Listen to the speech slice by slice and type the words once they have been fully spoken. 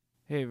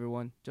Hey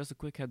everyone, just a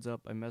quick heads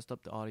up, I messed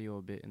up the audio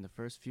a bit in the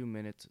first few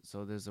minutes,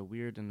 so there's a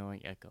weird annoying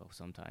echo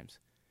sometimes.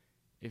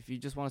 If you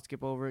just want to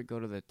skip over it, go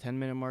to the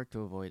 10-minute mark to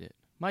avoid it.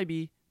 Might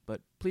be,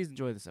 but please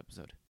enjoy this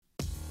episode.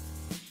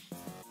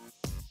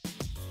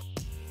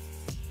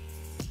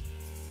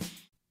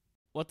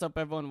 What's up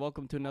everyone,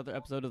 welcome to another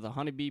episode of the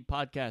Honeybee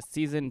Podcast,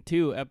 Season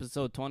 2,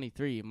 Episode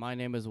 23. My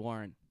name is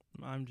Warren.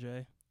 I'm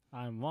Jay.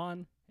 I'm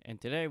Juan. And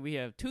today we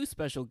have two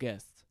special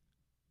guests.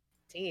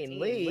 Teen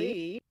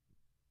Lee.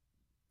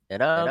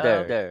 And I'm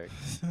Derek.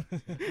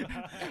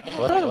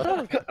 What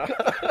up?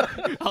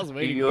 I was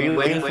waiting You were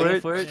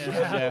waiting for it?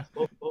 Yeah.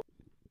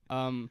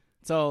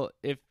 So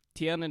if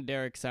Tian and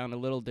Derek sound a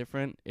little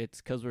different,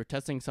 it's because we're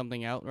testing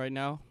something out right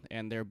now,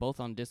 and they're both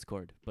on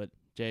Discord, but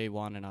Jay,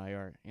 Juan, and I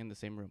are in the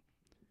same room.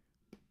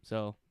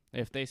 So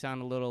if they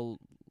sound a little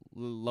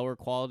lower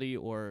quality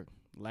or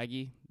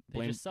laggy,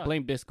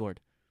 blame Discord.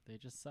 They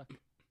just suck.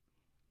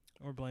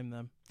 Or blame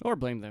them. Or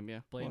blame them, yeah.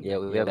 Yeah,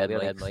 we have bad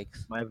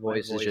mics. My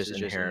voice is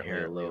just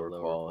inherently lower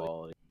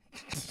quality.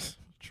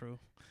 True.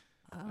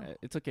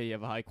 It's okay, you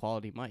have a high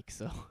quality mic,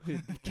 so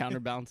it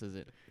counterbalances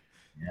it.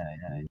 Yeah,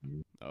 I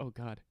do. Oh,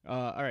 God.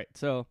 All right,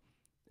 so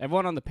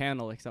everyone on the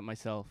panel except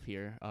myself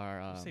here are...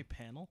 Did you say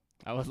panel?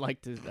 I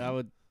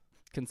would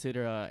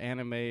consider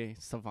anime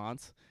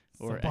savants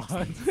or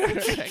Savants.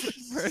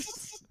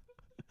 experts.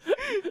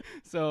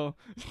 So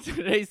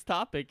today's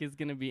topic is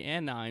going to be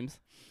animes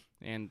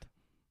and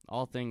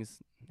all things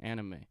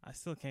anime. I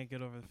still can't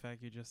get over the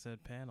fact you just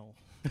said panel.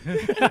 You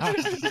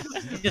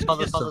just call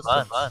this some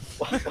fun.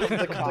 Welcome to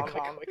the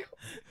comic.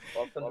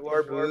 Welcome to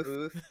our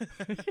booth.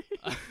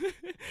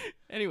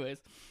 Anyways,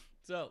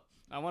 so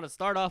I want to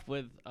start off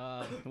with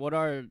what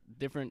are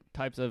different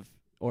types of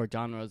or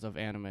genres of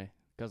anime?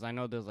 Because I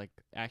know there's like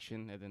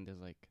action and then there's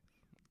like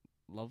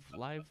love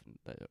live.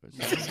 Romance?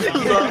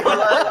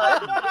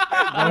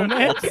 I don't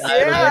know.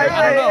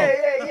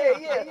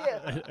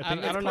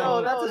 I don't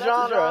know. know. That's a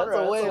genre. That's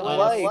a way of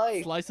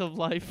life. Slice of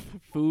life,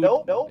 food,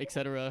 Nope.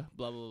 etc.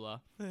 Blah blah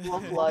blah.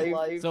 Love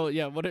life. So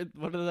yeah, what are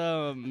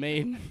the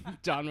main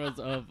genres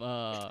of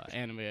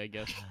anime? I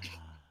guess.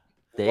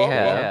 They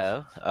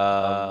have.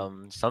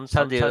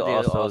 Sometimes they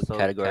also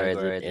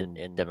categorize it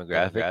in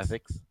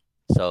demographics.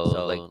 So,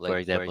 like for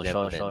example,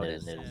 shonen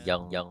is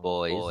young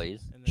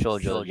boys,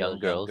 shoujo, young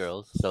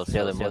girls. So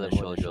Sailor Moon and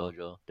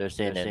shoujo, they're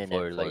saying it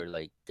for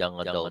like young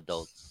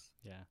adults.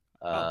 Yeah.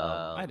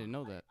 I didn't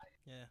know that.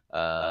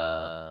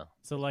 Yeah.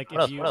 So like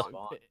what if else?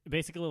 you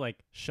basically like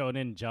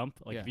Shonen Jump,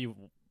 like Yeah. if you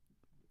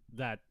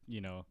that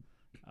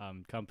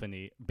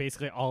company,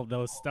 basically all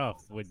those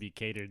stuff would be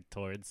catered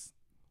towards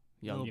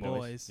Young Little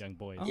boys. boys. young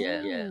boys. Oh,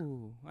 Yeah.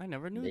 I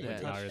never knew They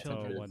that. touch Naruto,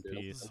 children. One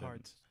Piece. Those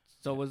hearts.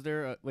 So was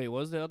there? Wait, what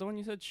was the other one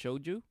you said?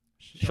 Shouju.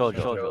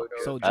 Shoujo.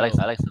 Sojo. I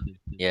like.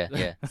 Yeah.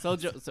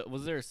 Sojo. So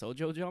was there a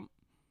Sojo jump?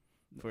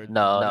 For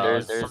No,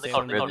 there's Sailor something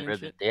called Moon and ribbon.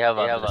 shit? They have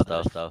other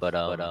stuff, but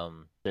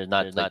there's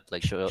not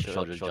like shoujo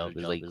jump.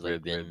 There's like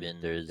ribbon.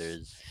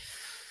 There's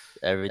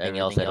everything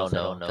else I don't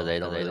know because I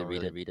don't really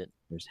read it.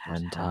 There's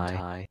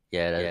hentai.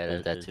 Yeah,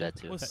 that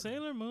too. Was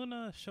Sailor Moon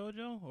a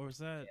shoujo? Or was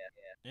that...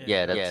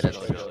 Yeah, that's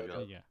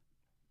shoujo.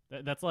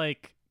 Yeah. That's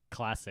like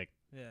classic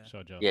Yeah.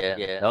 shoujo.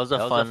 Yeah. That was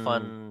a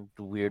fun,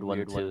 weird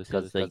one too,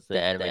 because like the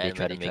anime they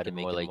try to make it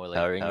more like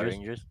Power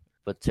Rangers,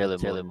 but Sailor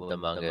Moon, the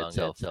manga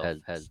itself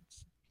has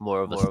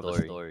more of a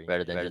story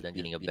rather than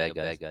being a bad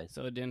guy.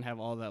 So it didn't have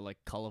all that like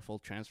colorful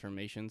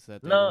transformations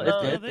that. No,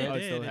 they it did. did. Oh,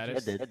 it still had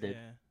it. did. Yeah.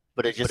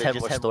 But it just had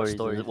more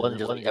stories. It wasn't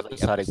just like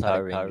episodic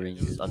Power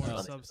Rangers. More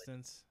Oh.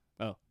 substance.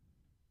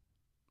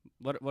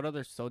 What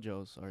other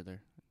Sojos are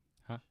there?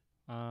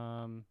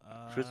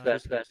 Fruits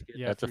Basket.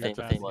 Yeah, That's a Fruits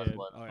famous Basket.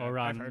 one. Oh, Or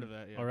I've on- heard of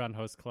that. Yeah. Or on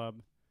Host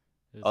Club.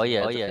 Oh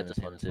yeah, Is- that's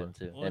one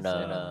too. Was, And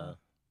uh,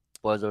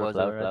 Was Over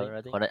Flower,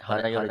 I think.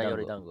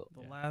 Hanayori Dango.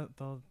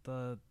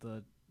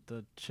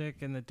 The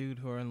chick and the dude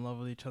who are in love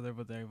with each other,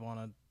 but they don't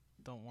want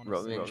to.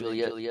 Romeo and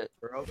Juliet.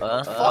 Fuck you,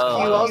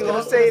 I was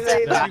gonna say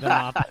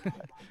that.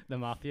 the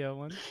Mafia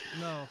one?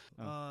 No.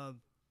 Oh.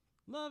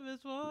 Love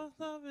is war,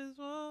 love is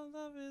war,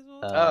 love is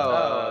war.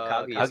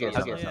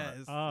 Kaguya-sama. Yeah,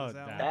 Oh, is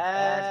that one?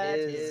 That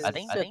is. I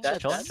think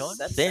that's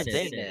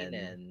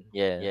Seinen.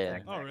 Yeah.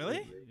 Oh,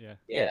 really? Yeah.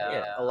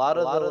 Yeah. A lot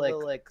of the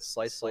like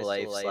slice of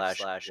life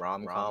slash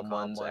rom-com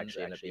ones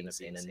actually end up being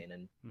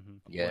seinen. Mm-hmm.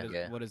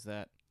 Yeah. What is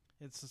that?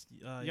 It's just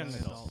Young young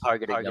adult. adult.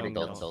 Targeting Young young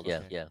adults. adults, Yeah,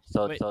 okay. yeah.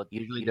 So Wait.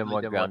 usually they're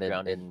more grounded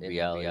in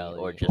reality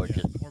or just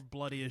Or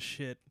bloody as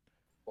shit.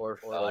 Or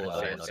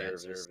Oh, fan no,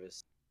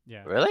 service.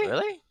 Yeah.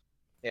 really.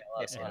 Yeah, a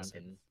lot of Yeah.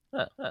 seinen.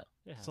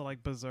 Yeah. So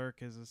like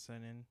Berserk is a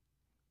seinen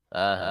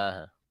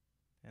and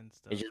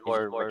stuff. It's just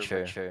more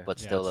mature, but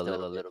Yeah, still a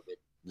little bit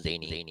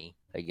zany,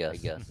 I guess.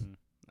 Mhm.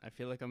 I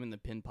feel like I'm in the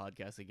pin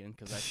podcast again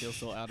because I feel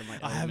so out of my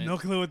I have element. no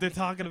clue what they're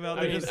talking about.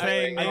 I They're mean, just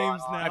saying I-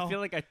 names now. I feel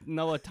like I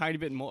know a tiny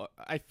bit more.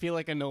 I feel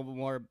like I know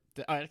more.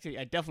 Actually,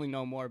 I definitely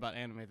know more about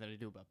anime than I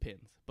do about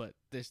pins. But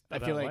I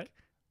About feel like what?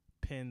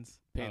 pins.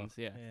 pins,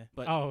 yeah. Yeah.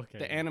 But Oh, okay.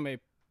 the anime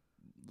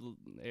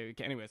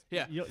Anyways,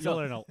 yeah.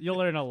 You'll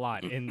learn a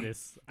lot in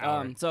this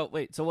hour. So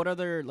what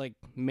other like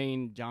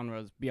main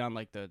genres beyond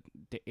like the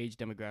age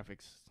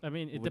demographics? I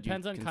mean, it would you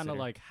depends on kind consider? of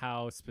like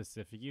how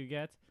specific you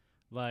get.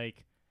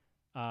 Like,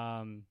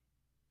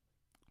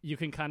 you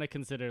can kind of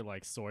consider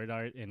like sword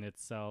art in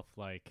itself,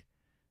 like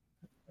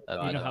you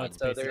know how it's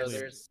so basically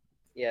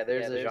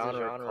there's a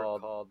genre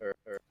called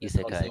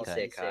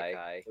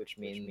Isekai. which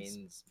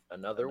means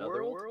another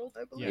world,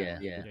 I believe. Yeah.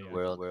 yeah.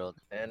 World.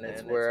 And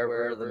it's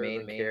wherever the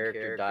main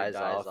character dies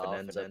off and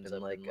ends up in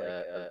like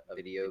a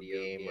video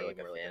game or like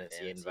a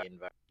fantasy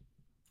environment.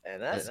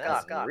 And that's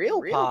got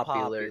real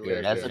popular.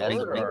 Yeah, that's a big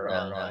Sword thing art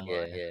now. online.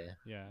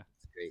 yeah.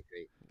 It's great.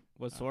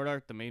 Was sword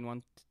art the main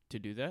one to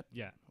do that,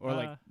 Yeah. or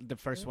like the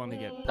first one to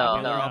get No,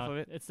 popular no. off of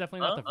it? It's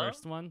definitely not the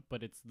first one,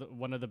 but it's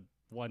one of the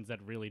ones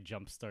that really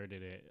jump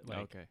started it. Like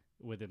Okay.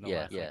 within the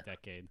Yeah, last like,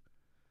 decade.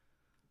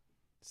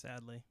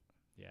 Sadly.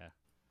 Yeah.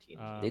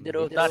 They did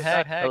it without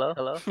hack. Hello.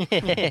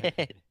 Yeah,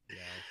 that's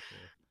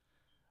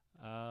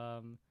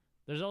true.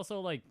 There's also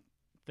like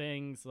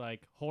things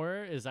like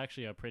horror is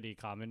actually a pretty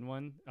common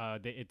one.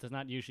 It does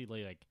not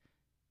usually like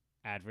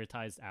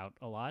advertised out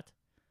a lot.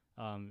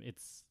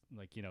 It's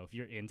like, you know, if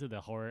you're into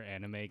the horror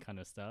anime kind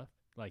of stuff,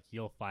 like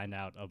you'll find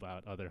out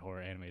about other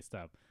horror anime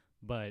stuff.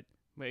 But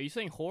Wait, are you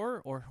saying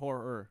horror or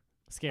horror?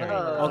 scary,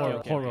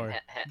 Okay. horror,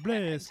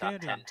 Bleh, scary.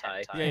 Hentai. Yeah.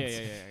 I got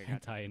it.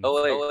 hentai in Oh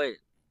itself. wait.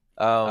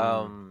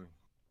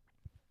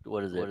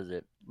 What is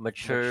it?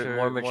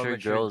 More mature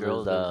girls is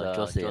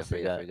Jose.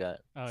 I forgot.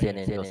 Oh,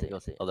 CNN yeah.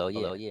 Jose. Although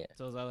yeah.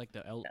 So is that like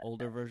the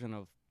older version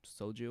of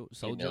soju?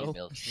 Milk.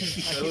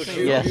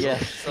 Sojo? Yeah.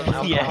 Some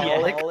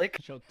alcoholic.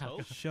 Shoto?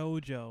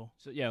 Shoujo.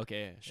 So, yeah,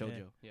 okay, yeah.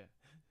 Shoujo. Yeah.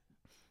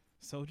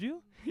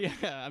 Soju? Yeah,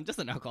 I'm just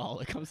an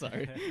alcoholic. I'm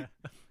sorry.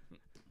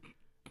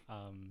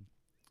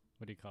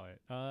 What do you call it?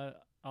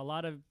 A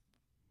lot of,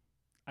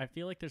 I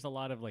feel like there's a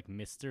lot of like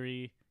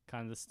mystery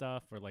kind of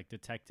stuff or like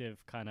detective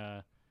kind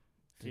of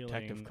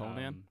Detective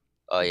Conan?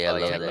 Oh yeah, I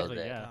love technically,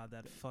 that. yeah. God,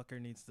 that fucker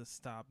needs to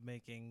stop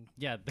making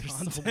Yeah, there's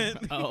content.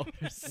 Oh.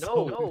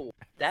 No,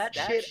 that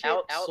shit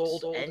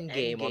outsold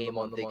Endgame on the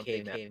month they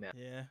came out.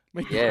 Yeah.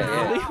 Wait, Yeah.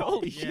 really?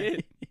 Holy Yeah.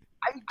 shit.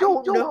 I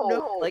don't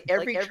know. Like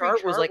every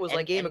chart was like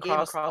Endgame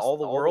across all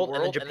the world,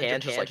 and then Japan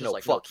just like, no,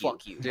 fuck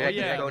you.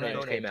 yeah,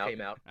 Conan came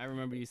out. I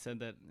remember you said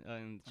that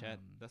in the chat.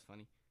 That's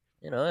funny.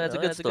 You know, that's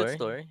a good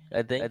story.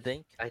 I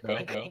think. I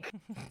think.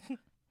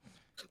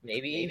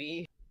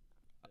 Maybe.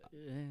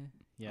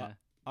 yeah.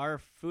 Are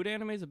food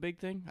animes a big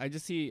thing? I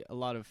just see a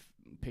lot of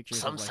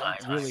pictures of like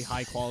Sometimes. really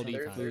high quality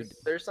food.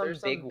 There's some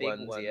big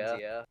ones,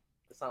 yeah.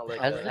 It's not like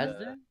Has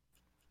there?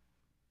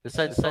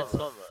 Besides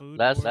Food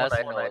last wars?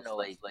 one I know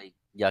is like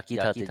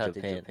Yakitate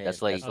Japan.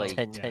 That's like Oh,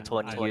 10, yeah.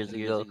 20 years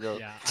ago.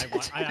 Yeah,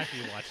 I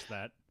actually watched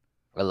that,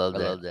 I love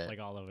that. like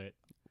all of it.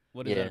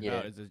 What is that Yeah.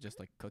 about? Is it just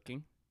like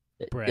cooking?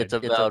 Bread. It's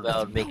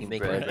about making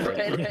bread.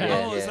 bread.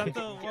 Oh, is that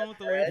the one with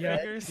the weird Yeah.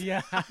 fingers?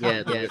 Yeah.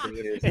 Yeah.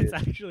 It's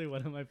actually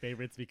one of my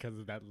favorites because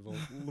of that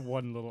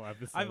one little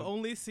episode. I've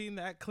only seen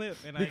that clip,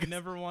 and I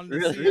never wanted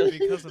to Really? see it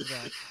because of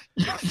that.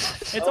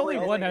 It's only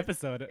one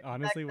episode,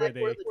 honestly, where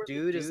they.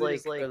 Dude is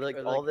like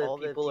all the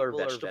people are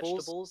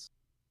vegetables.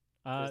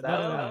 No, Is no, that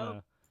no,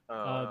 one?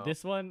 no, no.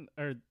 This one,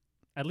 or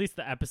at least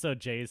the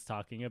episode Jay is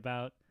talking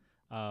about.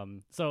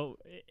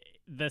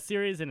 The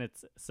series in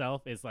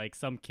itself is like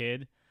some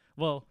kid.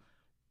 Well,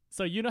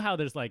 so you know how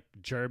there's like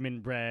German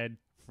bread,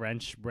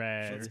 French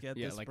bread. Let's get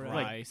Yeah, this like bread.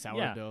 rye, yeah.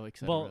 sourdough,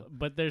 etc. Well,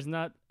 but there's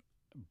not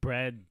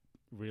bread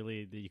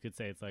really that you could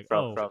say it's like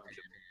From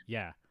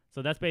yeah.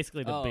 So that's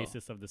basically the Oh.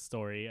 basis of the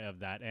story of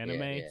that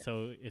anime. yeah.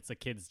 So it's a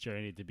kid's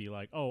journey to be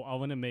like, oh, I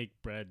want to make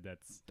bread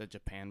that's the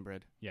Japan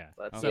bread. yeah.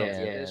 That's So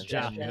it's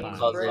Japan. Japanese He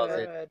calls bread. he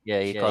calls yeah.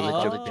 it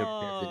Japan.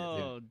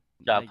 Oh,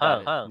 Japan, I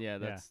got it. huh? Yeah,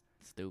 that's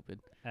stupid.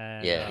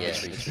 And, Yeah,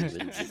 pretty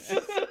stupid.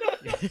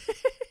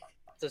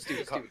 It's a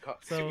stupid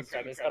So-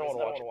 premise. I don't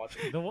want to watch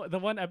it. the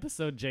one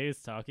episode Jay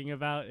is talking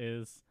about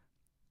is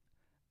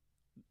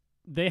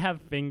they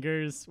have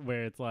fingers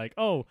where it's like,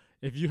 oh,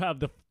 if you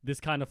have this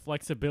kind of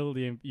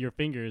flexibility in your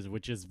fingers,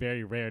 which is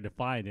very rare to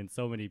find in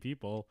so many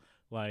people,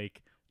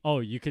 like, oh,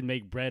 you can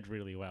make bread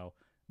really well.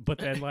 But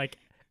then like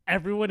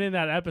everyone in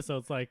that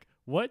episode's like,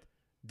 what?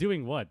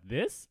 Doing what?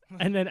 This?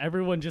 And then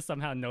everyone just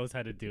somehow knows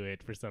how to do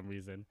it for some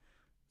reason.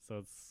 So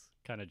it's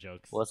kind of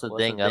jokes. What's the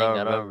thing? I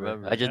don't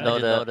remember. I just know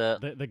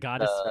The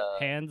goddess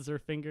hands or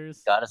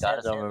fingers. goddess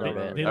hands. I don't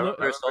remember. They I look-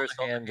 remember solar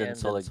hands and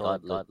solar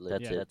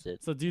gauntlet. That's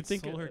it. So do you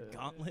think Solar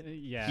gauntlet?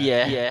 Yeah.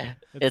 Yeah.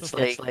 It's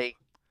just like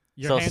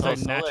your hands are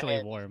solar naturally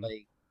hands is warm.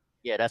 like-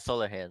 yeah, that's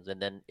solar hands.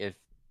 And then if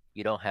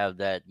you don't have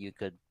that, you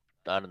could,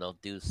 I don't know,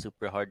 do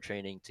super hard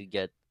training to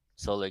get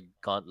solar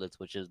gauntlets,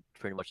 which is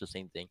pretty much the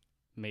same thing.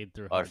 Made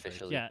through hard work.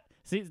 Artificially. Yeah.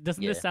 See,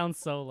 doesn't Yeah. this sound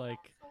so like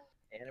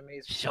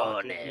Anime's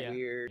Shonen. fucking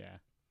weird.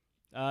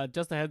 yeah.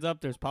 Just a heads up,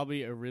 there's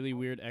probably a really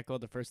weird echo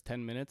the first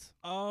 10 minutes.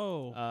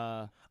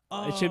 Oh.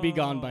 It should be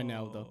gone by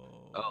now, though.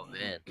 Oh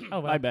man, Oh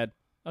well. My bad.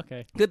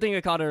 Okay. Good thing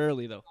I caught it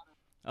early, though.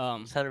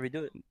 it's time to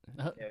redo it.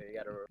 Yeah, you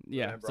gotta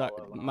Yeah, remember sorry,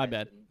 all the my lines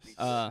bad.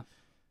 and beats.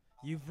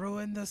 You've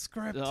ruined the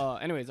script.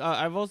 Anyways,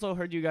 I've also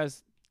heard you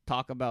guys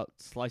talk about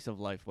slice of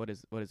life. What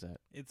is that?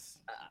 It's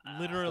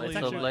literally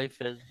Slice of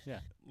life is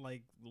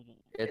like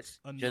it's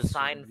a just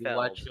Seinfeld. you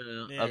watch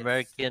Yeah,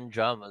 American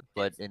dramas,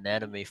 but in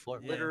anime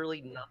form. Yeah.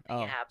 Literally nothing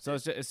Oh, happens.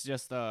 so it's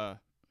just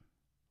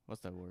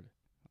what's that word?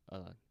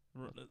 Like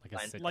a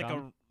sitcom. like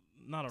a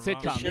not a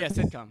Sitcom. rom- Yeah,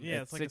 sitcom.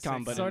 Yeah, it's like a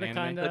sitcom, but Sort in of,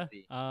 anime. kinda. Could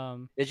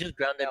be. It's just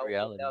grounded in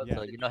reality. Yeah.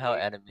 So you know how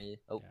anime.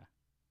 Oh, Yeah.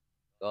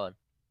 go on.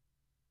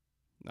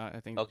 No, I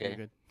think Okay.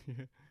 you're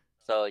good.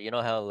 So you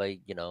know how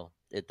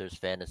there's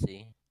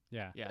fantasy,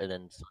 Yeah. Yeah. and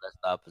then so that's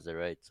the opposite,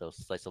 right? So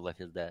slice of life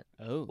is that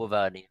Oh,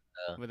 without any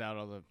without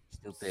all the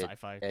stupid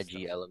sci-fi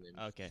edgy stuff. elements,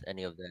 Okay.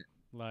 any of that.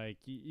 Like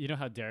you know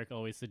how Derek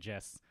always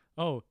suggests,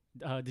 "Oh,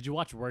 did you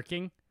watch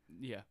Working?"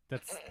 Yeah.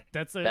 That's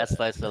a That's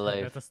slice of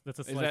life. That's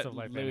a Is slice that of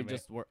life literally anime.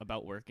 just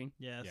about working?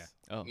 Yes. Yeah.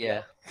 Oh.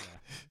 Yeah,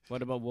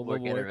 What about what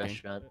work in a working?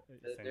 restaurant.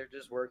 Same. They're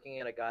just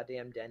working at a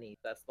goddamn Denny's.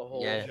 That's the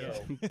whole Yeah. show.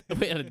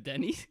 Wait, at a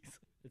Denny's?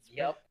 It's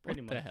Yep.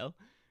 pretty What much. the hell?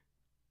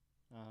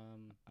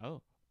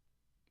 Oh.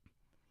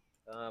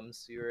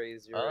 Sure,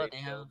 Oh, they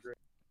have.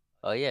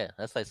 Oh yeah,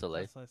 that's slice of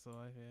life. That's slice of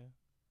life. Yeah.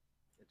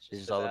 It's It's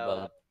just all about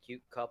about-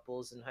 cute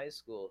couples in high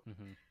school.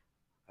 Mhm.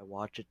 I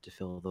watch it to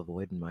fill the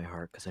void in my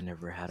heart because I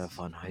never had a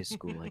fun high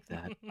school like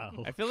that.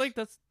 Oh. I feel like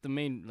that's the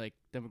main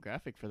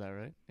demographic for that,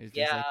 right? It's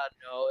just, Yeah,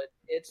 no,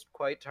 it's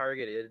quite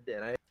targeted,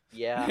 and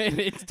yeah.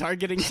 it's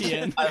targeting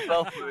Tien. I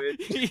fell for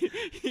it.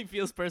 he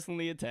feels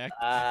personally attacked.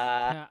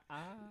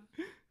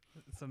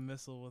 It's a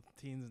missile with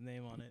Teen's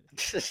name on it.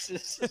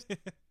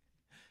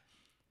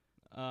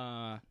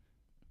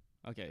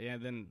 Okay, yeah.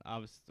 Then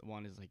obviously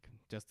one is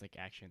just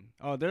action.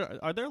 Oh,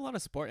 are there a lot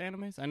of sport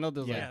animes? I know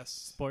there's Yes.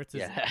 Sports is,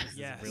 Yeah. is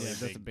Yes. a really Yeah,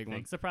 that's a big thing,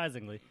 one.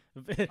 surprisingly.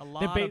 A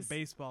lot of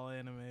baseball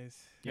animes.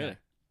 Yeah.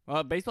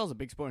 Well, baseball's a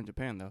big sport in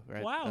Japan, though,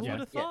 right? Wow, That's who why- would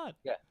have thought?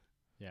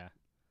 Yeah.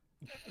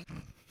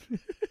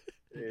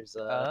 There's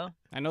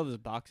I know there's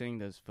boxing,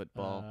 there's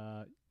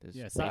football, there's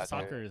Yeah. baseball,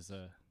 Soccer is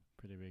a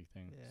pretty big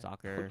thing. Yeah.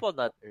 soccer. Football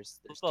not. there's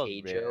Football's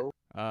Keijo.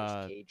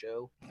 Uh, There's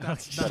Keijo.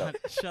 That's Shut not.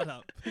 Shut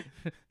up.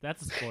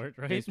 That's a sport,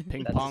 right? there's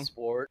ping That's pong. a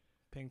sport.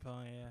 Ping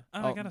pong. Yeah. Oh,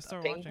 I Oh, gotta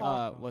start ping watching.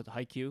 pong. ping pong. What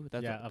Haikyuu?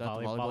 That's yeah, that's the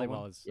volleyball,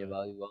 volleyball one? is. Yeah,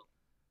 volleyball,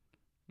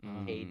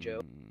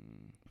 Keijo.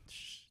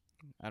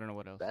 I don't know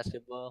what else.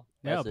 basketball.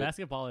 No, That's it.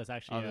 basketball is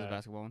actually Oh, there's a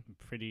basketball one.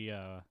 pretty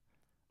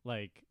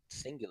like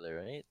Singular,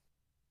 right?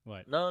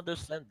 what? No, there's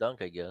slam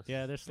dunk, I guess.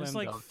 Yeah, there's slam There's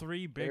like dunk.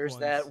 3 big There's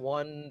ones. that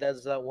one.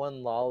 There's that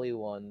one lolly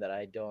one that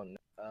I don't.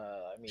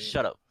 I mean.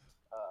 Shut up.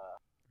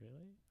 Really?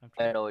 I'm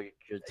I trying. know what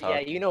you're talking.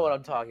 Yeah, you know what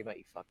I'm talking about.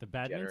 You fucking The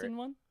badminton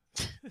one?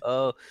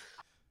 Oh,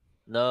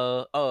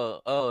 no.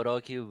 Oh,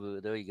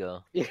 Rokyubu. There you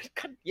go.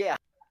 degenerate. Yeah,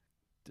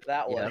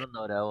 that Yeah, I one. don't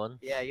know that one.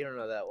 Yeah, you don't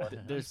know that one.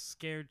 I'm There's-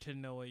 scared to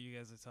know what you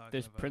guys are talking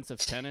There's about. Prince of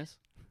Tennis.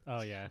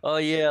 Oh yeah. Oh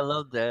yeah, I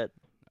love that.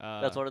 Uh,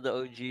 That's one of the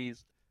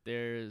OGs.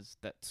 There's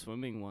that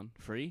swimming one,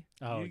 free.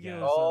 Oh Yu-Gi-Oh! yeah.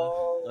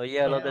 Oh, Oh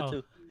yeah, I love Yeah. that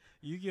too.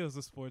 Yu-Gi-Oh's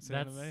a sports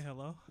That's- anime.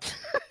 Hello.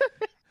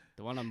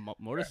 The one on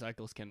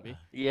motorcycles can be.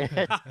 Yeah.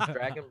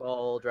 Dragon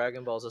Ball.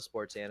 Dragon Ball's a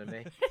sports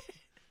anime.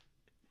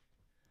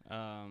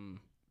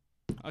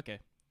 Okay,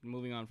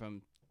 moving on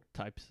from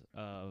types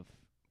of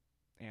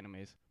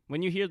animes.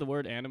 When you hear the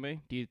word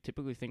anime, do you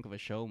typically think of a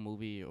show,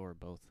 movie, or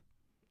both?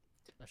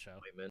 A show.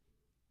 Appointment.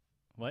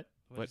 What?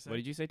 What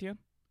did you say, Tian?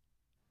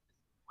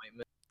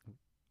 Appointment.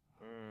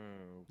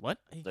 Mm, What?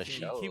 You The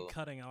keep show.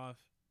 cutting off,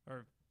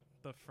 or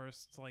the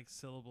first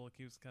syllable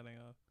keeps cutting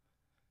off.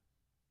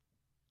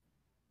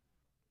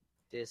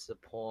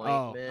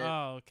 Disappointment.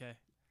 Oh, okay.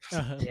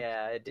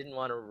 Yeah, I didn't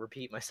want to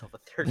repeat myself a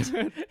third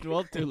time.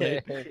 Well, too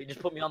late. You just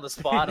put me on the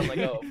spot. I'm like,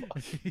 oh,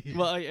 fuck.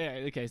 Well,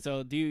 yeah, okay.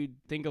 So, do you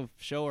think of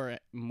show or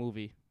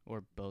movie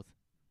or both?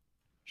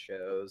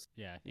 Shows.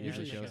 Yeah, Yeah,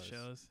 usually I think shows. it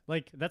shows.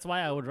 Like that's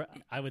why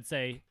I would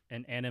say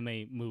an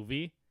anime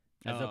movie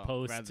as Oh,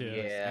 opposed rather to than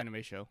Yeah.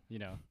 anime show. you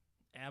know.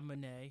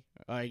 Anime.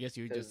 Oh, I guess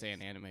you would just say an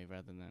 'Cause- anime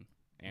rather than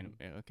anime.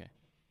 Mm-hmm. Okay.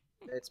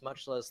 It's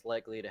much less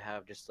likely to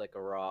have just like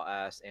a raw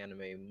ass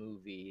anime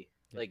movie.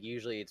 Yeah. Like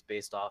usually it's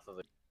based off of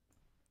a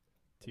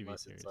TV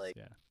Unless series. it's like-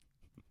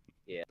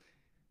 yeah.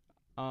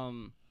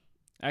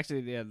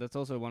 Actually, yeah, that's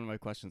also one of my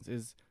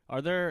questions.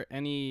 Are there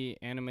any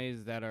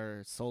animes that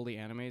are solely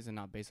animes and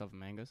not based off of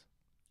mangas?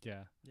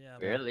 Yeah. Yeah.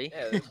 really?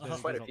 yeah. There's,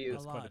 There's- quite a there's few.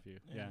 There's quite a lot, few.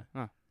 yeah.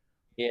 Yeah.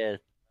 Yeah.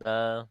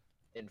 Are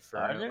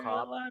Inferno there a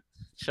Cop. lot?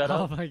 Shut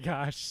Oh up. my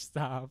gosh!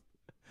 Stop.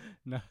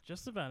 No.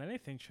 Just about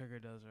anything Trigger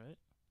does, right?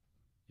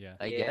 Yeah.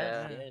 I Yeah.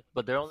 guess. Yeah.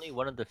 But they're only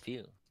one of the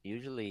few.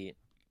 Usually,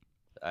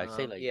 I'd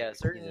say like yeah,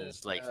 certain,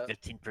 is like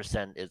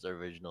 15% is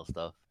original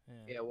stuff.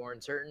 Yeah, Warren.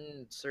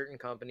 Certain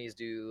companies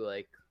do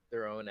like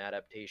their own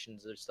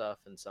adaptations of stuff,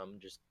 and some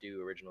just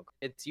do original.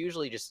 It's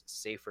usually just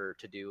safer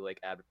to do like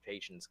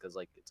adaptations because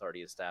like it's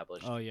already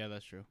established. Oh, yeah,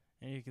 that's true.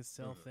 And you can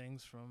sell Mhm.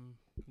 things from,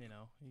 you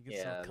can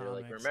yeah, sell they're comics.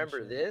 like, and remember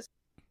shit. this?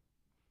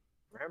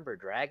 Remember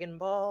Dragon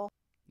Ball?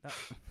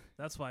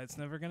 That's why it's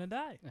never gonna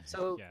die.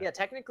 So yeah,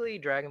 technically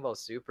Dragon Ball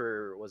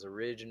Super was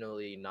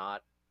originally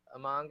not a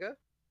manga,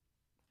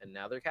 and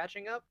now they're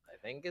catching up. I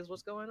think is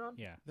what's going on.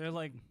 Yeah. They're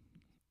like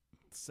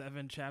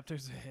 7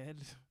 chapters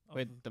ahead. of-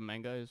 Wait, the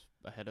manga is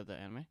ahead of the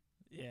anime?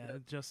 yeah,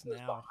 just It was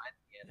now. behind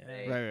the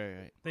anime.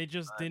 Right. They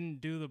just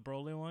didn't do the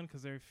Broly one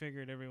because they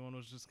figured everyone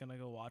was just gonna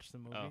go watch the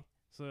movie. Oh.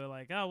 So they're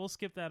like, oh, we'll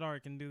skip that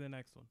arc and do the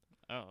next one.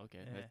 Oh, okay.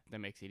 Yeah. That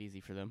makes it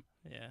easy for them.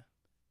 Yeah.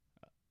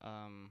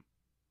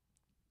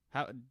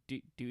 How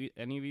do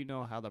any of you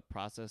know how the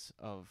process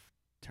of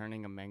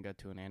turning a manga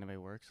to an anime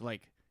works?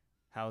 Like,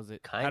 how is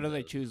it? How do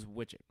they choose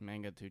which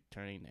manga to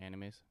turn into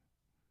animes?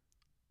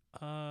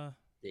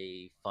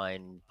 They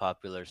find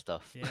popular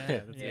stuff.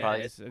 Yeah,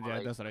 That's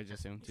what I just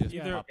assumed. Just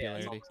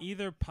popularity.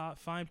 Either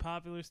find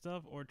popular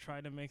stuff or try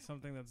to make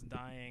something that's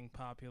dying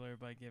popular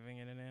by giving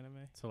it an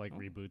anime. So like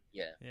reboot.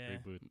 Yeah.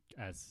 Reboot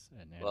as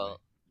an anime. Well,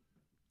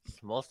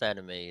 most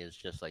anime is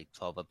just like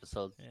 12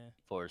 episodes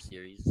for a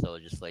series. So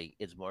just like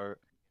it's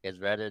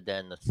rather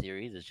than a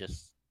series, it's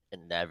just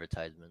an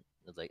advertisement.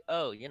 It's like,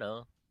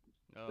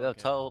 we have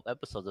 12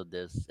 episodes of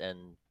this,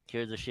 and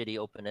here's a shitty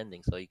open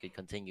ending, so you could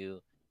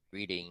continue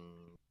reading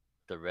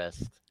the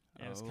rest.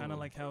 Yeah, it's kind of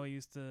like how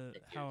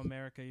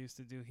America used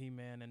to do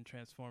He-Man and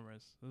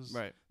Transformers.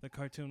 Right. The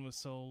cartoon was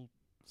sole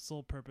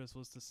purpose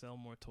was to sell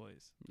more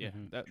toys. Yeah,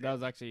 that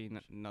was actually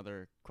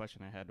another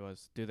question I had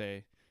was, do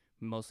they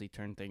mostly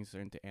turn things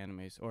into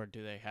animes, or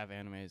do they have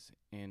animes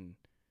in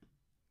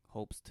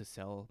hopes to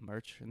sell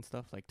merch and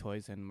stuff, like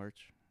toys and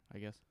merch, I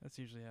guess? That's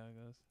usually how it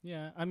goes.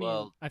 Yeah, I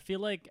mean, I feel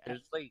like...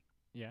 There's like...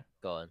 Yeah.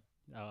 Go on.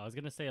 I was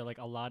going to say, like,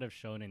 a lot of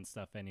shonen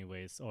stuff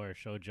anyways, or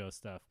shoujo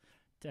stuff,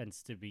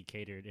 tends to be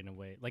catered in a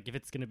way. Like, if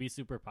it's going to be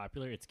super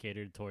popular, it's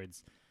catered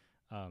towards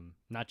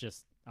not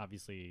just,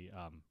 obviously,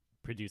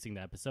 producing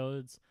the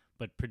episodes,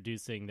 but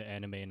producing the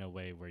anime in a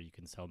way where you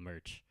can sell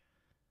merch.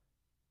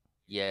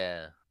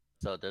 Yeah.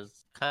 So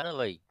there's kind of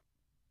like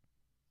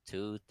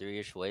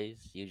 2-3-ish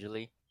ways,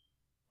 usually.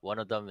 One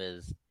of them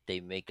is they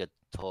make a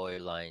toy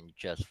line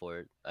just for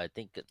it. I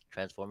think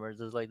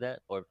Transformers is like that,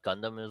 or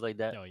Gundam is like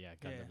that. Oh, yeah,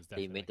 Gundam is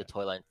definitely They make the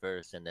toy line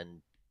first, and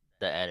then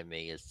the anime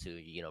is to,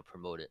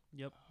 promote it.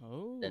 Yep.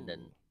 Oh. And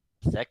then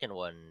second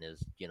one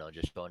is,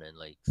 just shonen,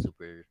 like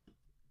super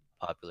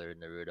popular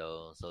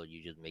Naruto, so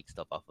you just make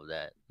stuff off of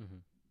that. Mm-hmm.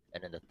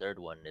 And then the third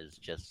one is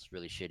just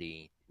really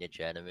shitty niche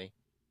anime,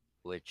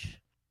 which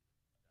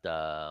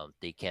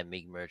they can't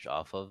make merch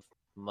off of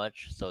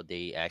much, so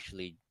they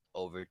actually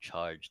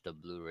overcharge the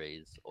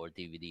Blu-rays or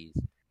DVDs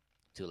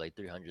to like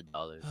 $300,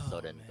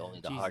 so then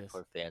only the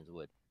hardcore fans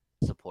would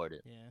support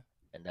it. Yeah.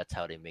 And that's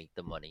how they make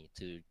the money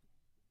to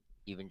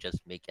even just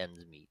make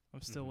ends meet.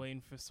 I'm still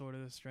waiting for Sword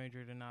of the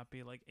Stranger to not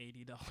be like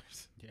 $80.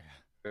 Yeah.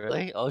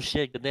 Really? Oh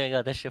shit! Good thing I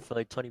got that shit for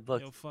like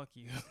 $20. Yo, fuck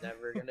you. It's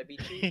never gonna be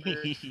cheaper.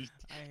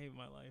 I hate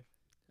my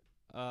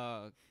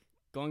life.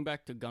 Going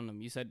back to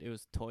Gundam, you said it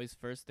was toys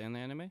first, then the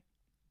anime.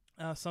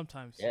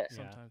 Sometimes. Yeah.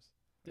 Sometimes.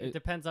 It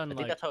depends on I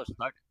think that's how it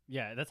started.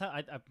 Yeah, that's how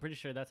I'm pretty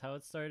sure that's how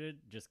it started.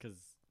 Just because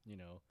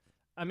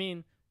I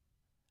mean,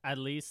 at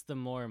least the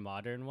more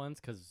modern ones,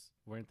 because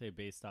weren't they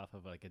based off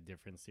of like a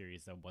different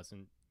series that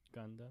wasn't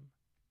Gundam?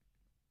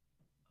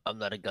 I'm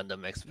not a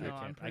Gundam expert. No,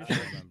 I'm pretty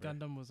sure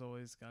Gundam was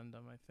always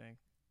Gundam. I think.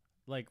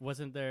 Like,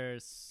 wasn't there?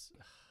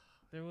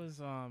 There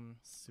was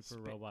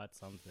Super Robot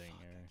something.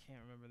 I can't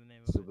remember the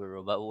name of Super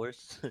Robot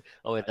Wars.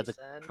 Oh wait, that's a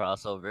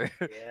crossover.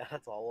 Yeah,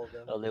 that's all of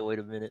them. Oh wait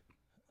a minute.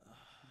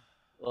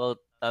 Well,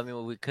 I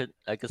mean,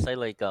 I could say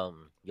like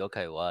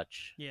Yokai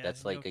Watch. Yeah,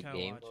 that's like Yokai a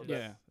game.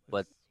 Watch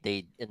But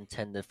they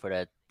intended for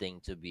that thing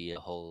to be a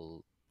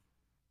whole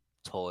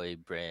toy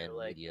brand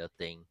like, media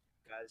thing.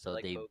 Guys So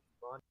like they.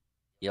 Pokemon.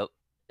 Yep.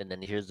 And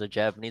then here's the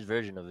Japanese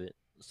version of it.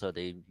 So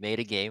they made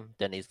a game.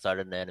 Then they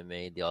started an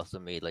anime. They also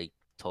made like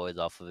toys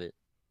off of it.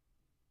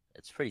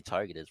 It's pretty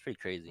targeted. It's pretty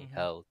crazy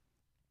how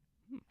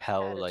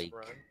like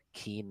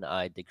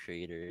keen-eyed the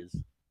creator is.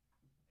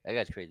 That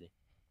guy's crazy.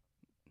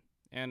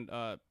 And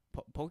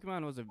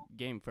Pokemon was a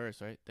game first,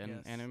 right?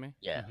 Then anime.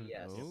 Yeah.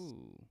 Yes.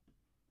 Oh.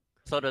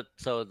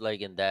 So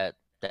like in that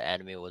the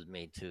anime was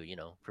made to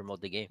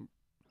promote the game,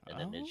 and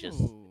then it just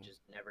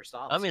never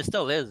stops. I mean, it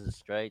still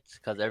is, right?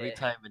 Because every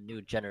time a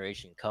new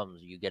generation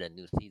comes, you get a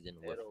new season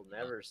with It'll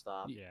never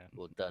stop. Yeah.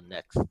 with the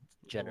next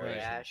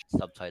generation Ash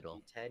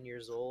subtitle. 10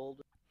 years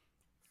old,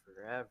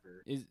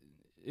 forever.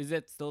 Is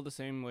it still the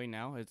same way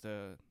now? Is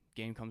the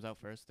game comes out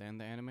first, then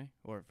the anime,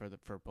 or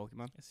for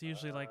Pokemon? It's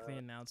usually like the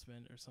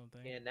announcement or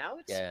something. Yeah, now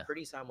it's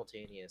pretty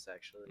simultaneous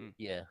actually.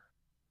 Yeah.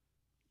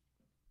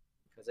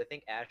 Because I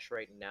think Ash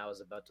right now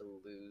is about to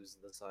lose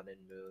the Sun and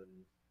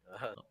Moon.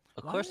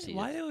 Of course he is.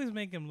 Why do they always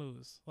make him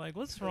lose? Like,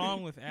 what's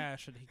wrong with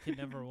Ash that he can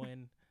never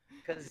win?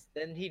 Because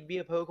then he'd be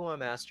a Pokemon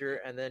master,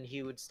 and then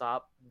he would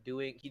stop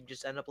doing. He'd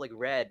just end up like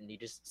Red, and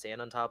he'd just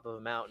stand on top of a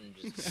mountain.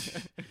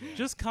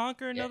 Just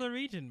conquer another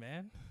region,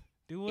 man.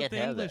 Do what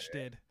the English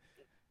did.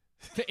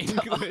 The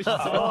English.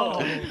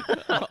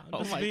 I'm Oh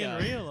just my being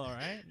God. real, all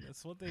right?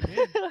 That's what they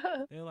did.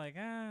 They're like,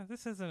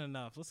 this isn't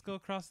enough. Let's go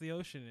across the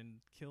ocean and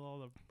kill all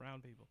the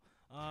brown people.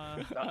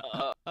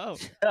 Oh.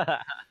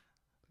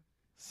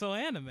 So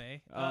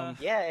anime.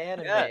 Yeah,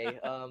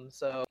 anime.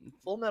 So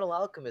Full Metal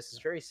Alchemist is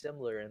very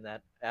similar in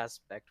that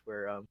aspect,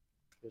 where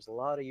there's a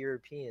lot of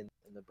Europeans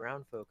and the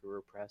brown folk are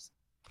repressed.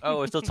 Oh,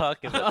 we're still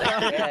talking about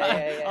that.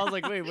 Yeah. I was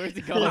like, wait, where's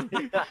it going?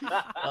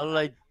 I'm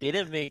like, they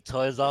didn't make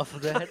toys off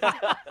of that.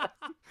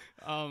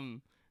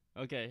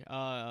 Okay.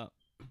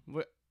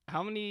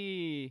 How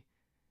many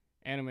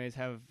animes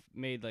have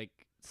made like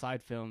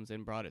side films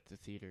and brought it to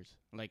theaters,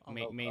 like Oh,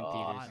 main God.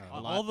 theaters? Oh. A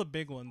All lot. the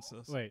big ones.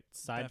 Wait,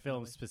 side Definitely.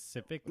 films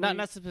specifically?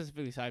 Not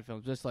specifically side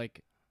films, just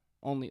like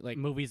only like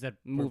movies that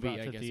were movie.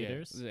 brought I to guess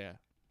theaters. yeah.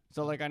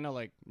 So like I know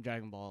like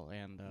Dragon Ball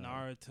and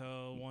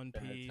Naruto, One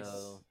Piece.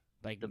 Naruto,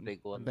 like the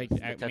big ones, like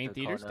the at Attack main of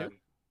theaters too. Conan.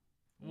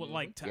 What,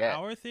 like to Yeah.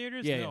 our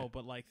theaters? Yeah, no, yeah.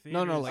 but like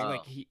theaters. No, like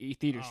Oh.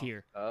 theaters Oh.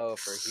 here. Oh,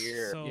 for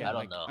here. So, Yeah, I don't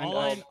like, know. All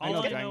I know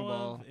I Dragon know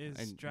Ball of is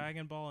and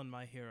Dragon Ball and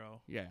My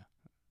Hero. yeah,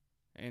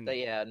 and But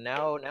yeah,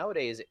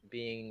 nowadays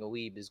being a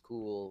weeb is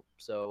cool,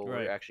 so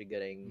Right. we're actually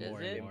getting Is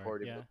more it?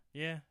 imported. Yeah.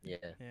 Yeah,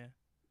 Yeah, yeah.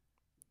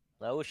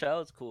 I wish I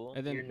was cool.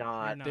 and then You're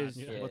not. there's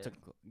Yeah. what's it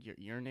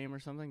your name or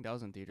something that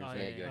was in theaters. Oh, right?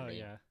 Yeah, your Oh name.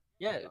 yeah.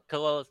 Yeah,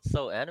 well,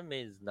 so anime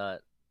is not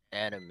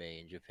anime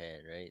in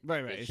Japan, right?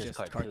 Right, it's just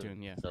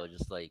cartoon, yeah. So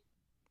just like,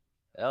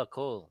 oh,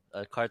 cool,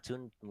 a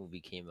cartoon movie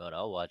came out.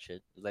 I'll watch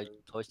it. Like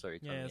Toy Story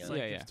Yeah, coming it's out. like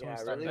Yeah, if yeah. Toy Yeah, I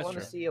Story- really That's want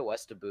to true. see a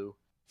Westaboo.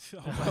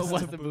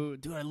 What's the boo?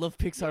 Dude, I love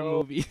Pixar No,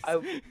 movies.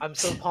 I'm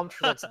so pumped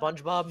for that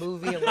SpongeBob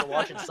movie. I'm gonna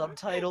watch it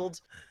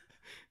subtitled.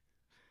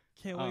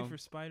 Can't wait Um, for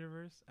Spider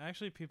Verse.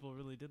 Actually, people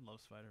really did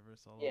love Spider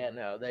Verse. Yeah,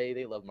 no,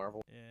 they love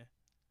Marvel.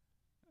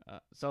 Yeah.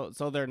 So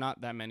there are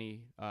not that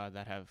many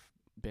that have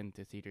been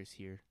to theaters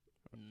here.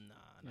 Nah,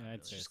 Yeah, not I'd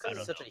really. say Just so. because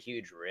it's such a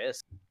huge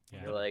risk.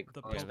 Yeah. You're like,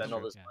 The you spend all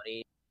true. this Yeah.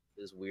 money,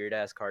 this weird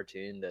ass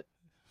cartoon that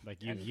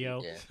Like And-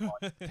 Yu-Gi-Oh.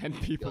 Yeah, 10 you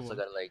people. also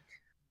gotta like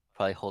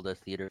probably hold a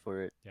theater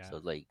for it. Yeah. So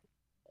like,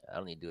 I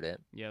don't need to do that.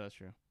 Yeah, that's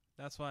true.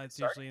 That's why it's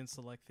Sorry. usually in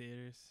select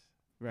theaters.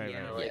 Right,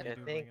 Yeah, right. like, Yeah, They I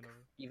do bring think- it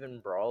over. even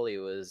Brawly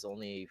was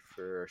only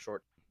for a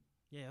short.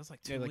 Yeah, it was like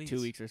yeah, 2 like weeks.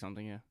 2 weeks or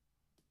something. Yeah,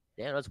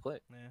 Damn, that's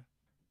quick. Yeah.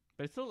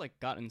 but it still like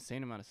got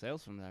insane amount of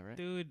sales from that, right?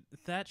 Dude,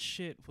 that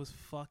shit was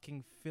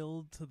fucking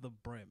filled to the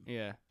brim.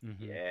 Yeah, Mhm.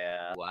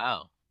 Yeah,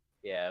 Wow.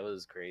 yeah, it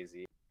was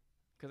crazy.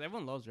 because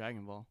everyone loves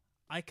Dragon Ball.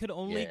 I could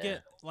only Yeah.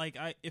 get like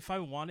if I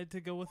wanted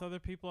to go with other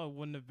people, I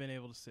wouldn't have been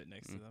able to sit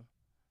next to them.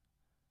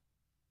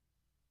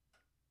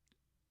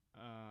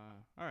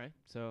 All right.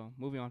 So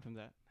moving on from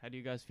that, how do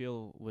you guys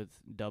feel with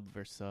dub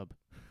versus sub?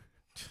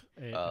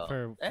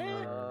 For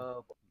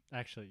Uh,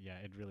 actually, yeah,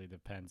 it really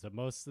depends. But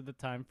most of the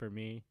time, for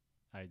me,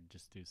 I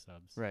just do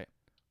subs. Right.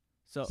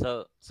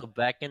 So So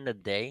back in the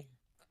day,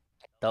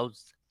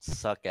 those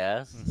suck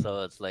ass. Mhm.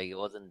 So it's like it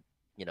wasn't,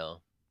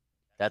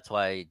 that's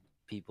why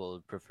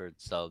people preferred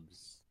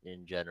subs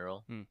in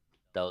general. Hmm.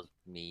 That was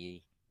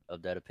me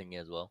of that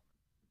opinion as well.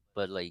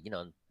 But like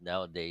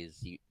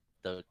nowadays,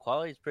 the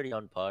quality is pretty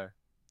on par.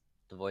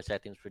 The voice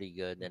acting is pretty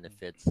good, and it Mhm.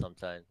 fits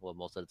sometimes. Well,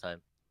 most of the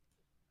time.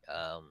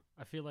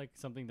 I feel like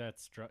something that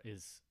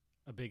is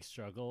a big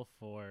struggle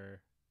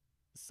for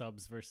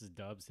subs versus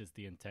dubs is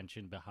the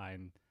intention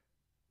behind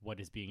what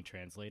is being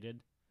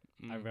translated.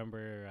 I mm,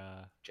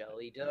 remember,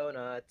 jelly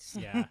donuts.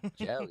 yeah,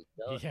 jelly.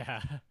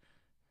 yeah.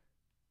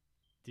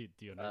 Do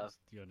you Uh,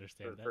 do you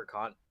understand For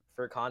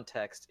for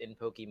context, in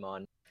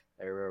Pokemon,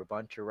 there were a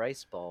bunch of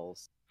rice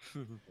balls,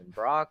 and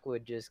Brock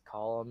would just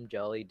call them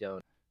jelly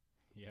donuts.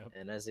 Yep.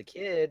 And as a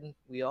kid,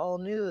 we all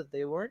knew that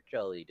they weren't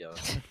jelly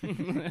donuts,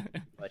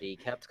 but he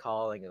kept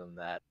calling them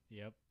that.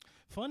 Yep.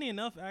 Funny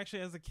enough,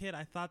 actually, as a kid,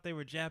 I thought they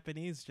were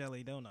Japanese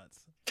jelly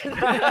donuts. That's pretty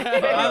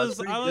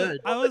good.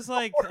 I was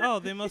like, oh,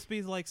 they must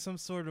be like some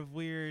sort of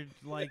weird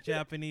like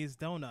Japanese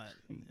donut,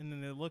 and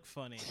then they look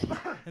funny.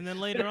 And then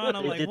later on,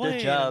 I'm They like, did the wait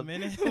a job.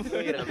 minute.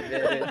 Wait a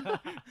minute.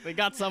 they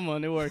got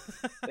someone. It worked.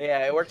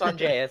 Yeah, it worked on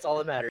Jay. That's all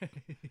that matters.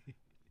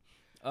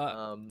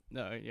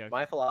 No, yeah.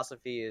 My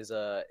philosophy is,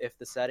 if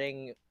the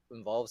setting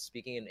involves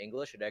speaking in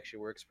English, it actually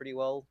works pretty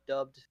well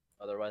dubbed.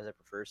 Otherwise, I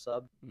prefer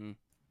sub. Mm.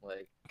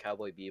 Like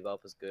Cowboy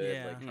Bebop was good.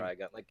 Yeah. Like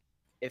Trigun. Like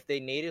if they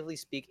natively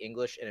speak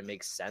English and it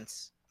makes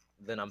sense,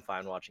 then I'm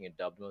fine watching it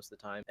dubbed most of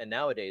the time. And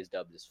nowadays,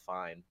 dubbed is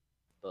fine.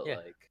 But Yeah.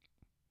 like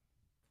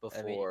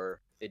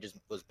before, it just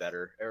was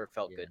better or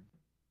felt Yeah.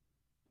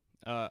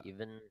 good.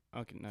 Even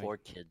Okay. No. for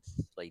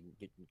kids, like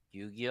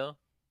Yu-Gi-Oh.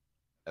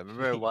 I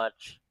remember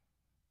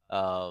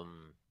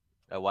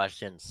I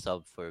watched it in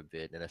sub for a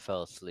bit and I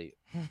fell asleep.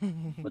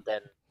 But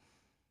then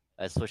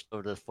I switched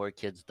over to the 4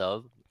 Kids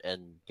dub,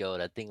 and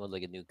that thing was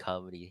like a new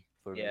comedy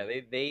for Yeah,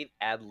 me. they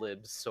ad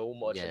lib so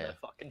much in Yeah. that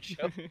fucking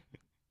show.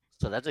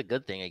 So that's a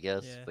good thing, I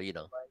guess. Yeah. But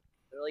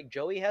They're like,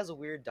 Joey has a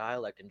weird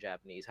dialect in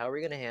Japanese. How are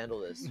we gonna handle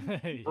this?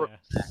 yeah.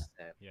 Brooks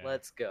accent. Yeah.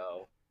 Let's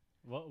go.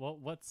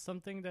 What's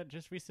something that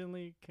just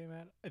recently came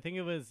out? I think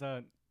it was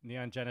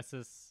Neon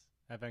Genesis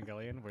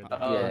Evangelion, where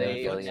Oh, Yeah,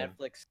 they Evangelion.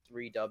 Netflix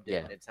redubbed it, Yeah.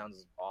 and it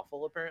sounds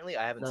awful. Apparently,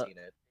 I haven't No. seen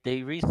it.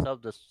 they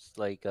resubbed this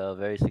like a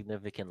very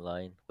significant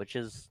line, which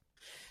is,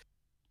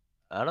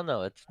 I don't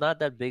know, it's not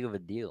that big of a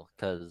deal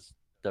because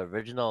the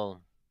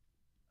original.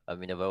 I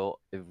mean, if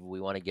we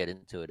want to get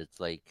into it, it's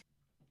like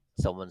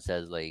someone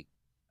says like,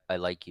 "I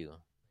like you,"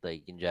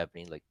 like in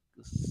Japanese, like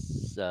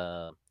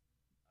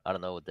I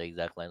don't know what the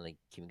exact line, like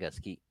 "Kimi ga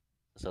suki."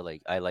 So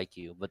like, "I like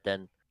you," but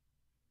then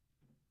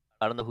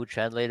I don't know who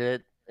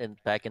translated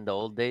it back in the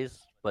old days,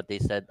 but they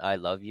said "I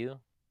love you,"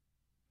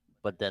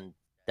 but then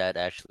that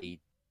actually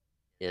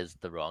is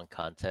the wrong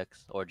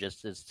context, or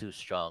just is too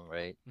strong,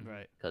 right?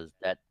 Right. Because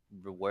that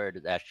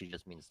word actually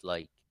just means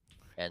like,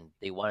 and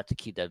they wanted to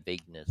keep that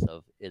vagueness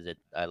of is it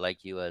I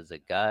like you as a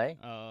guy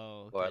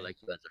Oh. or I Okay. like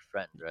you as a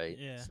friend, right?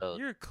 Yeah. So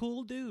You're a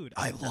cool dude.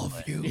 I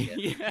love you.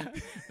 Yeah.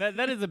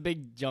 That is a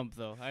big jump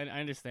though. I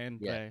understand.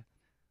 Yeah.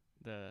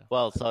 The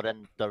well, so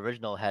then the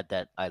original had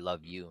that I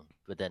love you,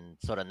 but then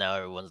sort of now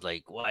everyone's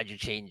like, why'd you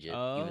change it?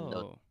 Even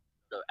though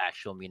the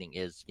actual meaning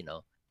is,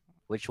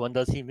 which one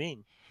does he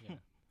mean?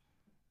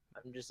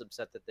 I'm just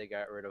upset that they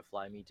got rid of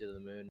 "Fly Me to the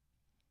Moon."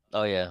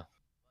 Oh yeah,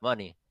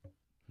 money.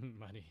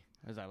 Money.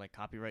 Is that like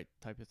copyright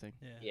type of thing?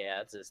 Yeah.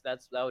 Yeah,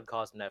 that would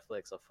cost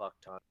Netflix a fuck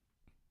ton.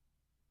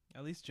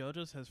 At least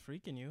JoJo's has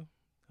freaking you.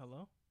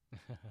 Hello?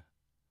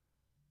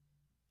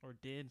 Or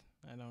did.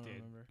 I don't Did.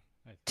 remember.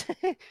 I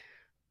think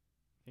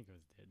it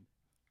was did.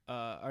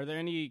 Are there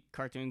any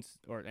cartoons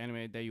or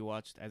anime that you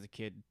watched as a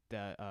kid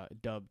that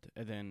dubbed,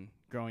 and then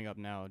growing up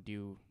now, do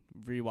you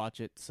rewatch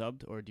it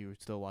subbed or do you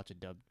still watch it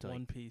dubbed? To, One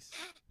like, Piece.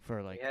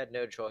 for like We had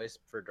no choice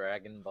for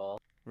Dragon Ball.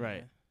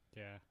 right.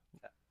 Yeah.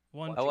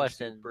 One I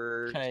watched it in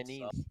Super Chinese.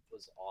 sub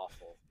was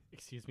awful.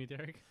 Excuse me,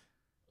 Derek?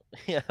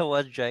 Yeah, I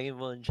watched Dragon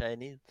Ball in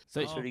Chinese. So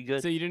It's pretty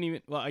good. So you didn't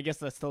even. Well, I guess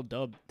that's still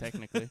dubbed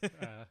technically.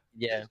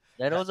 Yeah,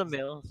 and it was a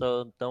meal,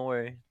 so don't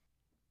worry.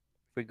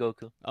 Free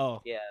Goku.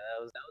 Oh. Yeah,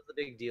 that was the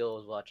big deal.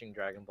 Was watching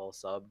Dragon Ball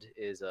subbed.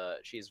 Is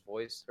she's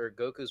voiced or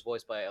Goku's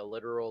voiced by a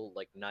literal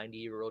like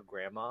 90-year-old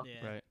grandma.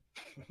 Yeah.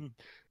 Right.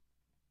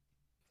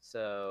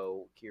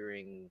 So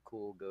hearing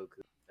cool Goku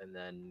and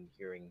then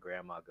hearing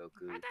Grandma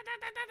Goku.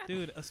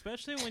 Dude,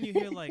 especially when you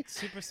hear like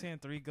Super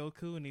Saiyan 3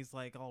 Goku and he's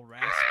like all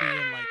raspy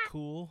and like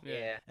cool.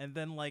 Yeah. And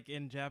then like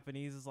in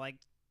Japanese it's like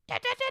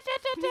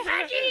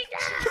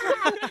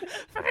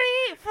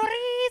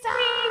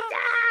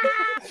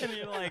and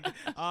you're like,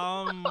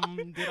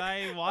 did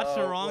I watch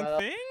the Oh, wrong well.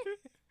 thing?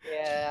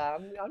 Yeah,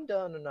 I'm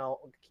done now.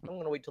 I'm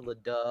gonna wait till the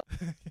dub.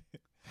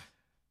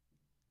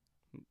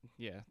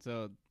 Yeah.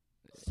 So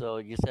So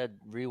you said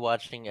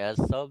rewatching as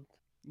sub?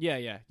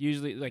 yeah.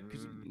 Usually like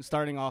Mm.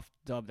 starting off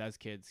dubbed as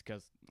kids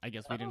because I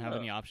guess we didn't have Oh.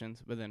 any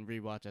options, but then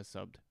rewatch as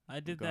subbed. I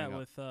did Growing that up.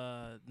 with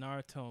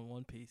Naruto and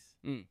One Piece.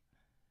 Mm.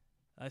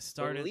 I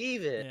started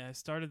Believe it. Yeah, I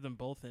started them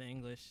both in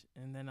English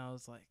and then I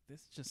was like,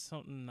 this is just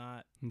something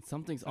not And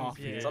something's off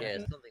Yeah. here Yeah,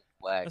 something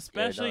whack.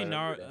 especially yeah, no,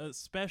 I remember that.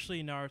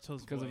 especially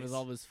Naruto's because voice. of his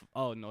always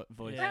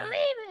voice. Yeah.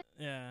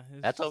 Yeah,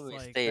 it's That's just what we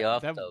like, stay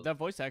off That though. that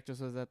voice actress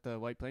was at the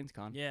White Plains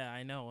Con. Yeah,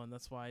 I know, and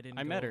that's why I didn't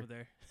I go met her. over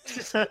there.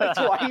 That's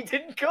why he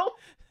didn't go.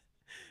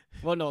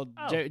 Well, no,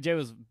 Oh. Jay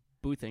was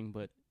boothing,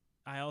 but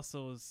I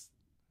also was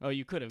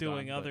you could have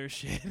doing gone, but- other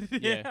shit.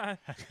 Yeah.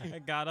 I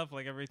got up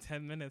like every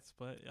 10 minutes,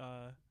 but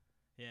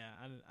yeah,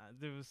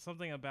 there was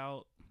something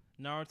about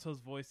Naruto's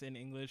voice in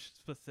English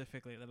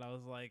specifically that I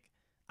was like,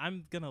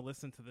 I'm gonna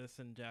listen to this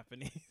in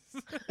Japanese.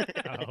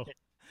 Oh.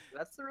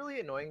 That's the really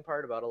annoying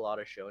part about a lot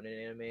of shonen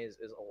animes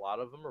is a lot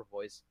of them are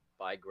voiced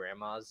by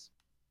grandmas.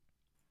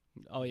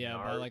 Oh yeah,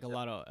 by like a Naruto.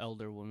 lot of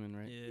elder women,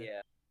 right? Yeah.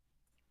 Yeah.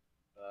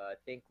 I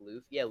think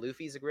Luffy. Yeah,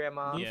 Luffy's a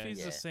grandma. Yeah. Luffy's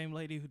Yeah. the same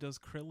lady who does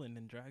Krillin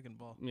in Dragon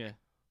Ball. Yeah.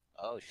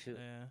 Oh shoot.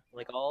 Yeah.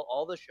 Like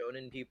all the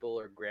shonen people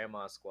are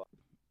grandma squad.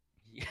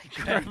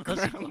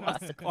 Grandma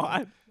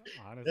squad.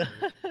 Honestly.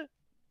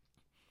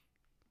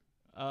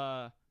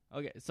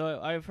 Okay, so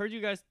I've heard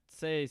you guys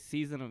say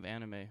season of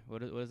anime.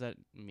 What does that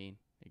mean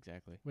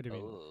exactly? What do you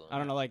mean? Oh. I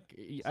don't know. Like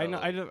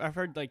I've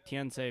heard like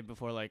Tien say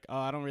before, like, oh,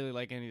 I don't really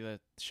like any of the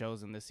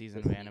shows in this season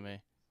of anime.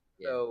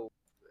 Yeah. So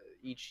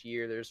each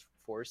year there's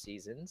 4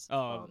 seasons.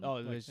 Oh,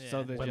 yeah.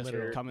 so they just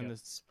Winter, come in yeah.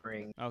 this.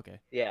 spring. Okay.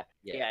 Yeah.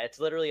 Yeah. Yeah, it's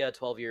literally a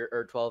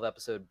 12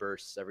 episode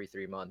bursts every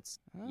 3 months.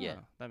 Yeah.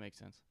 Ah, that makes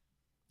sense.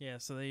 Yeah,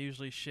 so they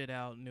usually shit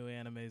out new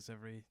animes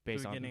every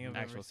Based on beginning of the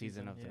actual every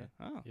season of yeah.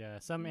 the. Oh. Yeah,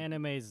 some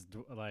animes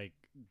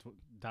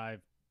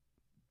dive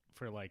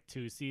for like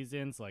 2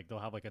 seasons. Like they'll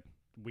have like a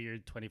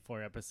weird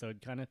 24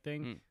 episode kind of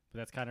thing, Mm. but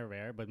that's kind of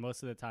rare. But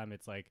most of the time,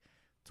 it's like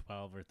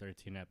 12 or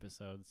 13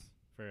 episodes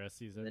for a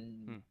season.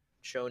 And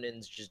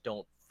shonens just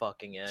don't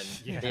fucking end.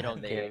 Yeah. They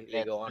don't care.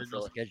 They go on There's for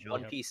no like, schedule.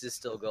 One Piece is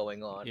still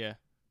going on. Yeah.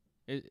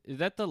 Is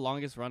that the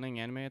longest running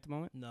anime at the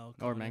moment? No,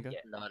 Or Conan. manga? Yeah.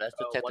 No, that's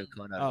Oh, Detective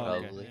one- Conan Oh,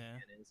 okay. probably. Yeah.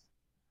 It is.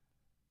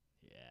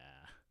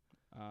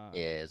 Yeah,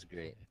 Yeah, it's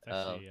great. it's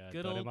actually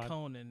Good old Doraemon.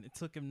 Conan. It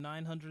took him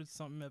 900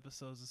 something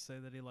episodes to say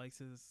that he likes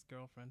his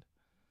girlfriend.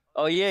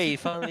 Oh yeah, he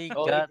finally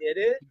Oh, got he did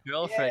it? a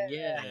girlfriend.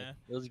 Yeah. Yeah.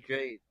 It was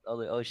great. I was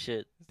like, oh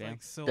shit. It's Damn.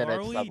 like, so Then I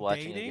are we stopped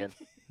watching dating? again.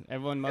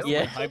 Everyone must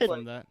Yeah. have hyped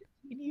from that.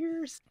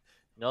 Years.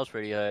 That was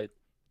pretty hard,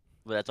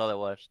 but that's all I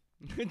watched.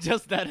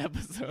 Just that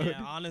episode.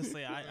 Yeah,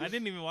 honestly, I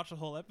didn't even watch the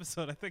whole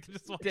episode. I think I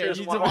just watched Yeah, Just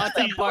you watch just watch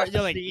that that part.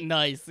 You're like, scene.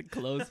 nice,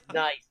 close.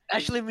 Nice.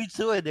 Actually, me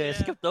too. I Yeah.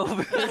 skipped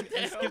over.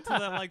 I skipped to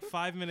that like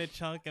 5-minute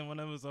chunk, and when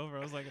it was over,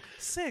 I was like,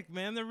 "Sick,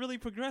 man! They're really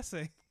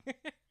progressing."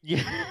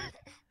 yeah.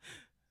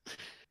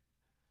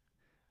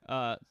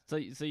 So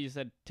you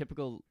said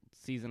typical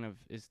season of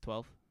is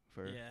 12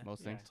 for Yeah,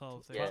 most Yeah. things.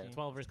 12, Yeah. 13.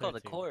 12 or It's called the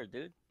 13. core,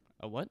 dude.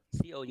 A what?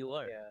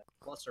 COUR. Yeah.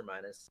 Plus or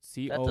minus.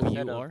 C That's O a set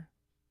U of R.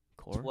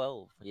 Core.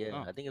 12.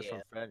 Yeah, Oh. I think it's Yeah.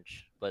 from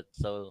French. But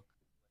so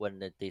when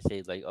they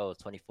say like, oh,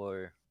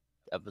 24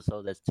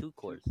 episode, that's 2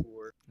 course.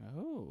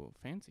 Oh,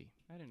 fancy.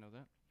 I didn't know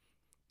that.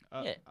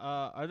 Yeah.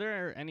 Are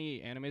there any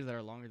animes that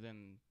are longer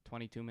than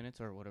 22 minutes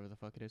or whatever the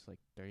fuck it is, like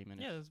 30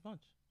 minutes? Yeah, there's a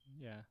bunch.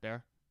 Yeah.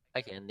 There?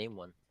 I can't name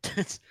one.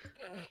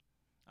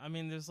 I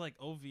mean, there's like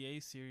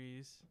OVA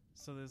series,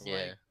 so there's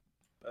Yeah.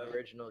 like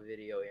Original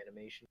video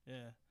animation.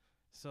 yeah.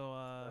 So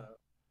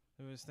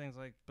there was things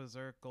like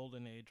Berserk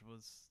Golden Age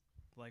was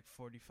like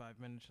 45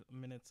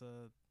 minutes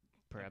a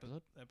Per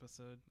episode?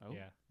 episode. Oh.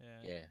 Yeah. Yeah.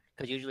 Yeah,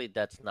 because usually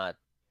that's not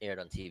aired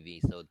on TV,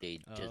 so they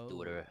just do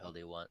whatever Oh. hell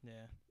they want.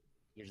 Yeah.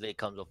 Usually it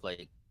comes with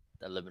like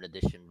a limited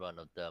edition run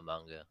of the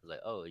manga. It's like,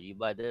 oh, you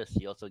buy this,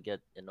 you also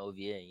get an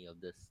OVA of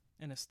this.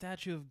 And a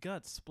statue of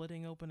Guts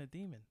splitting open a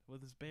demon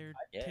with his bare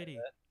Yeah. titty.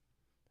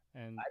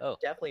 And I'd Oh.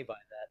 definitely buy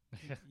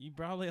that. You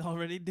probably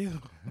already do.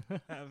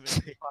 Have it.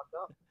 Fucked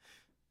up.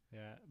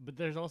 yeah, but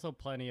there's also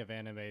plenty of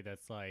anime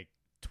that's like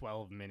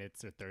 12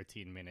 minutes or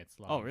 13 minutes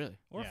long. Oh, really?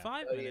 Or Yeah.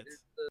 5 Oh, yeah, minutes.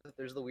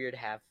 there's the weird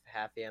half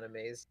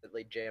animes that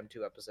like jam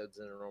 2 episodes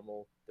in a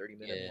normal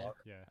 30-minute Yeah. block.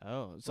 Yeah.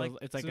 Oh, so Like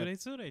it's like a,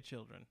 Tsure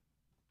children.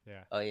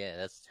 Yeah. Oh yeah,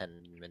 that's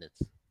 10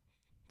 minutes.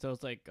 so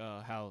it's like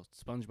how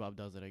SpongeBob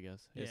does it, I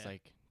guess. It's Yeah.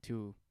 like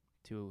two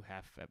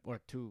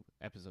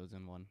episodes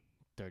in one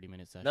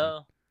 30-minute session.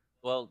 No,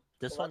 well,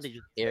 this Well, one they that's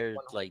just like aired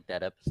one- like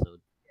that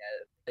episode.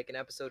 Like an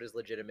episode is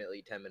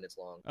legitimately 10 minutes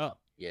long. Oh,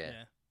 Yeah.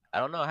 Yeah. I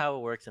don't know how it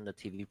works in the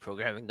TV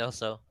programming though.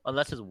 So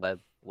unless it's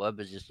web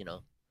is just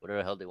whatever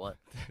the hell they want.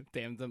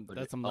 damn, But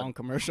that's some on- long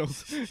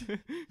commercials.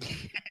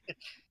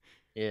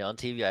 Yeah, on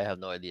TV I have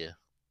no idea.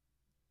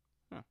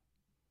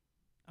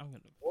 I'm gonna.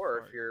 Or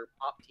fart. if you're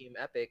Pop Team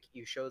Epic,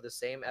 you show the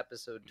same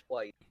episode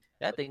twice,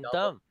 That But thing's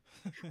double-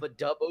 dumb. but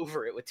dub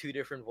over it with 2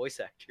 different voice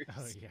actors.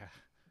 Oh yeah.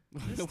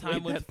 This Wait,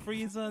 time with that-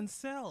 Frieza and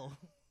Cell.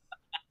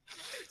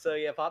 So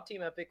yeah, Pop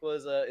Team Epic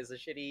is a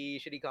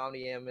shitty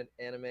comedy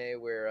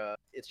anime where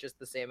it's just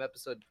the same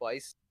episode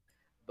twice,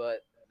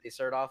 but they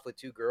start off with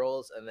 2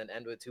 girls and then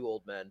end with 2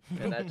 old men,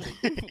 and that's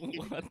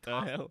what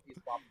the hell?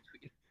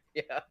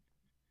 Yeah.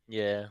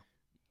 Yeah.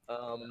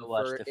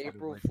 watch For different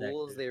April voice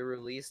Fools, actors. they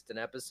released an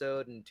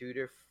episode in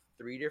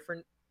 3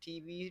 different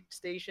TV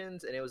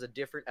stations, and it was a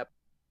different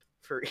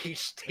for each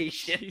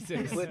station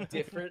Jesus. with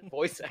different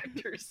voice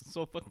actors.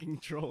 So fucking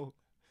troll.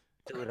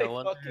 Dude, I I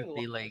wonder fucking if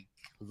they love- like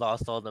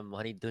lost all the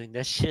money doing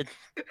that shit.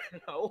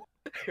 No,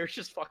 they're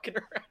just fucking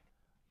around.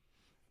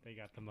 They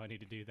got the money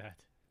to do that.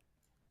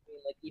 I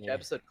mean, like each Yeah.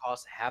 episode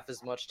costs half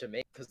as much to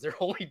make because they're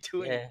only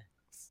doing. Yeah.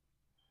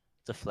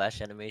 It's a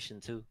Flash animation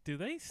too. Do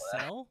they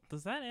sell?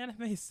 Does that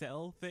anime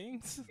sell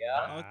things?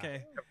 Yeah,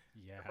 Okay.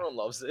 Yeah. everyone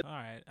loves it. All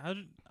right.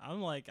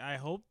 I'm like, I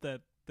hope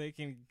that they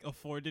can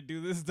afford to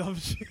do this dumb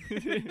shit.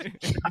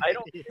 I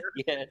don't care.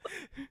 Yeah.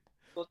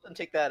 Let them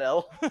take that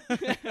L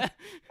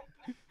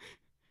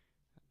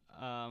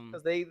Um,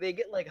 because they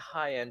get like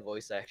high end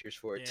voice actors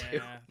for it too.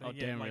 yeah, they Oh,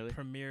 get damn, like really?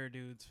 premier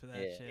dudes for that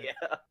Yeah. shit.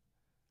 Yeah,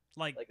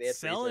 Like, Like, they had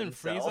Cell Frieza and and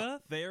Cell.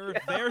 Frieza, they're Yeah.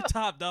 they're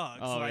top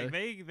dogs. Oh, like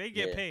they get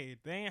Yeah. paid.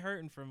 They ain't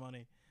hurting for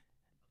money.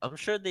 I'm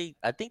sure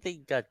I think they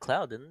got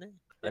Cloud, didn't they?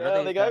 I know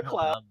Yeah, they got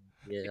Cloud.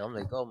 Yeah, I'm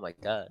like, oh my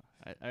god.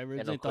 I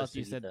originally of course thought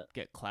you they said did that.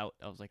 get clout.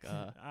 I was like,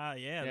 Yeah,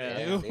 Yeah, they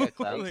Yeah, do. they got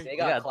Cloud. Like, They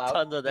got Cloud.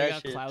 tons of they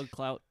that got shit.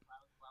 clout.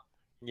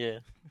 Yeah.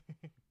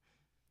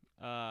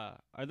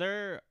 Are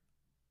there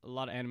a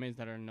lot of animes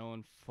that are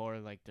known for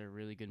like their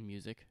really good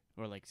music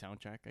or like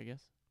soundtrack? I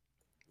guess.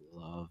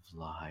 Love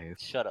Live.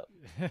 Shut up.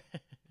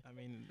 I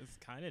mean, it's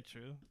kind of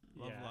true.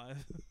 Love Yeah.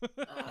 Live.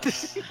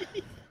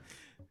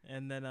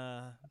 And then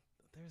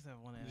there's that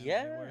one anime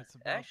Yeah, where it's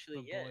about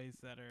actually, the yeah. boys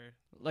that are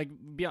Like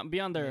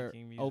beyond their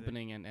Making music.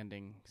 opening and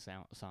ending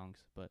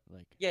songs, but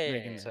like Yeah, yeah,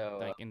 making, yeah. So,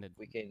 like in the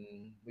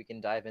we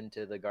can dive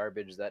into the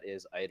garbage that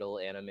is idol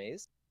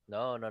animes.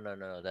 No.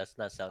 That's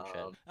not soundtrack.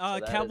 So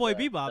that is, Cowboy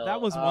Bebop. no.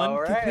 That was one.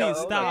 Alright, Please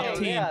okay, stop,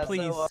 team. yeah,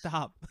 Please so,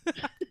 stop.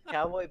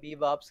 Cowboy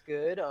Bebop's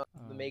good. The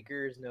Um,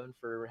 maker is known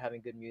for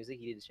having good music.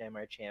 He did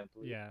Samurai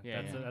Champloo. Yeah,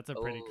 Yeah, that's yeah. that's a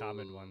pretty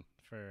common Oh. one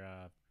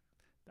for.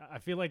 I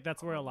feel like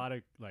that's where a lot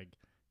of like,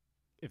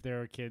 if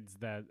there are kids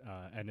that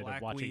ended Black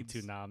up watching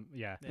weebs.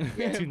 yeah,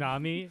 Yeah.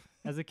 Toonami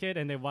as a kid,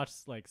 and they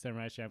watched like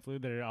Samurai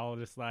Champloo, they're all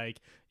just like,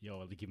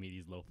 "Yo, give me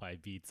these lo-fi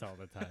beats all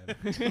the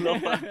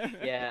time."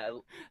 Yeah,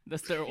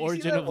 That's their You see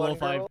origin that of one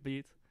lo-fi girl?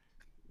 beats.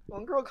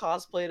 one girl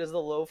cosplayed as the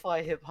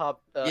lo-fi hip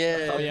hop.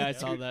 Yeah. Oh, yeah, I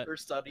saw that. For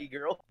study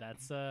girl.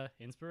 That's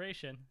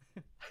inspiration.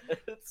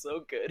 It's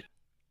so good.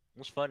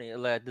 It's funny.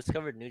 Like I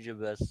discovered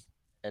Nujabes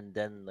and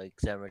then like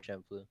Samurai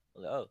Champloo.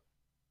 I'm like, oh,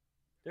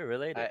 they're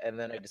related. And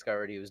then I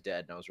discovered he was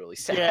dead, and I was really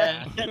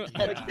sad. Yeah.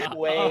 Like,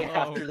 way Oh.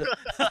 after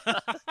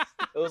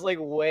it was like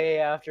way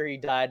after he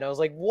died, and I was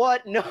like,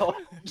 "What? No."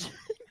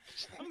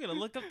 I'm gonna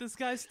look up this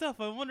guy's stuff.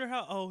 I wonder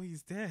how. Oh,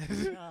 he's dead.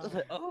 I was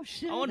like, oh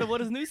shit. I wonder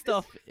what his new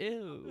stuff.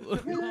 Ew.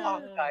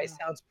 Hip-hop guy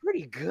sounds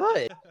pretty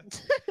good.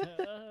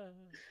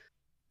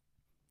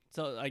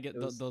 So I get It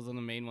was- those are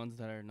the main ones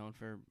that are known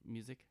for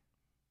music.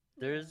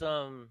 There's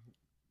Hiro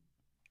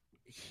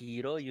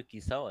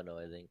Yukisawa,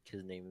 I think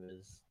his name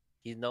is.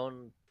 He's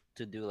known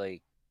to do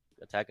like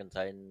Attack on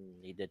Titan.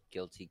 He did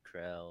Guilty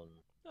Crown.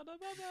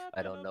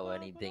 I don't know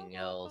anything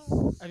else.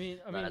 I mean,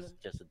 That's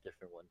just a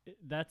different one.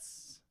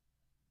 that's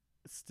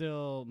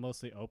still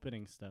mostly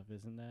opening stuff,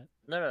 isn't that?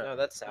 No,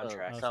 that's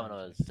soundtrack.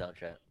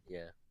 Soundtrack.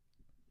 Yeah.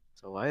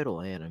 So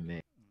idol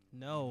anime.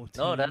 No,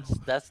 No, team.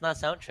 that's not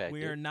soundtrack.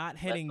 We are dude. not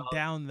heading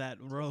down that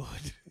road.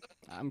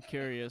 I'm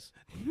curious.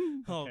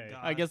 Oh Okay. god.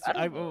 I guess I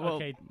don't I know. well,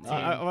 Okay,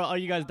 well, are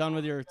you guys done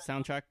with your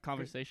soundtrack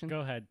conversation?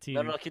 Go ahead, T.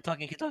 No, keep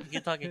talking.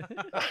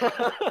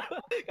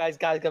 guys,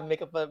 gotta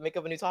make up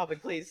a new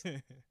topic, please.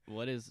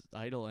 What is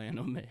idol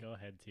anime? Go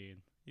ahead, T.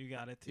 You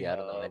got it, team. Yeah, I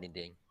don't know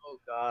anything. Oh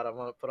god, I'm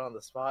gonna put on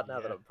the spot now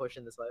that Yeah. I'm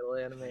pushing this idol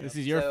anime. This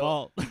is your So,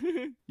 fault.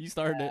 You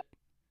started it.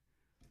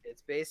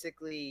 It's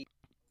basically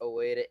a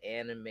way to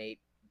animate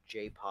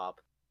J-pop.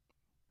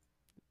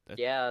 That-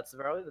 Yeah, that's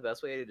probably the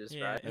best way to Yeah,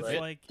 describe it's it.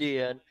 like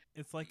Yeah,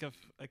 it's like a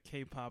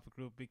K-pop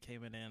group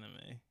became an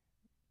anime,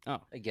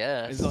 I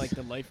guess. Is it like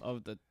the life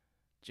of the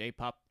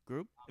J-pop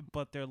group?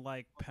 but they're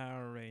like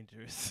Power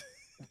Rangers.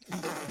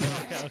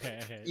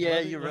 Okay. Yeah,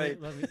 Let me- you're let me-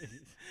 right. let me-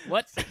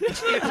 What?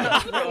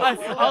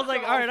 I was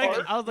like, all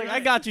right, I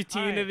got you,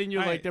 teen, and then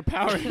you're like, Alright. they're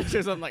Power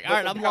Rangers. I'm like, all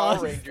right, But I'm the Power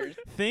lost. Rangers.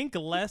 Think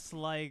less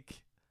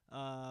like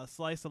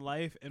Slice of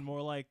Life and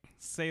more like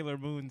Sailor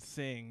Moon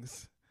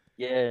sings.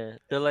 Yeah,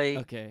 they're like,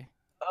 Okay.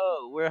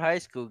 oh, we're high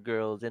school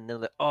girls, and they're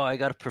like, oh, I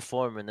gotta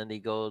perform, and then they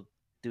go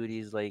do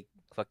these like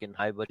fucking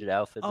high budget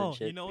outfits Oh, and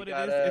shit. you know what We it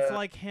is? It's gotta-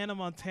 like Hannah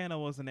Montana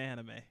was an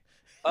anime.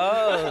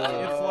 Oh,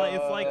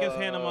 It's like if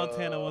Hannah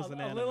Montana was an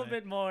a anime. little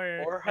bit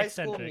more Or High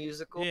School eccentric.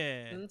 Musical.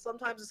 Yeah. And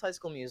sometimes it's High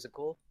School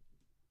Musical.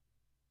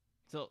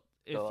 So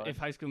Go on. if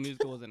High School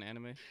Musical was an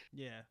anime,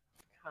 Yeah.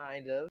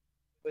 Kind of.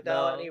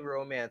 Without No. any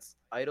romance.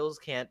 Idols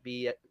can't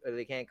be, or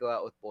they can't go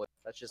out with boys.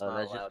 That's just not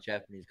that's allowed. just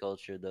Japanese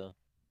culture, though.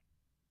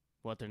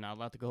 what, they're not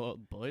allowed to go out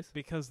with boys?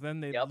 Because then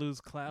they'd Yep. lose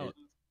clout.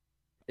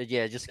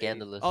 Yeah, just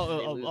scandalous.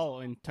 Oh,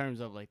 in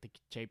terms of like the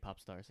J-pop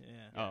stars.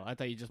 Yeah. Oh, I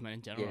thought you just meant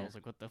in general. Yeah. I was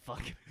like, what the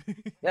fuck?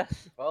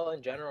 Yes. Well,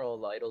 in general,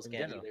 the idols In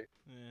can't general. either.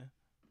 Yeah.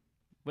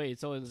 Wait,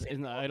 so is Same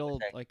an thing. idol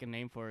like a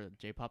name for a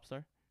J-pop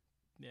star?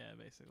 Yeah,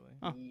 basically.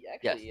 Huh.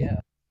 Actually, Yes. yeah.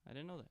 I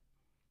didn't know that.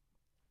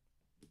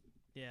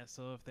 Yeah,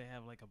 so if they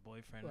have like a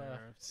boyfriend or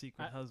a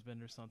secret I-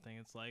 husband or something,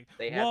 it's like,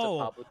 They have whoa,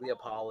 to publicly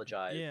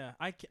apologize. yeah,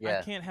 I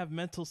Yeah. can't have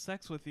mental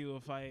sex with you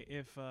if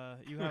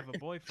you have a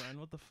boyfriend.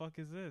 What the fuck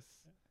is this?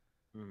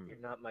 Mhm. You're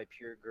not my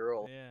pure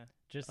girl. Yeah.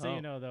 Just so Oh.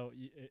 you know, though,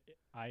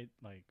 I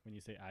like when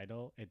you say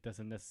idol, it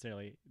doesn't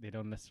necessarily. They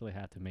don't necessarily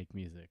have to make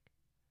music.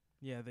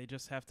 Yeah, they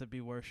just have to be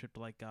worshipped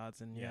like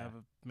gods, and you Yeah. have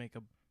to make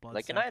a blood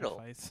Like an idol.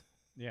 sacrifice.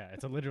 Yeah,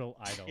 it's a literal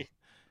idol.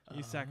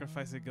 You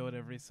sacrifice a goat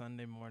every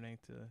Sunday morning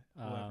to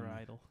whoever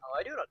idol. Oh,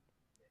 I do not.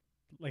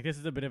 Like this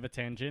is a bit of a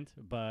tangent,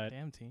 but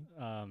Damn team.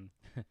 damn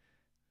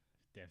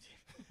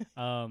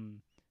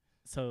team.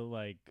 So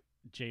like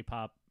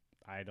J-pop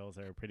idols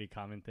are a pretty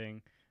common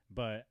thing,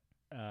 but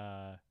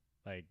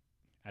like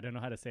I don't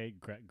know how to say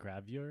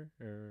gravure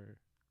or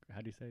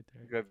how do you say it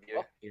there?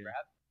 Gravure, yeah.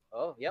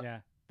 Oh, yep. Yeah,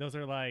 those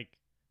are like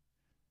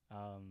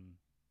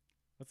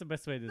what's the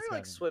best way to They're describe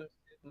like them?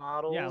 swimsuit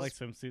models. Yeah, like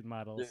swimsuit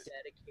models.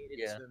 dedicated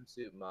Yeah.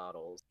 swimsuit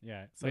models.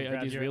 Yeah, so Wait,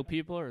 are these gravure- real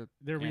people or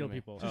They're real anime?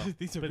 people. Oh.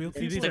 These are But real see,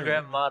 people. these are-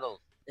 Instagram models.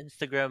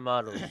 Instagram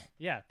models.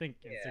 Yeah, think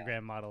Yeah.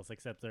 Instagram models,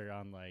 except they're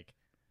on like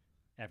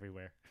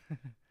everywhere.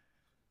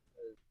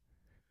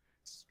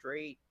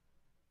 Straight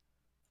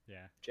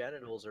Yeah,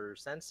 genitals are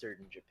censored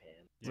in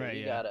Japan. Yeah. So Right,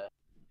 you yeah.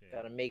 yeah,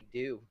 gotta make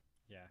do.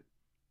 yeah.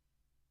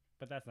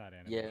 But that's not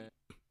anime. Yeah.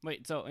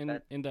 Wait, so in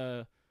That-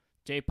 the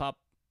J-pop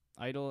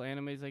idol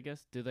animes, I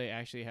guess, do they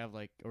actually have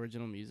like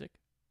original music,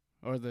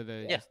 or do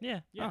they? Yeah. just-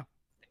 Yeah. Yeah.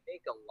 They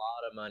make a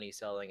lot of money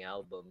selling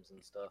albums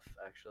and stuff,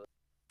 actually.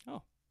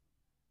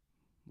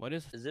 What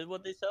is? Is it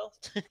what they sell?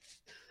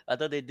 I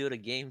thought they do the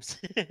games.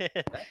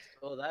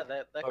 Oh,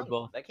 that Or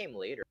both. came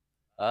later.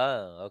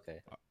 Oh, okay.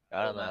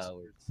 I don't know Idol how it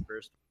works. Master's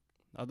first.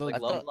 Although Like I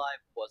Love thought- Live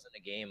wasn't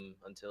a game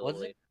until Was it?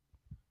 later.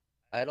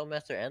 Idol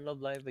Master and Love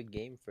Live a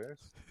game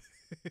first.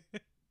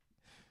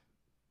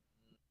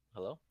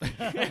 Hello?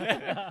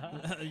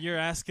 You're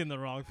asking the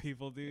wrong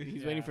people, dude.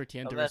 he's waiting Yeah. for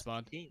Tien to I'm asking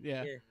respond. Teen,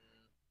 Yeah.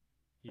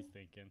 He's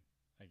thinking,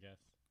 I guess.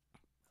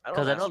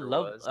 Because I know Master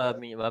Love. was, I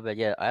mean, my bad.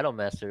 Yeah, Idol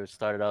Master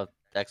started out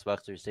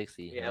Xbox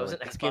 360. Yeah, and it was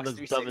like, an this game Xbox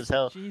looks dumb 360. as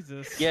hell.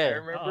 Jesus. Yeah. I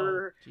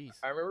remember. Jeez.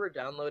 I remember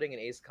downloading an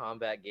Ace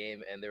Combat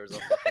game and there was a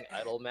fucking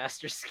Idol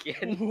Master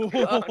skin on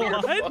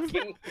your What?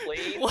 fucking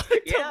plane. What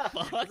the Yeah,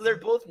 fuck? they're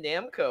both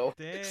Namco.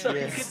 Damn. So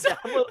Yeah. you can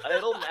download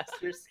Idol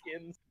Master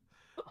skins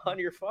on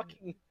your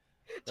fucking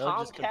I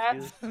was just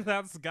Tomcats.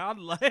 That's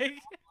godlike.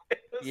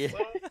 Yeah.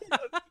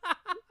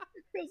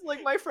 Because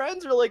like my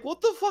friends are like,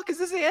 "What the fuck is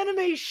this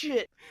anime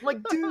shit?" I'm like,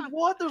 "Dude,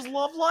 what? There's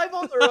Love Live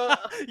on there."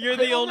 You're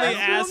the Idol only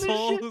Master on this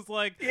asshole shit? who's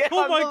like, Yeah,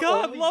 oh I'm my the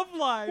god, only- Love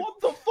Live.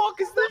 What the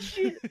fuck is this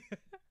shit?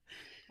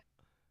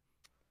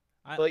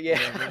 But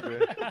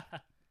yeah,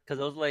 Because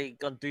I was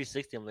like on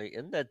 360. I'm like,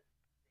 isn't that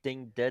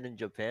thing dead in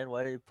Japan?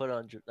 Why did they put it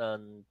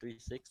on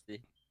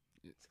 360?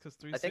 It's 'cause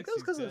I think it was 360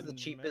 's because dead it's the in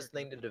cheapest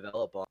America. thing to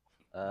develop on.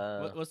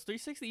 Was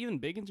 360 even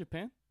big in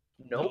Japan?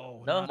 Nope.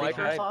 No, not at all. they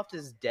tried. Microsoft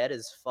is dead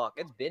as fuck.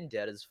 It's been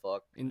dead as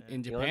fuck. In Yeah.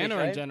 You wanna Japan or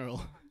in try?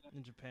 general?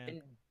 in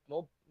Japan.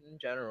 In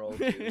general,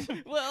 too.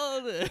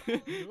 Well,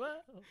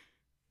 Well,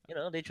 You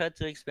know, they tried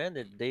to expand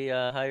it. They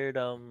hired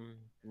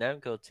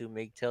Namco to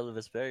make Tale of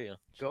Vesperia.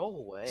 Go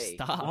away.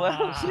 stop. Well,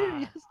 I'm Ah.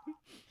 serious.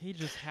 He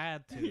just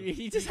had to.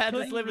 He just had to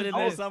couldn't slip it in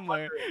resist. there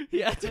somewhere. He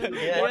had to, Couldn't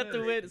he had to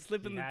resist. win,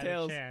 slip in he the had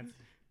tails. a chance.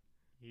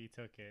 He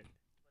took it.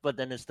 But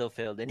then it still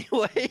failed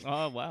anyway.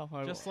 Oh wow!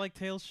 Just like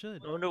Tails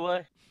should. I wonder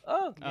why.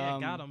 Oh, Yeah,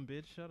 got Um, him,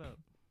 bitch. Shut up.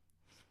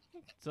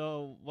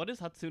 So what is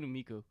Hatsune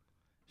Miku?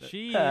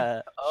 She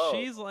Oh.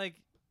 she's like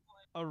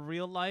a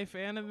real life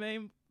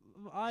anime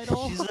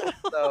idol. She's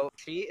So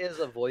she is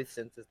a voice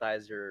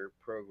synthesizer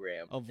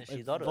program, Oh, Yeah, she's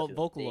it's auto tune.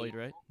 Vocaloid,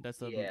 right? That's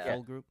the Yeah.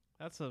 full group.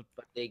 That's a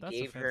but they That's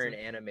gave her an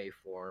offensive. anime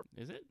form.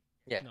 Is it?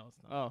 Yeah. no, it's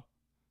not. Oh,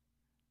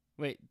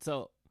 wait.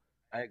 So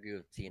I agree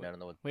with Teen. I don't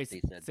know what wait.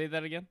 they said. Say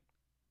that again.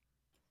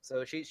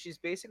 So she's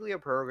basically a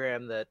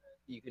program that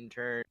you can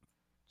turn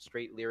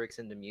straight lyrics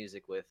into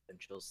music with,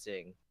 and she'll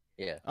sing.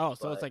 Yeah. Oh,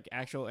 so it's But- like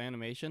actual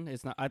animation.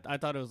 It's not. I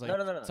thought it was like No,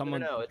 no, no, no.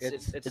 someone. No,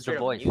 it's It's a straight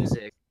up voice.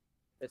 music.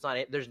 It's not.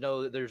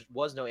 There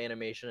was no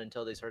animation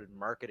until they started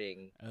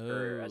marketing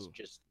her as Oh.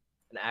 just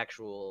an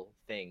actual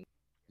thing,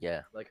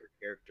 Yeah. like her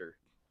character.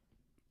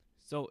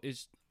 So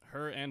is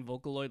her and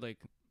Vocaloid like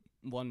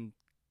one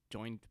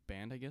joined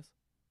band? I guess.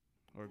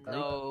 Or group?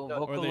 No,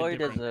 No, or they're Vocaloid is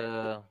different.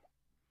 a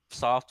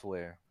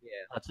software. Yeah,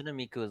 Hatsune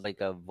Miku is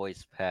like a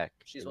voice pack.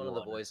 she's if one you of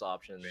the wanna- voice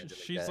options. Random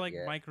She's that, like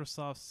yeah.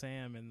 Microsoft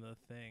Sam in the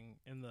thing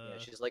in the. Yeah,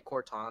 she's like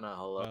Cortana.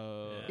 Hello.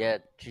 Oh. Yeah,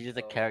 she's just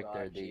a Oh,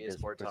 character. God, They she is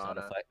just Cortana.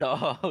 personified.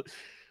 No.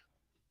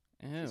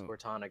 She's Ew.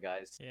 Cortana,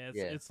 guys. Yeah, it's,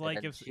 Yeah, it's And like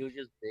then if she was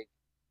just big.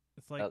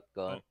 it's like Oh,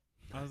 go on.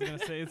 I was gonna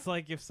say it's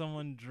like if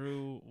someone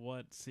drew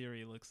what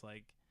Siri looks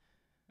like.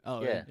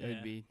 Oh, Yeah. it'd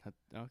Yeah. be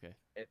okay.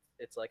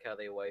 It's like how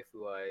they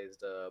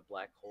waifuized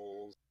black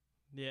holes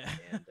Yeah.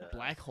 and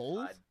Black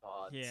holes? Tide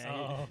pods.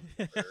 Yeah.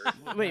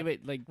 Oh.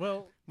 Wait, like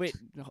Well, wait,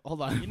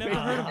 hold on. You never Wait.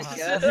 heard of Ah.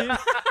 Yes.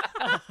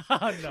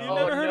 You no.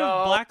 never heard no.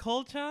 of Black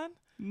Hole, Chan?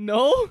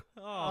 No.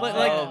 Oh, But,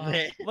 like- Oh,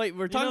 man. Wait,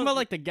 we're You talking know- about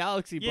like the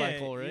galaxy black Yeah,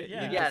 hole, right?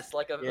 yeah. Like, Yes,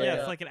 like a Yeah. yeah,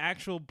 it's like an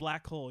actual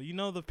black hole. You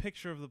know the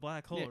picture of the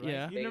black hole, Yeah, right?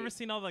 yeah. You've never They-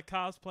 seen all the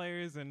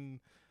cosplayers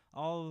and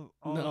all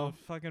No. the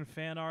fucking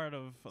fan art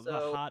of the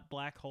So- hot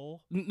black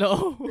hole.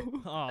 No.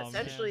 Oh,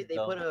 essentially man. they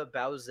No. put a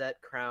Bowsette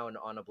crown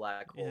on a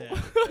black hole. Yeah. and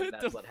What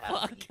that's the what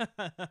happened.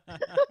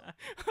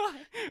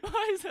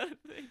 Why is that a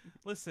thing?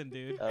 Listen,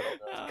 dude. I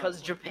don't know.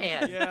 Because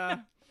Japan.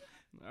 Yeah.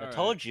 I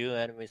told you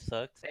anime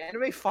sucks.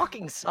 Anime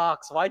fucking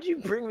sucks. Why'd you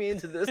bring me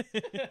into this?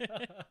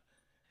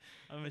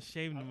 I'm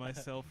ashamed of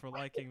myself for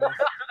liking this,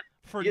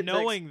 for You had to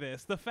knowing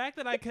this. The fact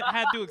that I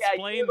had to Yeah,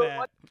 explain you're the that.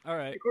 one- All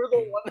right. You were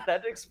the one that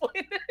had to explain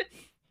it.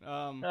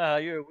 Ah,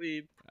 you're a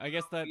weeb. I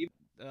guess that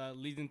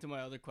leads into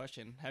my other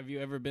question. Have you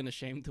ever been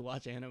ashamed to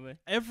watch anime?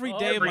 Every Oh,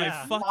 day of my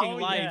yeah. fucking Oh,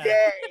 life. yeah.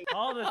 Yay!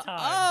 all the time.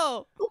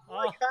 Oh.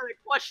 What kind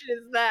of question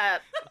is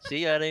that?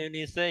 See, I didn't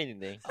even say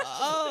anything.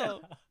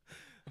 Oh.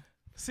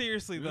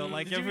 Seriously though,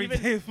 like Did you every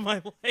even- day of my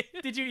life.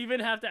 Did you even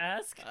have to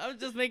ask? I was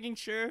just making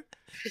sure.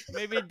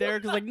 Maybe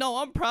Derek was like, "No,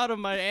 I'm proud of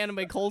my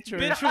anime culture."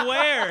 Bitch,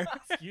 where?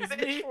 Excuse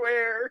Bitch, me.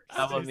 where?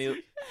 I'm a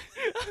mute.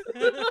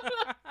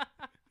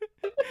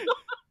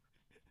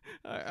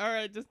 All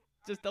right,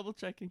 just double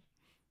checking.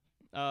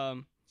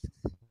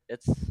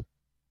 It's,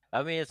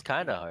 I mean, it's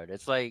kind of hard.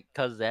 It's like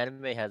because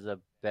anime has a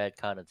bad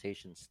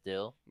connotation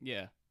still,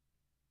 Yeah.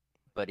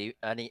 but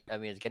I mean,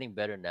 it's getting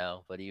better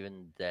now. But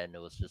even then,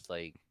 it was just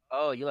like,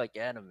 oh, you like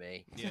anime?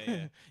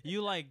 Yeah.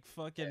 You like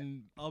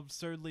fucking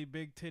absurdly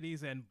big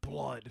titties and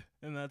blood,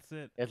 and that's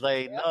it. It's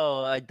like,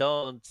 no, I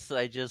don't.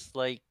 I just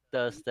like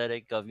the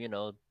aesthetic of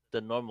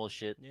the normal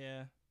shit.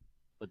 Yeah.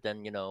 But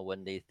then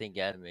when they think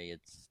anime,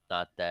 it's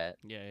not that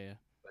Yeah.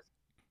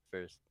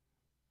 first.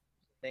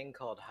 Thing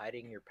called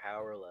hiding your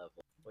power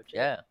level, which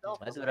Yeah, itself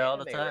I is do an that all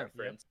the anime time.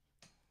 reference.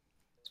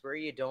 It's where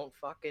you don't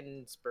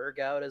fucking spurg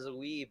out as a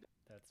weeb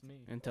That's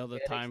me. Until the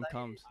Get time excited.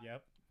 comes.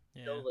 Yep.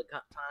 Yeah. until the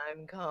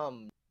time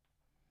comes,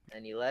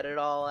 and you let it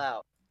all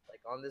out,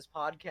 like on this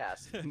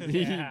podcast.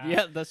 Yeah.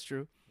 Yeah, that's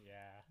true.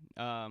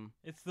 Yeah.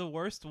 It's the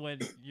worst when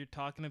you're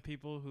talking to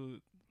people who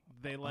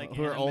they like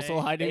who are anime. also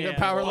hiding their Yeah,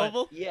 power but-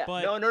 level. Yeah,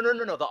 But-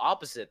 no, the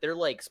opposite. They're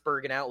like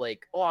spurging out,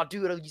 like, oh,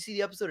 dude, you see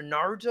the episode of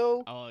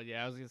Naruto Oh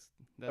yeah, I was just.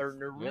 or That's,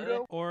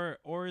 Naruto?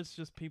 Or it's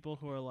just people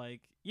who are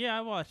like, yeah,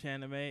 I watch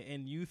anime,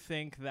 and you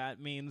think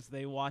that means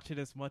they watch it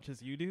as much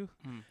as you do,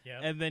 Yep.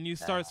 and then you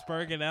start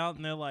spurging out,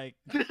 and they're like,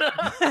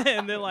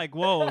 and they're like,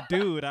 whoa,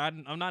 dude,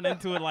 I'm not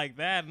into it like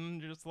that,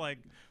 and you're just like,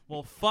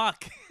 well,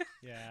 fuck,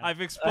 Yeah. I've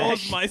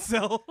exposed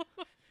myself.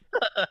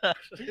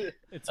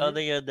 It's I don't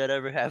think that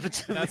ever happened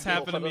to me. That's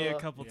happened to me a Yeah.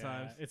 couple yeah,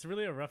 times. It's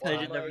really a rough I Well,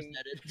 time. just never like-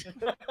 said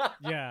it.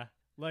 Yeah.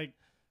 Like,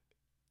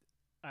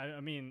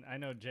 I mean, I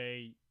know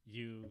Jay,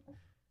 you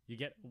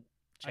get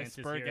I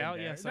chances spurg here and out?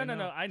 there. Yes, no, I no,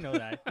 know. no. I know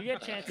that you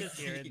get chances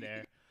here and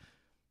there,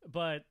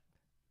 but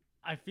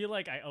I feel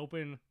like I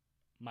open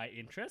my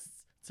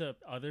interests to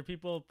other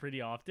people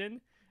pretty often,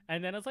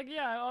 and then it's like,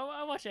 yeah,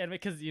 I watch anime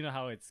because you know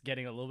how it's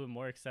getting a little bit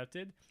more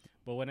accepted.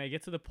 But when I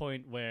get to the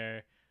point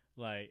where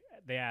like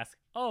they ask,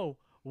 oh,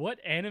 what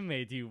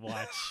anime do you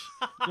watch?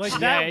 Like Yeah,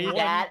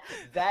 that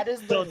one, that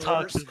is the Don't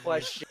talk to worst me.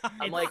 question.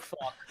 I'm like,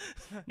 fuck.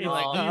 it's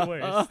No. the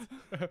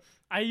worst.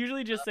 I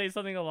usually just say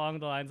something along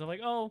the lines of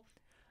like, oh,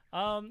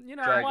 I watch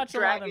a lot of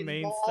Dragon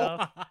main Ball.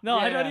 stuff. No,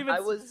 I don't Yeah. even. I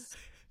was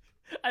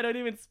I don't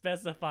even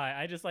specify.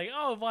 I just like,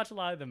 oh, watch a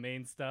lot of the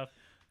main stuff.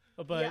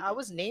 But yeah, I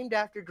was named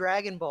after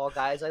Dragon Ball,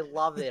 guys. I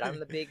love it. I'm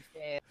the big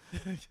fan.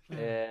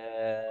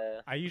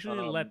 Yeah. I usually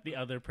Um, let the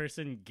other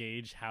person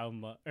gauge how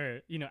much,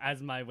 or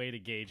as my way to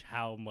gauge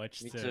how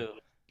much Me to too.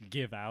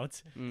 give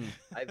out. Mm.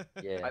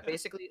 Yeah. I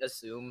basically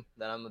assume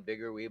that I'm a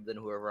bigger weeb than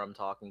whoever I'm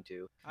talking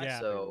to. Yeah.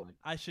 So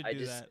I should I do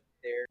just that. sit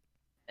there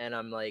and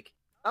I'm like,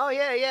 oh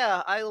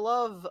yeah, I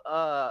love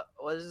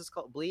what is this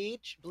called?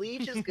 Bleach.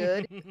 Bleach is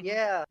good.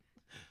 Yeah.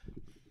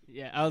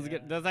 Yeah, I was. Yeah.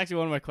 That's actually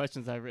one of my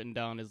questions I've written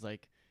down. Is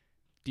like,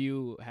 do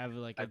you have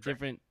like a I've tried-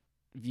 different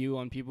view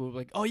on people who are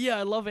like, oh yeah,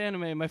 I love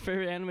anime. My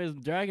favorite anime is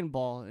Dragon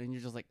Ball, and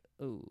you're just like,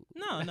 oh.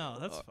 No,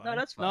 that's fine. No,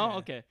 that's fine. No, Yeah.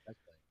 okay. That's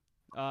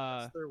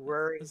fine. They're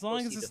wearing As long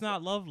as pussy it's to-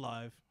 not Love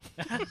Live.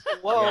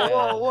 Whoa,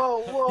 Yeah.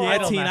 whoa. Yeah,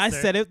 Idol Teen, I Master.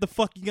 said it. The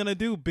fuck you gonna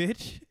do,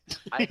 bitch?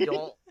 I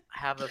don't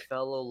have a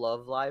fellow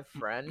Love Live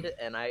friend,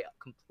 and I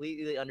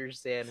completely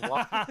understand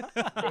why.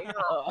 They are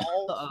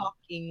all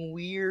fucking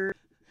weird.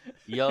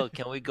 Yo,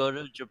 can we go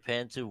to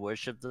Japan to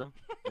worship them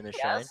in a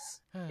shrine?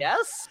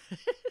 Yes.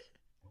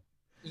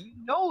 You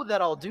know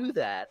that I'll do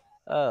that.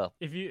 Oh,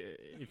 if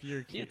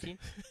you're yeah, team.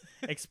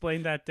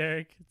 explain that,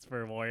 Derek. It's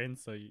for Warren.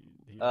 So you.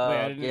 Wait,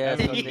 I yeah,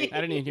 so didn't, they-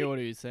 I didn't even hear what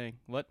he was saying.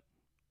 What?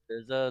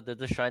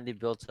 there's a shrine they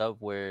built up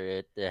where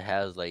it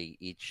has like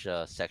each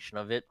section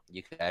of it.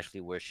 You could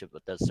actually worship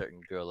with a certain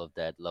girl of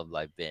that Love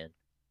Live band.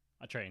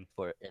 A train.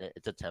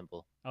 It's a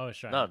temple. Oh, a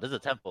shrine. No, there's a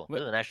temple. Wait-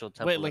 There's an actual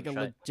temple. Wait, and like a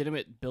shrine.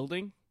 legitimate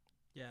building?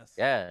 Yes.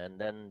 Yeah, and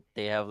then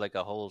they have like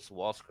a whole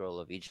wall scroll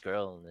of each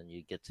girl, and then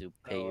you get to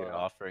pay your Oh.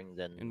 offerings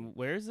and And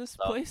where is this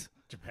Oh. place?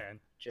 Japan.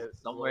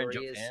 Somewhere in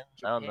Glorious Japan?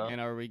 I don't know. And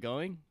are we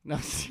going? No.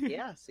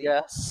 Yeah. See?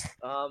 yes.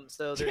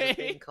 So there's a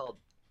thing called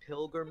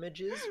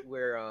pilgrimages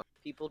where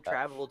people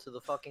travel to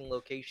the fucking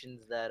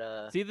locations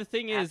that See, the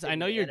thing is, I Acting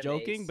know in you're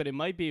joking, animes. but it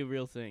might be a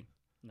real thing.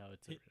 No,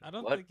 it's. I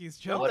don't What? think he's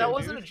No, joking. that What?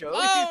 wasn't a dude. joke.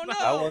 Oh, He's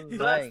no! I wasn't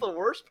That's lying. the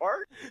worst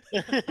part.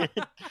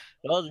 that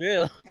was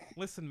real.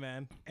 Listen,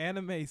 man,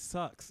 anime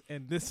sucks,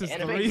 and this is the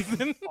Anime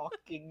reason.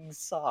 fucking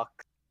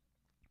sucks.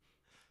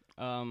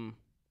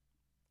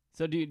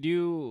 So do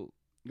you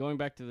going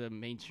back to the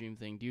mainstream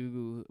thing? Do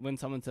you when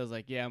someone says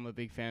like, yeah, I'm a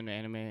big fan of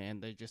anime,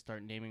 and they just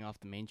start naming off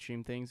the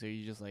mainstream things, or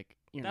you just like,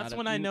 you're That's not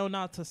when I know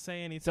not to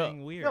say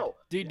anything weird. No,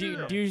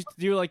 Do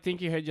you like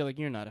think in your head you're like,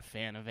 you're not a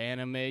fan of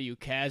anime, you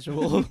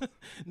casual?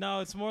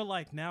 No, it's more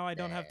like now I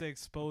don't have to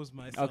expose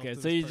myself. Okay, to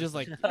so this you just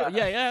like, person.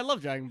 yeah, I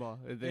love Dragon Ball.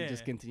 And then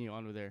just Yeah. continue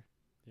on with there.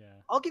 Yeah.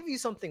 I'll give you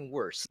something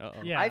worse.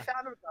 Uh-oh. Yeah. I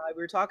found a guy,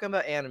 we were talking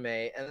about anime,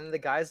 and then the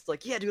guy's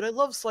like, yeah, dude, I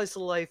love slice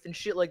of life and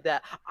shit like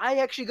that. I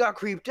actually got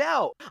creeped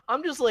out.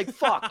 I'm just like,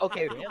 fuck,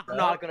 okay, I'm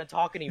not gonna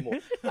talk anymore.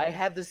 I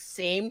have the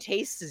same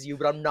taste as you,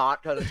 but I'm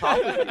not gonna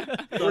talk with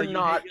you. So We're you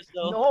not, hate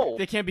yourself? no.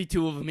 There can't be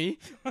two of me.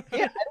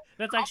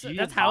 That's actually you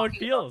that's how it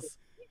talking about feels.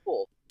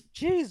 People.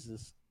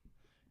 Jesus.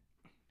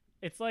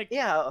 It's like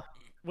Yeah,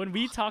 when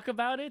we talk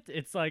about it,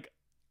 it's like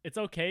it's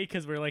okay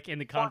because we're like in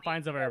the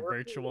confines of our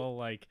virtual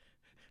like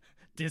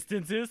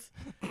distances.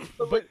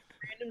 but like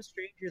random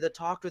stranger that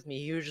talked with me,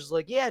 he was just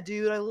like, yeah,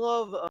 dude, I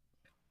love,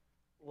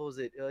 what was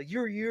it,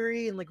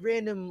 Yuri and like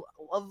random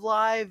Love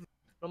Live.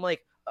 I'm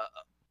like,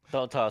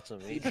 Don't talk to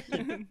me.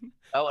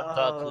 I want to oh,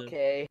 talk to him.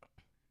 okay.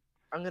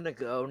 I'm gonna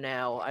go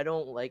now. I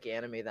don't like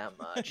anime that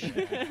much.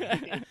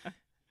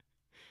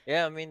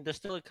 Yeah, I mean, there's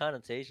still a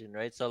connotation,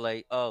 right? So,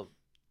 like, oh,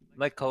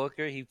 my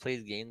coworker, he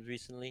plays games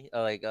recently.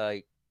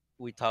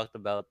 We talked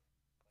about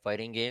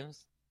fighting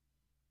games,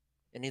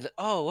 and he's like,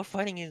 "Oh, what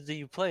fighting games do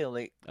you play?" I'm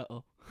like,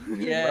 Uh-oh.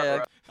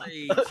 "Yeah, I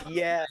play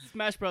Yeah.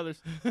 Smash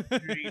Brothers.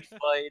 Street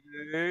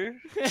Fighter."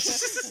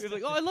 You're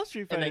like, oh, I love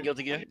Street Fighter. And then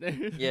Guilty Gear.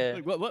 Yeah.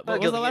 Like, what was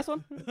Guilty the Gear. last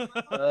one?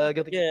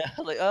 Yeah,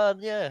 I'm like,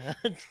 yeah.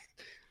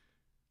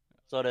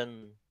 So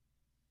then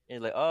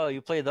he's like, "Oh,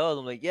 you play those?"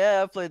 I'm like,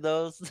 "Yeah, I play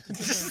those."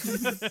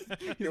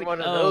 You're one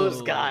of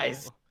those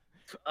guys.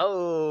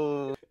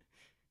 Oh.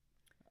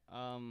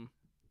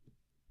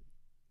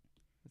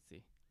 Let's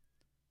see.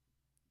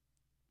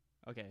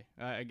 Okay,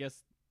 I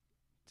guess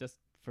just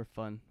for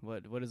fun,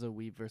 what is a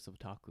weeb versus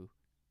otaku?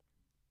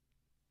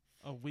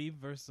 A weeb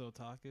versus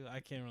otaku?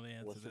 I can't really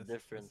answer What's the this.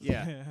 difference?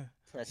 Yeah.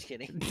 That's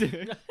kidding.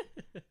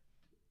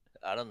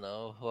 I don't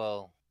know.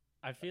 Well,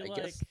 I feel I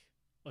like guess-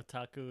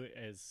 otaku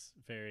is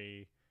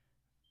very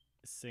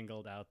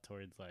singled out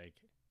towards like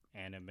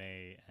anime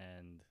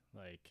and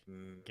like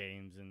mm,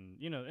 games and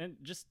and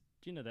just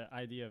the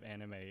idea of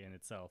anime in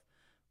itself.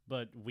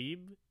 But weeb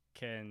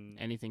can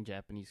Anything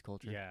Japanese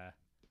culture. yeah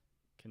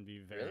can be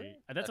very Really?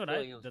 that's I what feel I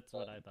like it was that's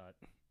what fun. I thought.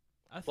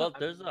 I well, thought,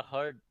 there's a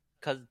hard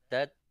because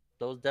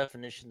those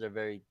definitions are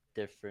very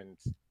different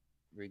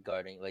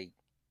regarding like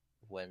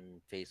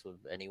when faced with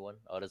anyone.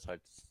 Oh, that's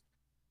hard.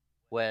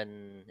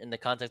 When in the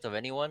context of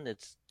anyone,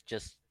 it's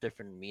just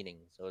different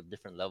meanings or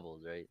different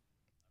levels, right?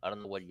 I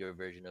don't know what your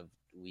version of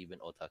weeb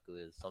and otaku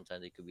is.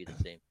 Sometimes it could be the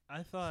same.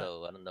 I thought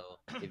So I don't know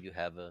if you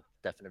have a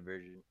definite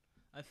version.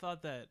 I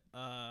thought that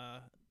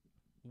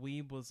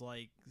weeb was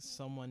like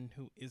someone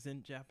who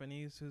isn't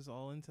Japanese who's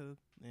all into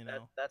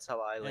That's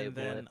how I and label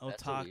then it.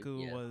 That's a weeb,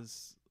 otaku yeah.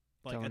 was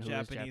like Someone a who is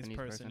Japanese Japanese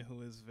person person.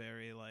 who is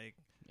very like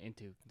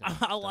Into. I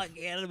stuff. like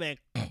anime,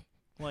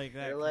 like that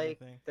They're kind like of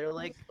thing. they're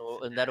like Oh,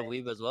 isn't that a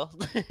weeb as well?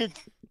 I but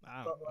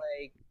don't know.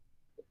 like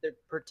they're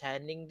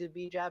pretending to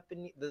be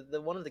Japanese. The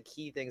one of the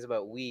key things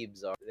about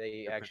weebs are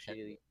they They're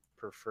actually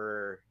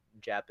prefer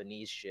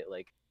Japanese shit.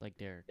 Like Like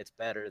Derek. it's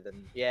better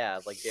than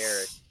like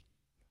Derek.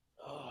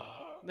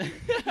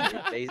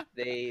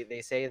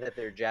 They say that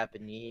they're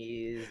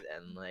Japanese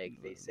and like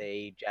they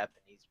say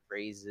Japanese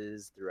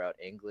phrases throughout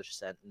English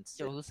sentences.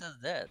 Yo, who says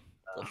that?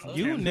 The fuck?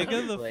 You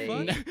nigga, the Like-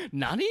 fuck?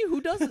 Nani?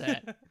 Who does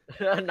that?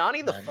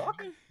 Nani the Nani.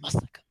 fuck?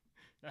 Masaka.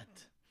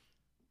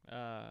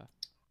 uh,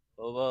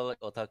 What about like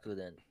otaku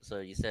then? So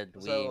you said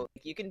weeb. So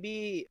you can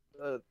be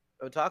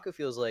otaku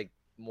feels like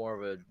more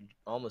of a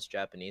almost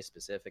Japanese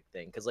specific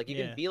thing because like you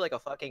Yeah. can be like a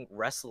fucking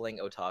wrestling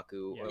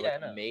otaku or Yeah, like I a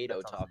know. maid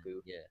That's what I'm otaku.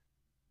 saying. Yeah.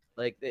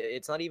 Like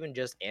it's not even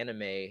just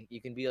anime. You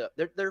can be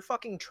they're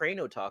fucking train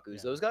otakus. Yeah.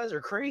 Those guys are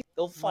crazy.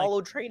 They'll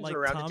follow trains Like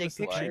around Thomas to take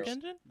the Tank pictures.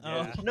 Engine?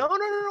 Yeah. Oh.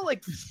 No,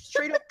 like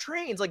straight up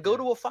trains. Like go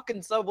to a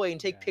fucking subway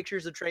and take Yeah.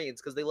 pictures of trains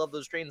because they love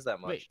those trains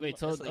that much. wait.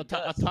 So It's like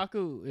us.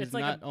 otaku is It's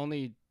like not a-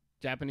 only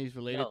Japanese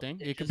related No, thing.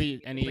 it's It could just- be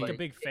it's any. Like a Like-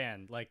 big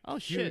fan. Like Oh,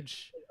 shit.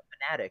 huge.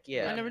 Fanatic,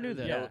 yeah. I never knew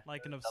that. Yeah.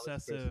 Like an was crazy.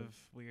 obsessive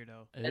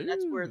weirdo. And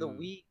that's where the Ooh.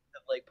 we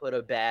have like put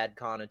a bad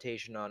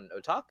connotation on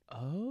otaku.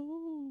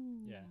 Oh.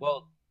 Yeah.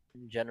 Well,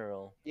 in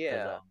general. 'cause,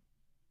 Yeah.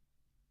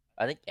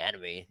 I think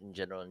anime in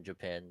general in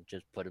Japan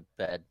just put a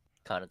bad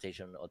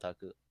connotation on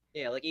otaku.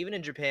 Yeah, like even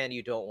in Japan,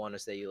 you don't want to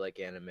say you like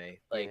anime.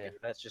 Like Yeah.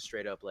 that's just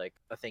straight up like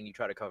a thing you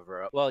try to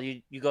cover up. Well,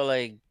 you go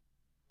like,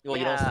 well,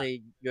 you don't Yeah.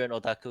 say you're an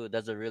otaku.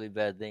 That's a really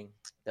bad thing.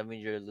 That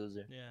means you're a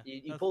loser. Yeah.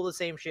 You that's- pull the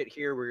same shit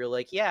here where you're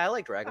like, yeah, I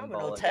like Dragon I'm an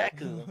Ball. I guess.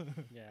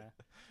 otaku. Yeah.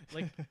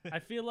 Like I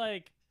feel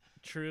like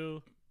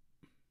true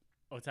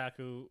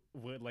otaku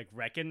would like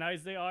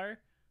recognize they are,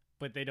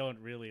 but they don't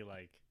really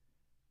like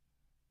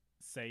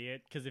say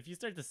it because if you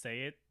start to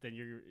say it, then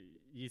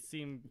you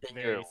seem Then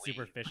you're very a weeb.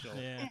 superficial.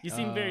 Yeah. You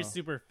seem very Oh.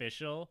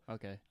 superficial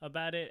Okay.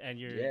 about it, and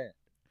you're Yeah.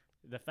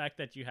 the fact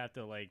that you have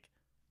to like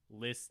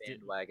list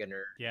it.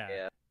 Bandwagoner.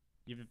 Yeah.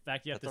 The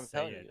fact you have That's to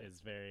what I'm say telling it you.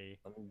 is very.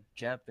 I'm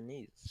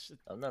Japanese.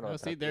 I'm not Oh, otaku.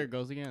 see, there it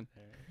goes again.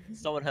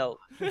 Someone help.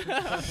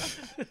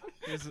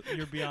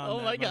 You're beyond Oh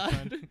that, my god.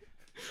 friend.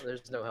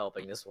 There's no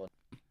helping this one.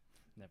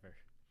 Never.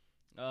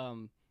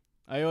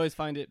 I always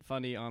find it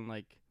funny on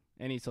like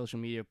any social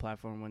media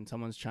platform when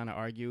someone's trying to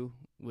argue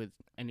with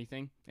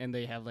anything and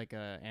they have like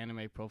a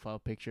anime profile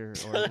picture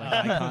or like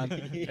icon,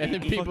 and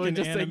then people Fucking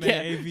just say, anime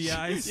 "Yeah,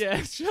 AVIs.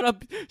 yeah, shut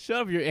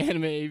up, your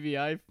anime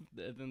AVI,"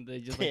 and then they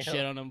just like Yeah.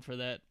 shit on them for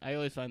that. I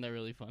always find that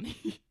really funny.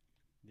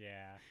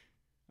 Yeah.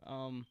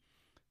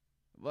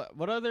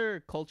 What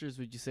other cultures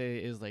would you say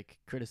is like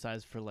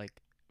criticized for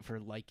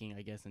liking,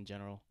 I guess, in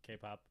general?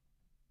 K-pop.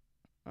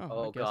 I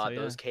Oh guess god, so, yeah.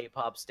 those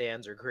K-pop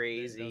stands are Those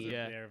crazy. are,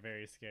 Yeah. They're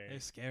very scary. They're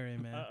scary,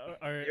 man.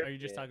 Are you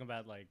just Yeah. talking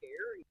about like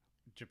Scary.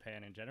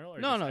 Japan in general? Or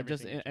No, no,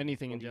 just everything in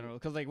anything in What do you- general.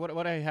 Because like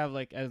what I have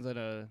like as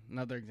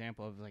another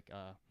example of like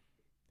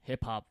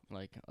hip hop,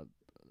 like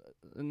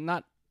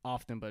not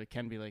often, but it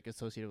can be like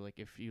associated with, like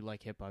if you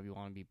like hip hop, you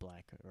want to be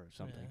black or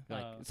something, Yeah.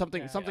 like Oh,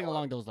 something yeah. something Yeah.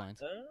 along those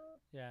lines.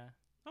 Yeah.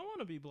 I want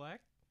to be black.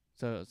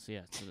 So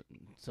yeah,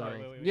 so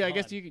Wait, yeah, I hold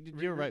guess on.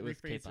 you're right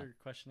with rephrase K-pop. your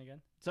question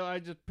again. So I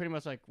just pretty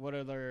much like what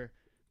other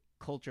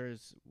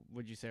cultures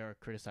would you say are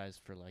criticized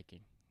for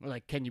liking, or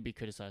like can you be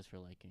criticized for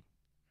liking?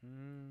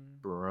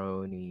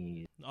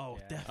 Bronies. Oh,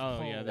 Yeah.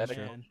 definitely. Oh, yeah, that's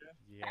true. man.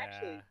 Yeah.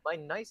 Actually, my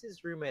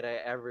nicest roommate I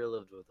ever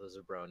lived with was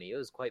a brony. It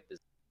was quite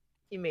bizarre.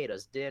 He made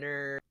us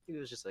dinner. He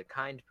was just a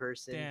kind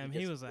person. Damn, he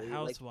just was a really liked-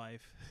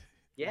 housewife.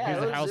 Yeah, He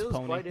was it a was, house it was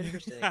pony. quite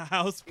interesting. A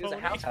house He was a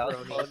pony. house House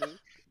brony. pony.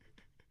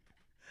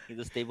 He's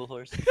a stable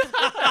horse.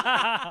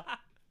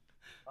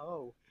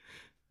 Oh,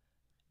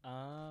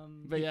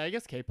 But yeah, I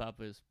guess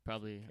K-pop is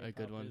probably a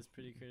good K-pop one. Is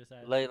pretty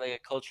criticized. like a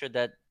culture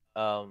that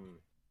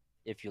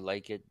if you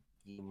like it,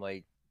 you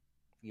might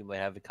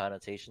have a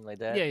connotation like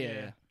that. Yeah, yeah, Yeah.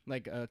 yeah.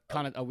 Like a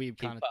weeb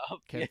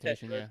K-pop.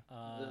 connotation, yeah.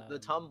 the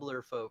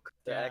Tumblr folk,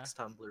 the yeah.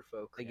 ex-Tumblr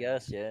folk. I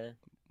guess, yeah.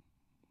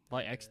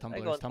 Why Yeah. ex I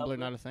Tumblr? go Is on Tumblr Tumblr.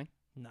 not a thing?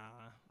 Nah.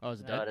 Oh, is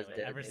it No, dead? that's dead.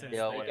 Ever since They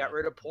all they They got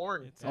rid of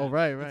porn. It's Oh, a-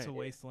 right, It's a right.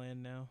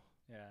 wasteland now.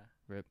 Yeah.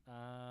 Rip.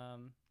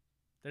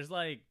 There's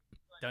like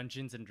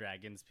Dungeons and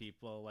Dragons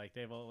people, like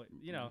they've all,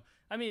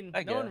 I mean,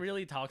 I no one guess.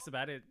 really talks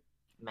about it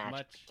Magic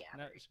much. the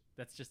No, Gathering.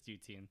 that's just you,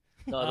 team.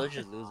 No, they're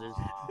just losers.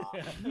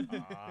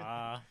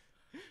 Aw.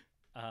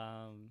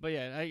 But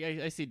yeah,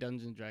 I see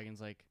Dungeons and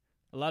Dragons, like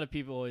a lot of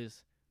people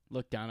always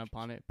look down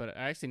upon it, but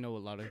I actually know a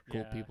lot of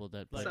cool Yeah. people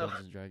that play So-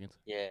 Dungeons and Dragons.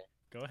 Yeah.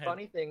 Go ahead.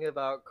 Funny thing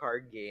about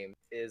card games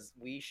is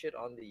we shit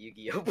on the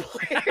Yu-Gi-Oh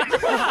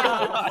players.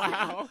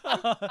 Wow.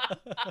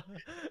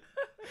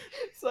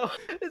 So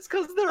it's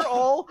because they're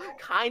all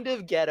kind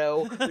of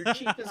ghetto. They're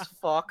cheap as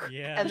fuck,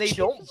 Yeah. and they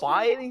don't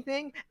buy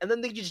anything, and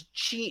then they just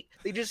cheat.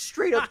 They just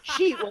straight up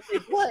cheat when they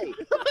play.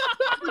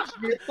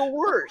 It's the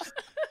worst.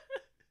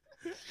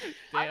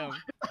 Damn.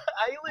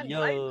 I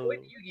enjoy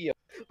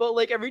Yu-Gi-Oh, but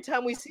like every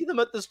time we see them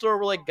at the store,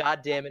 we're like,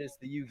 God damn it, it's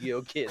the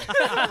Yu-Gi-Oh kids.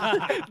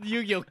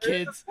 Yu-Gi-Oh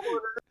kids.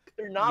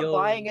 They're not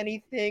buying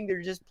anything.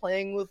 They're just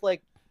playing with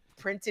like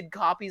printed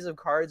copies of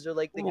cards. They're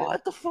like,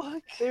 What the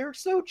fuck? they're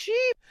so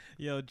cheap.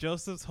 Yo,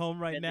 Joseph's home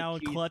right And the now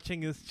and cheese.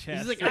 clutching his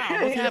chest. He's like, ah,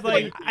 what's He's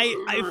happening? like,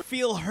 I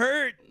feel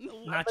hurt.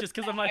 Not just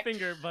because of my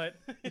finger, but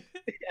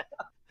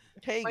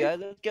Hey guys,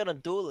 let's get on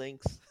Duel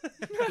Links.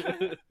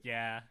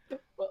 yeah.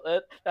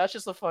 Well, that's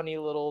just a funny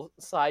little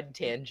side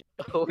tangent.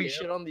 Oh, we Yep.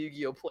 shit on the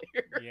Yu-Gi-Oh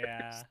player.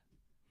 Yeah.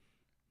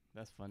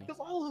 That's funny. Because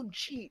all of them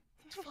cheat.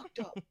 It's fucked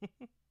up.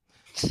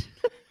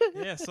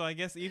 Yeah, so I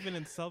guess even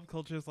in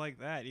subcultures like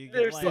that, you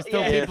There's get There's like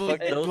still Yeah, people fuck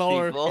those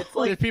lower. people. It's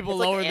like, There's people it's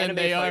like lower than anime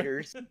they are.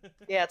 fighters.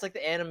 Yeah, it's like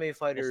the anime It's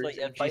fighters like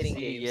and fighting FGC,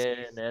 games.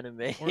 yeah, and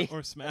anime.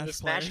 or Smash the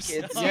Smash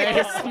players. kids.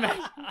 Yeah,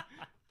 Smash.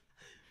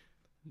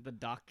 The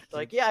doc.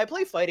 Like, yeah, I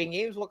play fighting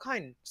games. What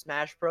kind?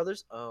 Smash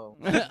Brothers? Oh.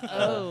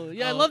 Oh,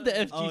 yeah, I love the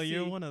FGC. Oh,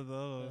 you're one of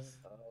those.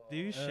 Do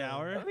you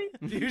shower?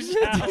 Do you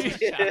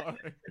shower?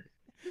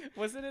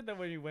 Wasn't it that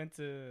when you went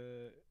to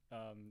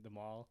the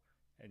mall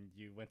and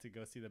you went to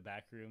go see the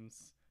back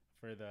rooms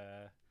for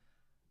the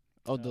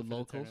Oh, the for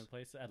locals? tournament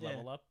place at Yeah.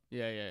 Level Up?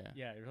 Yeah.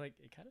 Yeah, you're like,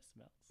 it kind of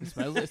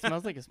smells. It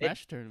smells like a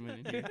Smash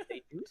tournament in here.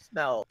 They do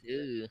smell.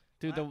 Ew.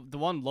 Dude, the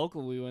one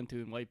local we went to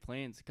in White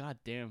Plains, god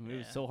damn, it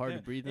was so hard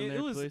to breathe in there.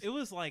 It was like It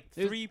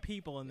was- 3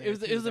 people in there. It was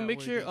too a that were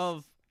mixture just-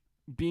 of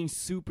being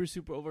super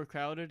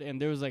overcrowded,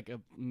 and there was like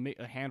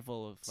a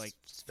handful of like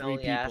 3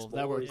 Smelly ass people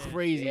that were boys.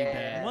 crazy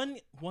Yeah.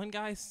 bad. One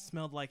guy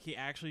smelled like he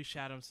actually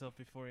shat himself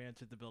before he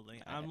entered the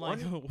building. I'm One-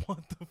 like,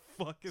 what the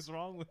fuck is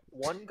wrong with?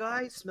 One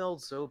guy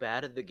smelled so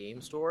bad at the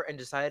game store and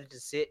decided to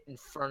sit in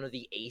front of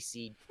the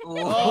AC.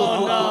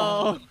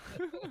 Oh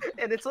no!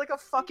 And it's like a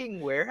fucking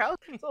warehouse.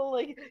 So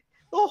like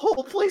the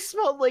whole place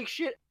smelled like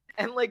shit.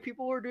 And like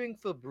people were doing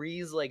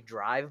Febreze like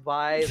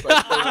drive-bys,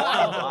 like they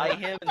walking by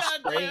him and God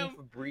spraying damn.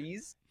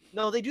 Febreze.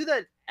 No, they do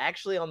that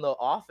actually on the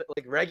off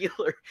like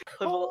regular.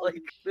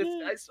 Like this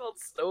guy smelled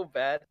so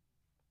bad.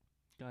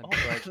 God,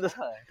 the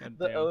God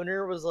the damn.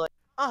 owner was like,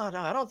 "Oh no,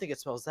 I don't think it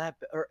smells that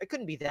bad, or it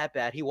couldn't be that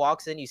bad." He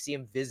walks in, you see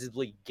him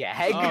visibly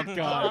gag. Oh,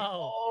 God.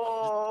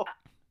 Oh.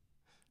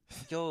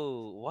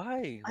 Yo,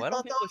 why? I Why thought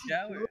don't people that was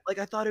shower? weird. Like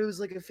I thought it was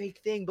like a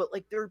fake thing, but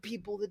like there are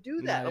people that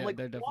do that. Yeah, I'm like,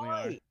 there definitely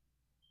why? are.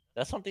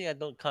 That's something I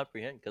don't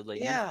comprehend because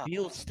like Yeah. you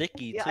feel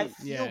sticky Yeah, too. I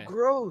feel Yeah.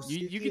 gross.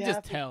 You if can just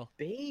have to tell.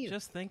 bathe.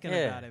 Just thinking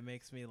Yeah. about it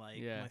makes me like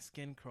Yeah. my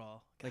skin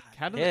crawl. Like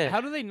God Yeah.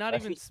 how do they not I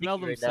even feel smell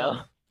sticky right now.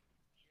 themselves?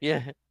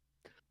 Yeah.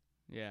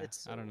 Yeah, It's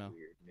so I don't know.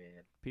 weird,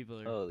 man. People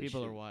are Holy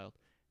people are shit. wild.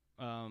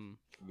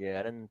 Yeah,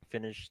 I didn't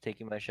finish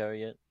taking my shower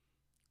yet.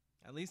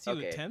 At least you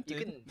Okay, attempted.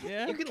 you can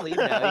Yeah. you can leave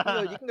now.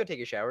 You can go take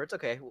a shower. It's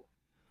okay.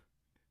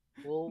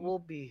 We'll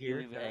be here.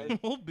 leave guys. it.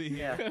 We'll be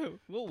here. Yeah.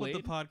 We'll Put wait.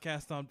 the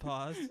podcast on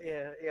pause.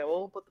 Yeah,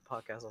 we'll put the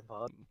podcast on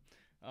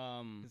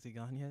pause. Is he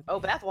gone yet? Oh,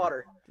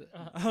 bathwater.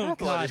 Oh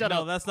god, Shut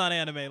no, up. that's not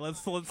anime.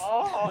 Let's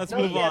Oh, Let's no,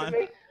 move the on.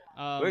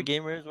 anime. We're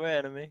gamers, we're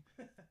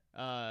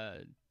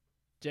anime.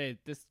 Jay,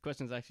 this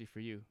question's actually for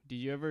you. Did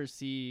you ever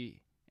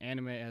see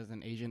anime as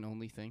an Asian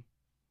only thing?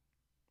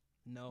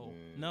 No,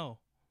 Mm. no,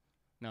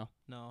 No.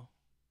 no.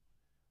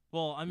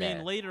 Well, I mean,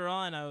 Nah. later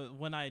on,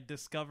 when I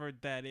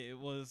discovered that it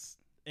was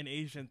an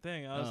Asian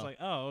thing, I was Oh. like,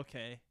 oh,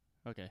 okay.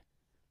 Okay.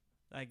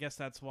 I guess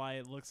that's why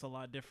it looks a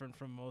lot different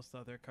from most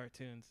other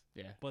cartoons.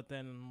 Yeah. But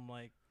then I'm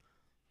like,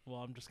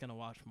 well, I'm just gonna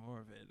watch more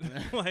of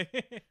it.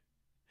 Like,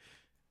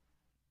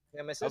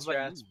 Yeah, my sister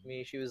about asked you?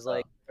 me. She was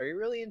like, "Are you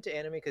really into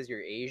anime because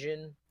you're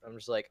Asian?" I'm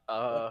just like,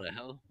 What the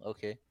hell?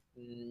 Okay.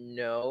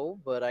 no,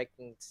 but I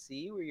can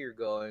see where you're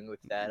going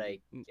with that. I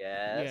Mm,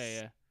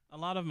 guess. Yeah. a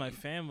lot of my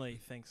family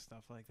thinks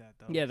stuff like that,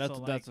 though. Yeah, that's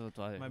So, that's like,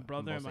 why my I'm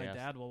brother and mostly my asked.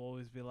 dad will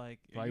always be like,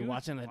 Why you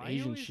watching that why Asian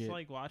you always, shit?"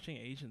 like watching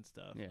Asian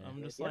stuff. Yeah.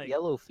 I'm just You have like,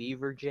 yellow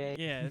fever, Jay.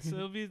 yeah, so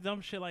it'll be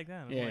dumb shit like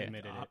that. I'm Yeah, like,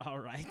 admitted it. all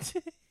right.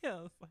 Yeah,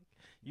 I was like,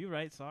 you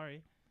right,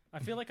 sorry. I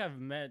feel like I've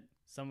met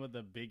some of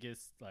the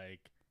biggest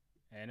like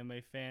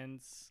anime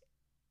fans,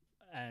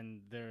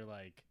 and they're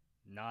like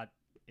not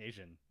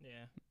Asian.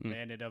 Yeah. Mm. They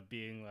ended up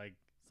being like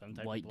some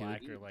type White of dude.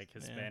 black or like Yeah.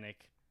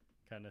 Hispanic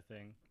kind of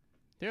thing.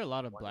 There are a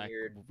lot of One black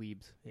weird-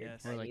 weebs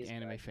Yes. or like Chinese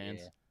anime guy, fans.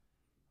 yeah.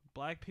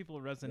 Black people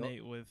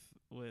resonate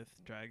with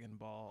Dragon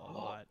Ball a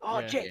lot. Oh,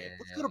 Yeah. Jay,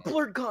 let's go to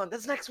Blurred Con.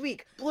 That's next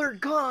week.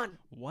 Blurred Con.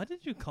 What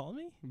did you call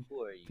me?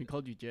 Who are you? We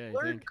called you Jay, I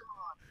Blurred think.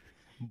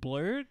 Con.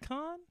 Blurred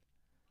Con?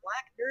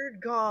 Black Nerd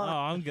Oh, Con.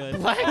 I'm good.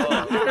 Black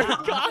Oh.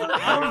 Nerd Con?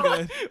 I'm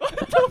good. What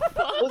the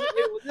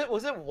fuck?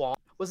 Was it Wong?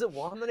 Was it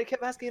Juan that I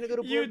kept asking to go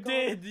to You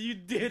BlurredCon? you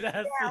did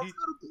ask Yeah, me. let's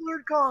go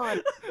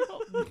to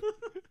BlurredCon.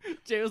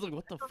 Jay was like,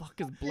 "What the fuck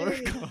is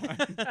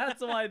BlurredCon?"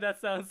 That's why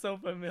that sounds so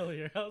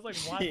familiar. I was like,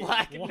 why?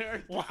 Black why,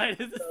 nerd. why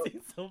does it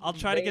seem so? I'll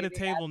try to get a They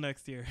table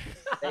next year.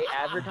 They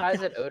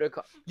advertise at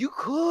Otakon. You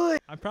could.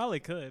 I probably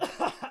could.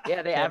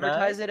 Yeah, they Can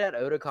advertise it at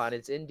Otakon.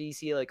 It's in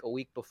DC like a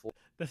week before.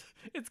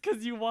 It's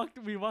because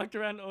we walked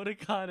around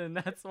Otakon, and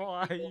that's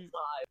why.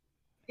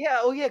 Yeah,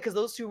 oh yeah, because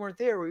those two weren't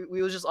there.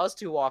 We was just us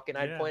two walking.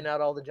 I'd Yeah. point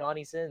out all the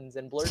Johnny Sins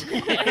and Blurred.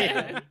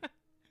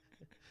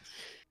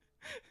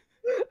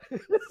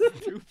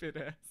 Stupid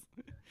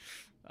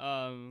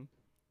ass.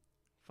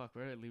 Fuck.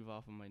 Where did I leave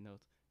off on my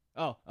notes?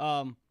 Oh,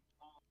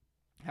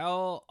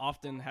 how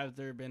often have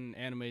there been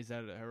animes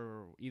that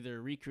are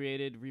either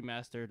recreated,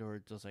 remastered,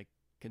 or just like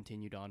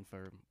continued on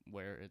for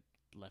where it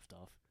left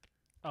off?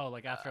 Oh,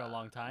 like after a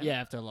long time.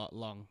 Yeah, after a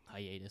long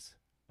hiatus.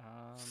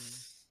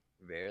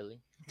 Rarely.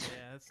 Yeah,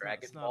 it's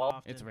Dragon it's not Ball?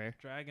 often. It's rare.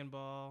 Dragon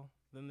Ball.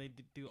 Then they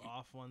do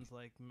off ones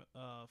like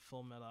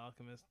Full Metal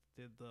Alchemist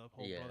did the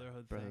whole Yeah.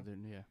 Brotherhood Brother,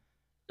 thing. yeah.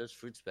 There's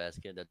Fruits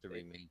Basket. That's a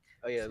remake.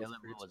 Oh yeah, Sailor Moon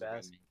Fruits was a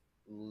Basket.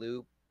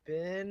 remake.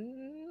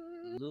 Lupin.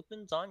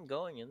 Lupin's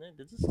ongoing, isn't it?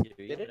 This is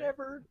series. Did it right?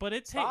 ever? But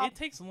it Stop.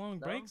 takes long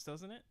No. breaks,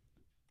 doesn't it?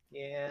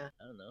 Yeah.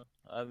 I don't know.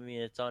 I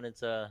mean, it's on its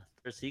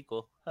first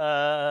sequel.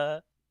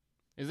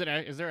 Is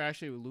there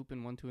actually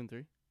Lupin 1, 2, and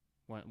 3?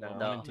 One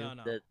No. and 2?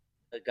 No.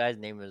 The guy's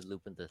name is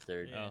Lupin the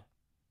Third. Yeah. Oh.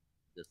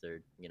 The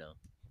third,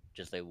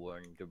 just like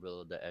Warren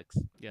Gabriel the X.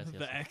 Yes, yes.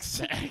 The X.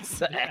 The X.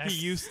 The X. He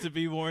used to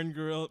be Warren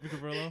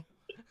Gabrillo.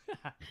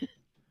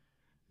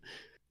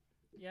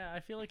 Yeah, I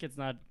feel like it's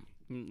not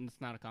It's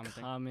not a common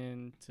thing.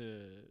 common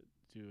to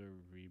do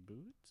a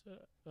reboot.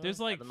 There's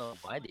I like don't know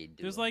why they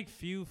do. there's it. like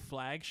few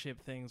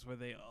flagship things where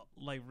they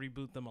like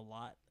reboot them a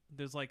lot.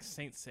 There's like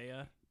Saint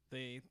Seiya.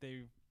 They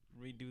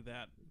redo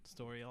that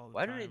story all the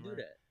Why time. do they do or-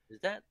 that? Is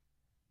that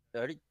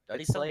are they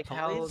It's selling like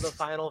how toys? the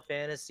Final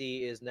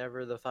Fantasy is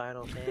never the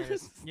Final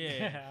Fantasy. Yeah,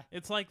 Yeah.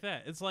 it's like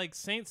that. It's like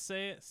Saint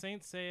Seiya.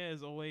 Saint Seiya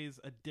is always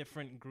a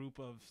different group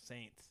of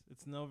saints.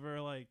 It's never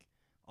like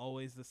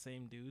always the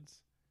same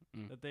dudes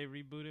Mm. that they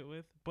reboot it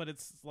with. But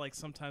it's like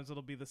sometimes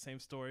it'll be the same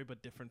story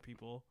but different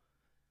people.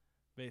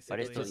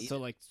 Basically, still So, eat so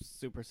like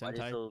Super Why do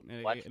you Sentai still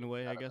in watch a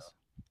way, it? I I don't guess.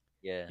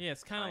 Yeah. yeah,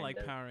 it's kind of like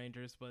Kinda. Power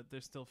Rangers, but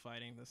they're still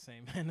fighting the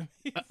same enemies.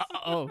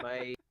 Oh,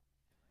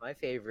 My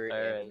favorite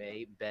Alright.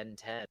 anime, Ben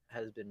 10,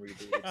 has been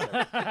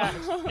rebooted.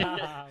 several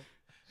Stop.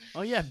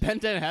 oh yeah. Ben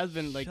 10 has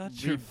been like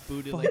Shut your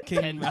rebooted like fucking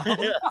 10 mouth.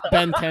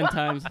 Ben 10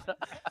 times.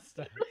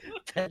 Stop.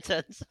 10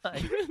 times.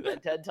 Ben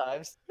 10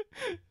 times.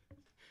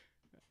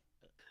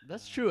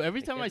 That's true.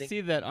 Every I time can't I think-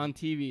 see that on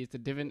TV, it's a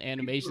different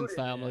animation Rebooted,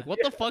 style. I'm yeah. like, what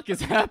the fuck is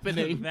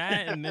happening?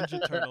 That and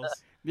Ninja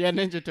Turtles. Yeah,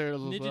 Ninja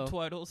Turtles as Ninja well.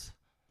 Twaddles.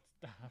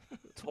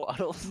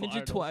 Twaddles.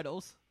 Ninja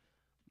Twaddles.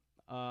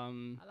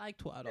 Um, I like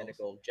Twaddles.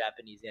 Identical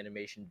Japanese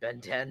animation, Ben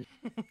 10.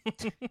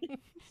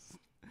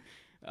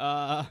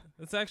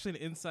 It's actually an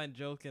inside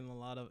joke in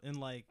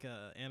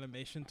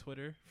animation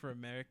Twitter for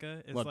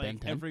America. It's What, like Ben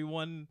 10?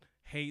 everyone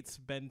hates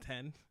Ben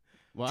 10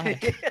 why?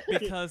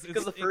 because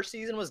Because the first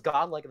season was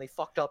godlike and they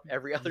fucked up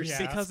every other Yeah.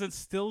 season. because it's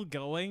still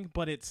going,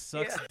 but it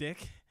sucks Yeah.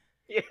 dick,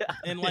 Yeah.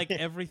 and like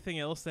everything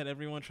else that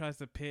everyone tries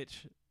to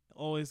pitch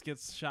always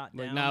gets shot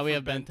down. Like, now we for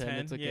have Ben 10.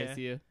 It's okay. Yeah.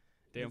 See ya.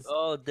 Damn. It's-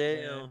 Oh damn.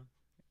 Yeah.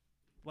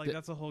 Like The-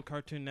 that's a whole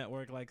Cartoon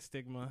Network like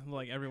stigma.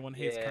 Like everyone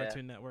hates Yeah.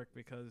 Cartoon Network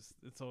because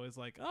it's always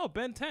like, oh,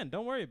 Ben 10,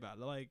 don't worry about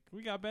it. Like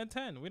we got Ben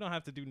 10, we don't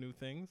have to do new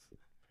things.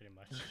 Pretty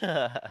much.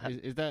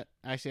 Is that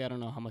actually? I don't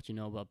know how much you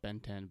know about Ben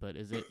 10, but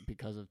is it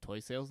because of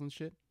toy sales and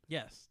shit?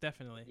 Yes,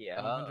 definitely.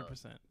 Yeah.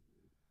 100%.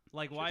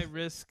 Like why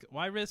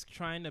risk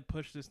trying to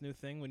push this new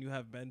thing when you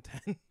have Ben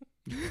 10?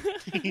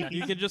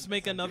 You can just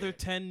make another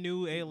 10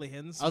 new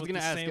aliens I was with gonna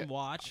the ask, same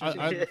watch. are-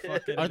 and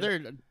fucking- Are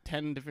there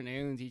 10 different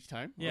aliens each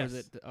time? Or is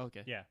Yes. it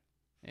okay? Yeah.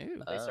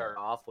 Ew. They start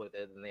off with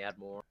it and they add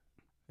more.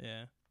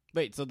 Yeah.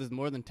 Wait, so there's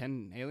more than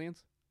 10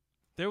 aliens?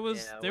 There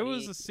was Yeah, when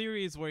he- a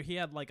series where he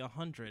had like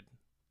 100.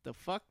 The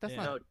fuck? That's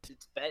Yeah. not.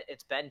 No,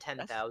 it's Ben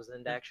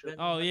 10,000 actually.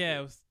 Oh yeah,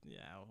 it was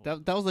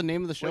That was the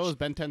name of the show. Which- Is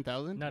Ben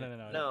 10,000? No.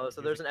 No,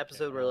 so there's an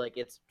episode where like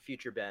it's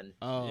future Ben.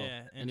 Oh.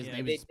 Yeah, And his yeah.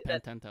 name They is did Ben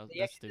that- 10,000. They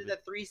That's actually did stupid.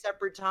 that 3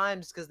 separate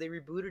times because they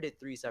rebooted it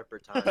 3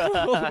 separate times.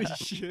 Holy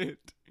shit.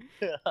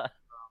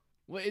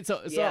 Wait,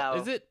 so Yeah.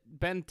 is it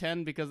Ben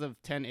 10 because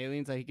of 10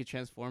 aliens that he could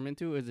transform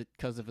into, or is it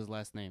because of his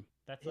last name?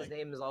 That's His like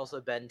name is also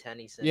Ben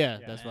Tennyson. Yeah,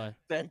 Yeah. that's why.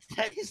 Ben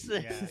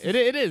Tennyson. Yeah.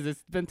 It is.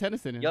 It's Ben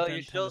Tennyson. Yo, Ben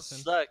your show Tennyson.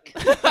 suck.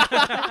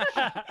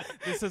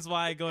 This is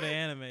why I go to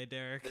anime,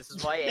 Derek. This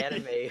is why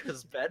anime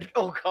is Ben.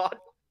 Oh god.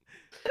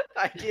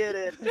 I did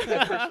it.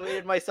 I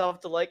persuaded myself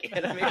to like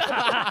anime.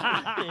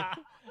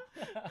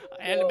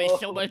 Anime's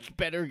so Whoa. much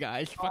better,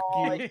 guys. Fuck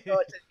Oh, you. I know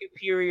it's a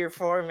superior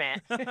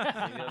format. Maybe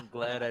I'm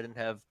glad I didn't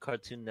have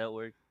Cartoon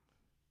Network.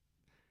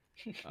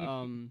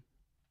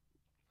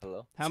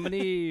 Hello. How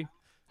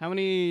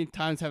many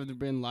times have there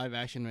been live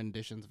action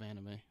renditions of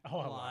anime? Oh,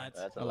 A lot.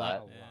 That's A a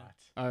lot. lot.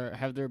 A lot. Or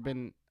have there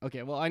been?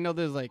 Okay, well I know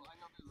there's like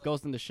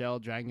Ghost in the Shell,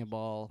 Dragon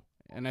Ball,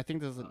 and I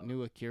think there's a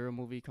new Akira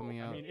movie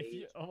coming I out. mean, if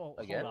you hold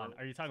Again? on,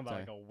 are you talking about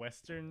Sorry. like a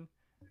Western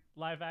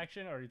live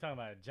action, or are you talking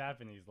about a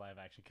Japanese live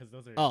action? Because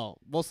those are Oh,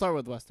 we'll start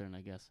with Western,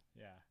 I guess.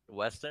 yeah,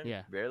 Western?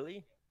 Yeah.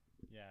 Barely?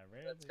 yeah, That's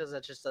rarely. because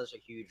that's just such a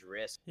huge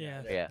risk. Yeah.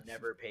 and it Yeah.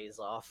 never pays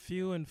off.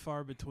 Few and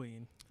far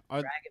between.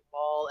 Are Dragon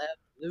Ball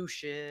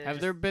Evolution. have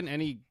there been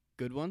any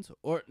good ones,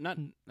 or not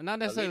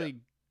necessarily?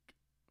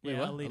 Wait, Yeah,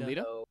 what? Alita.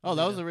 Alita? Oh, Oh,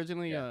 that was Alita.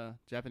 originally Yeah. a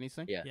Japanese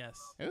thing. Yeah. Yes.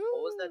 what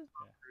was that Ooh.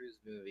 Tom Cruise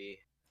movie?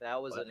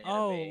 That was What? an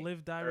Oh, anime.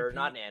 Live Die or Repeat.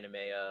 not an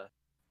anime,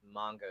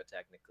 manga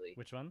technically.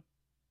 Which one?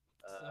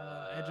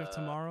 Edge of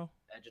Tomorrow.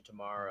 Edge of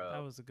Tomorrow. That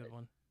was a good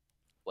one.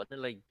 Wasn't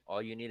it like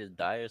all you need is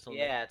die or something?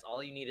 Yeah, it's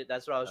all you needed.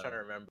 That's what I was trying to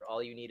Oh. remember.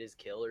 All you need is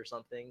kill or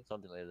something.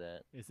 Something like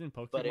that. Isn't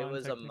Pokemon? But it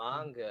was a technically?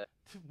 manga.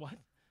 What?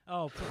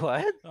 Oh,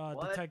 What?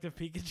 What? Detective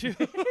Pikachu.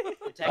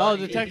 Oh,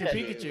 Detective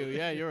Pikachu.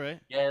 Yeah, you're right.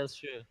 Yeah, that's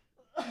true.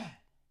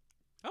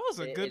 That was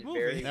a good It movie.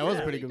 very That was a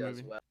rarely pretty good does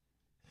movie. well.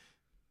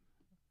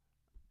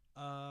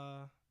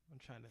 I'm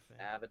trying to think.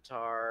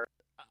 Avatar.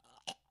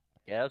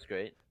 Yeah, that's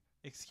great.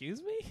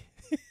 Excuse me?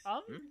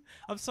 Um,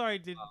 I'm sorry.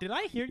 Did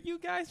I hear you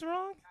guys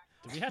wrong?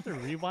 do we have to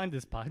rewind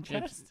this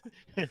podcast?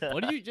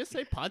 What did you just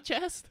say?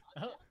 Podcast?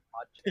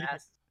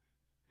 Podcast.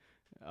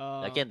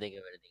 Uh, I can't think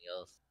of anything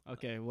else.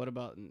 Okay, what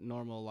about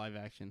normal live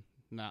action?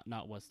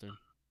 Not Western.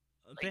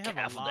 They Like have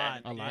half a of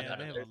lot. them. A lot. Yeah,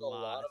 they have There's a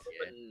lot. of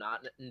them,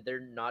 but they're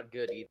not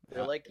good either.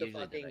 They're like the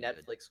Usually they're fucking not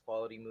good. Netflix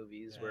quality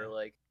movies where Yeah.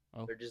 like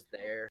Oh. they're just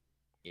there.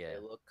 Yeah. They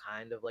look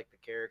kind of like the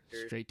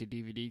characters. Straight to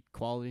DVD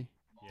quality.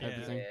 type of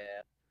Yeah. thing.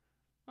 Yeah.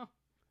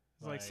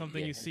 It's like Like, something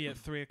yeah. you see at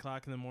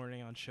 3:00 in the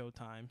morning on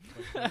Showtime.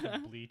 like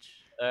the Bleach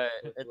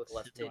With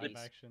less It's live titties.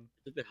 action.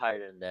 a bit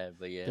higher than that,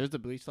 but yeah. There's the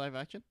Bleach live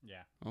action.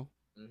 Yeah.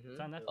 Mm-hmm. It's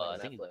on Netflix. Oh, I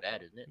think it's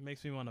bad, isn't it? It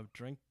makes me want to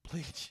drink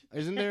bleach.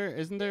 Isn't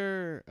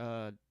there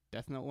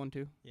Death Note one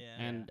too? Yeah.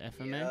 And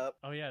FMA? Yep.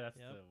 Oh yeah, that's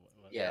Yep.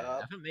 the. What, Yeah,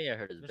 Yeah. FMA I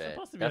heard is There's bad.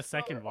 supposed to be a That's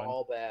second one.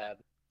 All bad.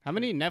 How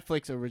many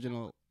Netflix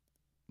original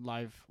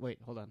live?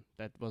 Wait, hold on.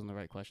 That wasn't the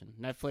right question.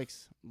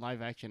 Netflix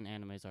live action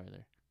animes are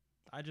there?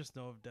 I just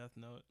know of Death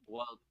Note.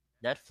 well,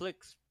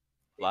 Netflix.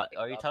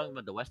 Are you talking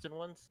about the Western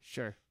ones?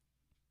 Sure.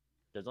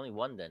 There's only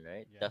one then,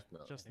 right? Yeah. Death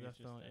Note. Just think Death it's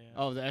just Note. that. Yeah.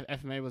 Oh, the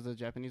FMA was the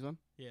Japanese one.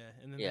 Yeah,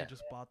 and then Yeah. they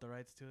just bought the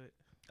rights to it,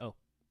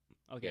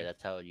 Okay, Yeah,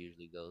 that's how it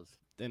usually goes.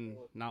 then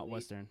not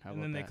Western. How and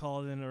about then they that?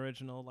 call it an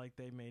original, like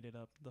they made it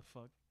up. The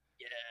fuck.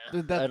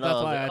 Yeah. That's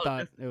why I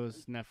thought it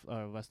was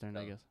Western.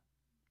 I No. guess.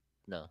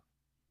 No.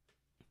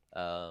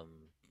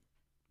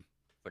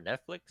 For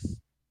Netflix,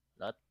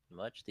 not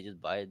much. They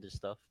just buy their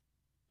stuff.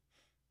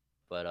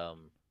 But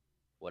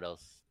what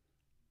else?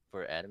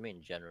 For anime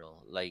in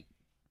general, like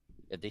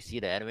if they see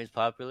the anime is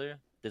popular,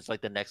 it's like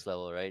the next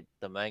level, right?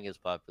 The manga is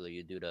popular,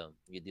 you do the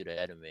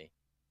anime.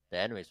 The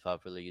anime is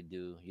popular, you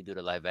do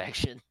the live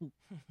action,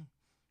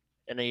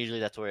 and then usually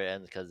that's where it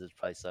ends because it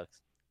probably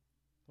sucks.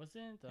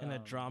 Wasn't In a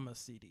drama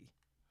CD.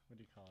 What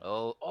do you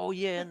call it? Oh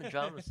yeah, and the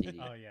drama CD.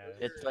 Oh yeah.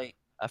 It's like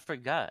I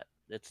forgot.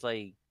 It's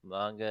like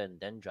manga and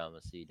then drama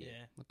CD.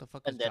 Yeah, What the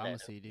fuck And is then drama anime.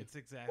 CD? it's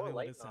exactly what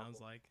light it sounds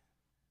novel. like.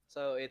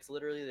 So it's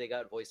literally they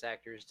got voice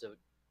actors to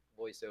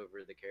voice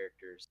over the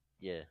characters.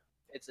 Yeah,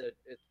 It's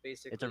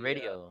basically it's a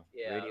radio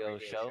radio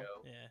show.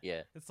 Yeah,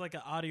 Yeah, it's like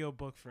an audio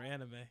book for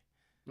anime.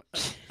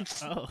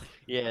 Oh,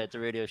 yeah, it's a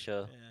radio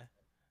show. Yeah.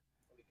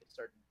 We could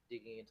start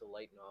digging into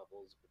light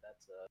novels, but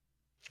that's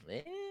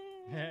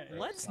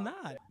Let's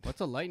not.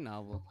 what's a light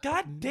novel?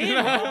 God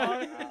damn.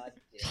 God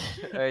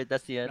All right,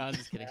 that's the No, end. I'm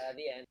just kidding.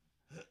 the end.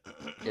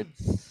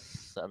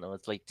 It's I don't know.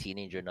 It's like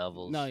teenager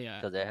novels. No, yeah.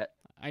 Because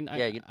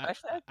Yeah, you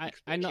actually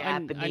I know. I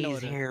know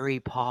it is. Harry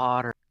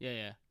Potter.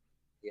 Yeah.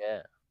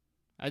 yeah.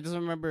 I just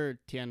remember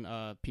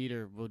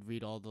Peter would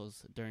read all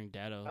those during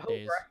Dado Oh,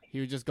 days. right. He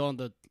would just go on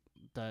the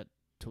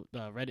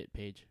Reddit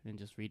page and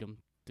just read them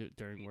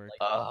during work.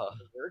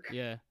 Work.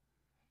 Yeah.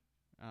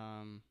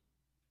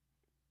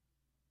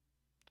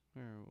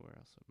 Where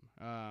else?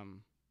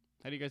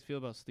 How do you guys feel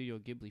about Studio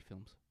Ghibli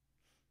films?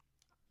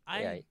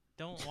 I Yeah.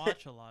 don't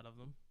watch a lot of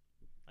them.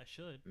 I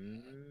should.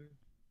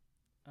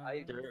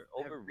 I They're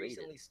have overrated.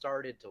 recently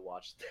started to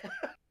watch them.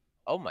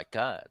 Oh my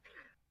god.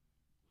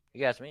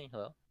 You asked me.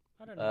 Hello.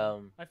 I don't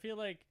know. I feel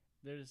like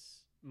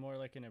there's more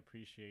like an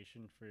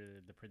appreciation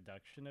for the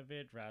production of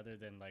it rather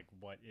than like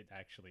what it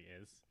actually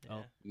is. Yeah,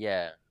 Oh.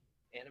 Yeah.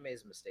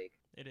 Anime's a mistake.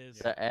 it is.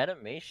 The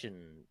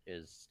animation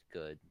is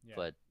good, Yeah.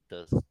 but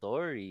the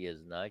story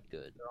is not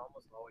good. They're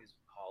almost always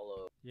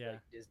hollow, Yeah.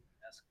 like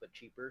Disney-esque, but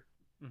cheaper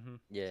Mm-hmm.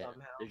 Yeah.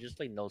 somehow. There's just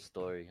like no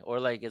story,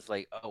 or like it's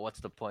like, oh, what's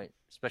the point?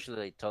 Especially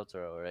like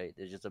Totoro, right?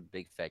 It's just a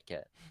big fat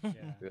cat. Yeah.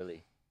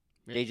 Really.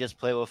 Yeah. They just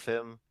play with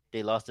him.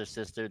 They lost their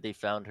sister. They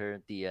found her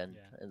at the end.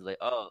 Yeah. And it's like,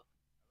 oh,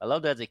 I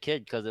loved it as a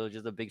kid because it was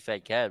just a big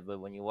fat cat. But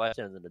when you watch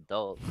it as an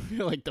adult,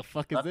 You're like, the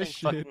fuck is nothing this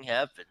shit? fucking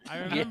happened. I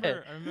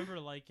remember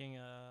liking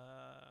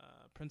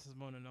Princess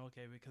Mononoke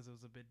because it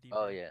was a bit deeper.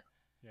 Oh yeah.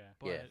 Yeah.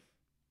 But Yeah.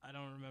 I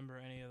don't remember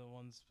any of the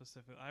ones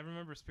specific. I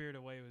remember Spirit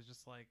Away was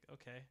just like,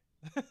 okay.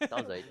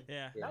 Sounds like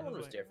Yeah. Yeah. That one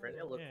was like, different.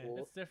 It looked yeah. cool.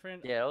 It's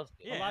different. Yeah. It was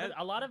good. Yeah.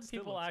 a lot of it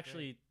still people looks great.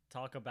 actually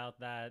talk about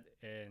that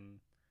in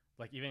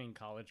like even in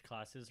college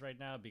classes right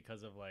now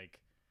because of like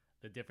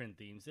the different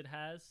themes it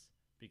has,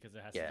 because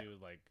it has Yeah. to do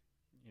with like,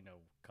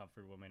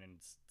 comfort women and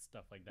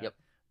stuff like that. Yep.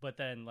 But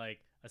then like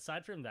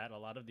aside from that, a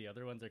lot of the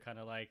other ones are kind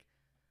of like,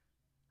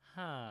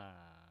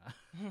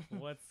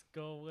 what's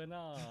going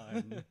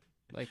on?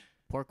 Like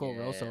Porco Yeah.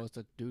 Rosso is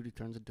a dude who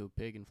turns into a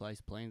pig and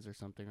flies planes or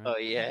something, right? Oh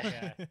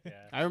yeah. Yeah.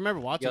 I remember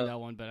watching Yo. that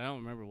one, but I don't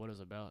remember what it was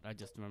about. I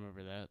just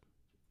remember that.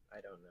 I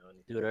don't know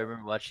anything. Dude, I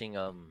remember watching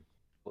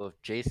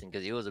with Jason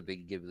because he was a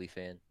big Ghibli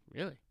fan.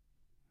 Really?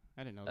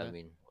 I didn't know I that.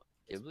 mean,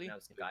 It's Ghibli?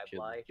 pronounced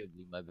Ghibli.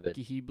 Ghibli, my bad.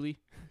 Ghibli.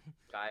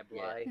 Guy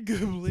Bly.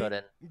 So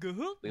then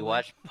we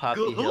watched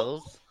Poppy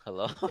Hills.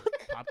 Hello.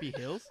 Poppy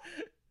Hills?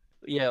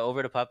 Yeah,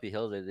 over to Poppy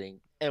Hills, I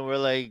think. And we're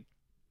like,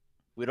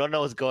 we don't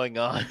know what's going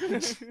on.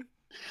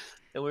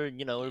 And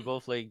we're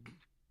both like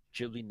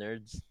Ghibli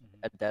nerds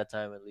at that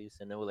time at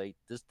least. And then we're like,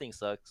 this thing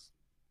sucks.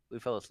 We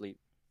fell asleep.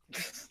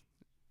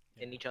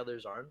 In each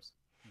other's arms.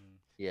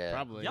 Yeah.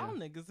 Probably. Y'all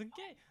Yeah. niggas are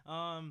gay.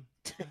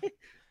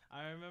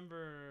 I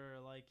remember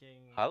liking.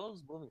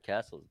 Howl's Moving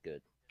Castle is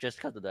good. Just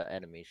because of the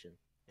animation.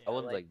 Yeah, I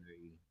wasn't like- like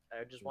very.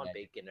 I just want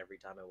Magic. bacon every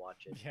time I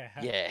watch it. Yeah.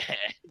 Yeah.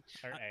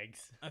 Or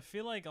eggs. I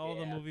feel like all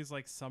the Yeah. movies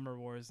like Summer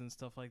Wars and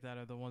stuff like that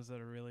are the ones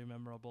that are really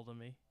memorable to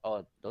me.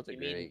 Oh, those are You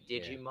mean great. yeah.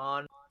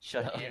 Digimon,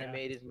 Shut up. Yeah.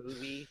 animated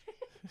movie?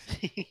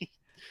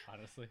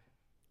 Honestly.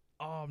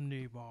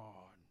 Omnimon.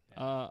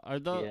 Are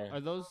Yeah.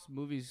 those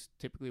movies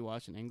typically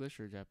watched in English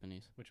or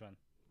Japanese? Which one?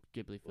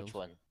 Ghibli films. Which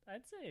one?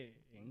 I'd say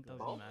English.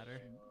 Doesn't matter.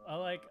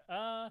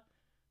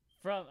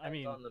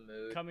 Depends on the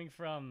mood. coming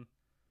from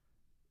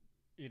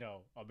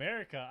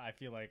America, I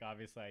feel like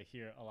obviously I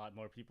hear a lot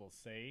more people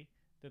say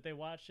that they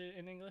watch it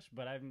in English,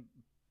 but I'm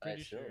I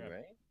pretty sure assume,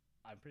 right?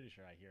 I'm pretty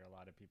sure I hear a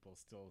lot of people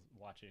still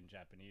watch it in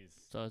Japanese.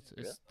 So it's So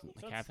like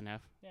it's- half and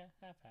half. Yeah,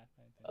 half I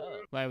think.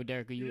 Oh. Why would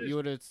Derek? You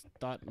would have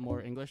thought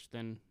more English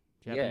than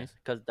Yeah, Japanese.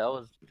 because that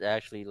was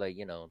actually like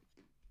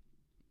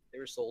They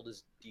were sold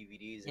as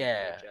DVDs.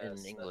 yeah, VHS,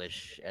 in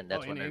English, and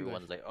that's in when English.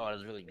 everyone's like, "Oh,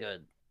 that's really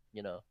good,"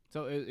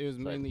 So it was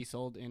So I- mainly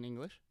sold in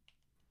English.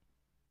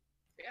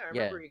 Yeah, I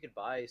remember you could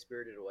buy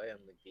Spirited Away on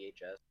like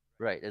VHS.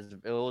 Right.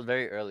 It was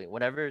very early.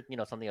 Whenever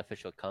something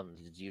official comes,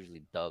 it's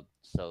usually dubbed.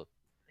 So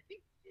I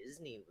think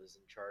Disney was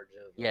in charge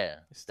of. yeah,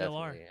 They still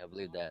are. definitely, I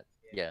believe that.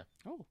 Yeah,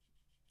 Oh,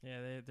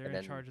 Yeah, they're And in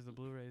then- charge of the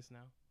Blu-rays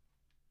now.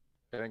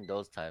 during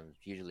those times,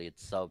 usually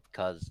it's sub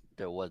because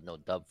there was no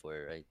dub for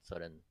it, right? So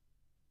then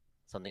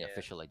something Yeah.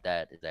 official like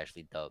that is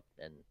actually dubbed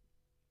and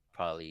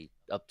probably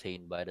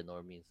obtained by the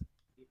normies.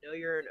 You know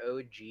you're an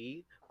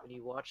OG when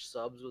you watch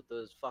subs with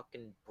those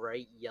fucking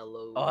bright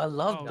yellow. Oh, I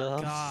love Oh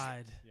dubs.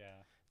 God,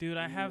 Yeah. dude,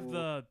 I have Ooh.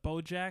 the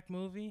BoJack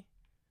movie,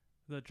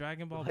 the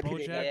Dragon Ball What?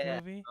 BoJack Yeah.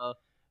 movie, Uh.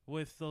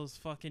 with those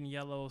fucking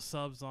yellow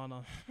subs on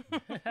them.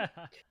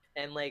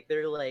 And like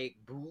they're like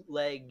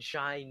bootleg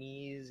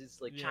Chinese.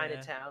 It's like Yeah.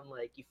 Chinatown.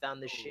 Like you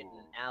found this shit in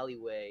an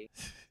alleyway.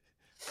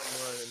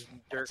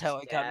 Someone Dirk's how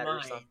I got dad or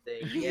mine.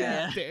 something.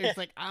 Yeah. Yeah. Derek's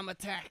like, I'm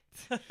attacked.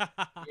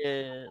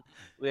 Yeah,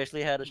 we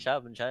actually had a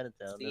shop in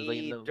Chinatown. It was like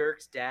in See, the-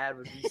 Dirk's dad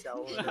would be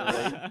selling it.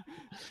 Right.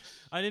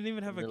 I didn't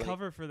even have a They're like-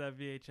 cover for that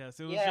VHS.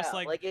 It was Yeah, just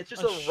like it's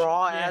just a a sh-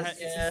 raw yeah, ass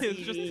it was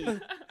just CD.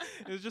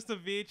 it was just a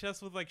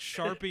VHS with like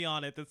Sharpie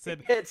on it that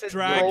said It said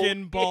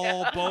Dragon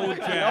Ball- Ball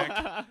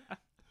Yeah. BoJack.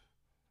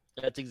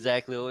 That's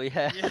exactly what we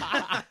had.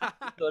 Yeah.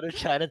 Go to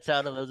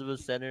Chinatown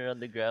Elizabeth Center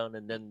underground,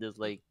 and then there's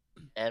like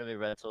anime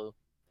rental.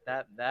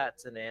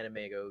 That's an anime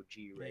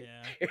OG right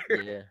Yeah.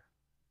 there. Yeah.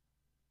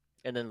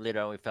 And then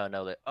later on, we found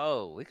out like,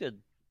 oh, we could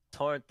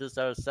torrent this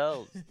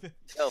ourselves.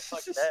 Yo,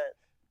 fuck that.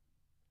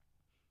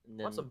 And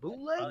Want some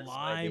bootleg? that's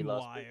why they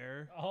lost it.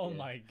 LimeWire. Oh Yeah.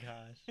 my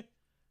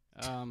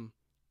gosh.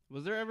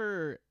 Was there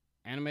ever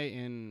anime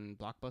in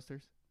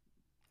blockbusters?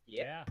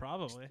 Yeah.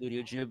 Probably.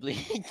 Studio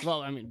Ghibli.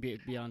 Well, I mean,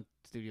 beyond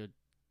Studio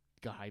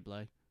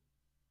Ghibli.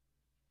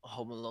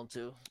 Home Alone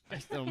 2.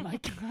 Oh my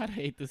god, I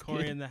hate this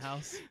Corey kid. in the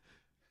house.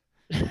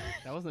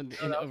 That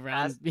wasn't No, that was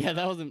around. past- Yeah,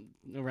 that wasn't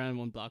around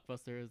when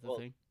Blockbuster is the Well,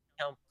 thing.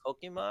 Count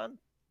Pokemon?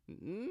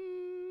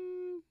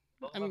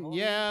 I mean,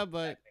 yeah,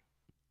 but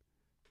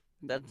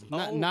That's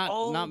not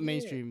yeah.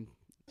 mainstream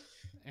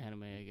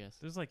anime, I guess.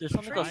 There's like There's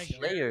something called Trigun.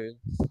 Slayers.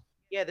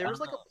 Yeah, there was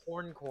like a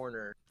porn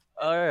corner.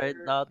 Alright,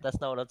 no, that's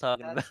not what I'm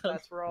talking That's, about.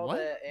 that's where all What?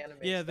 the anime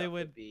Yeah, they stuff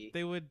would be.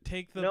 they would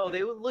take the No,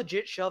 they would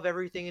legit shove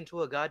everything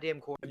into a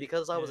goddamn corner.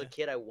 Because I was a Yeah.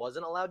 kid, I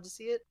wasn't allowed to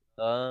see it.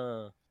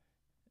 Oh.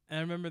 and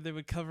I remember they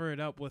would cover it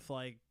up with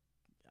like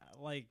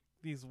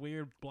these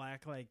weird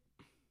black like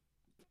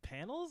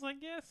panels, I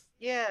guess.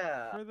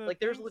 Yeah, For the like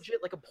there's things?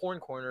 legit like a porn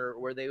corner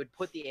where they would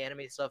put the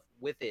anime stuff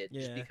with it,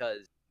 just Yeah.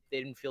 because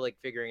they didn't feel like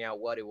figuring out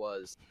what it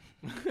was.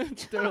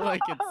 They're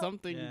like it's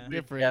something Yeah.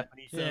 different.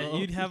 Japanese Yeah, So-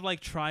 you'd have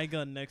like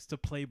Trigun next to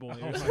Playboy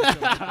Oh or my something. Like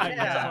that. God. It's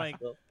Yeah.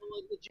 like, Well,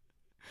 Like, legit-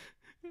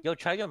 Yo,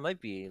 Trigun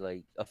might be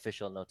like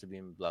official enough to be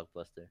in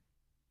Blockbuster.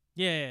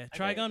 yeah, I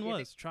Trigun mean,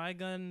 was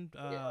Trigun.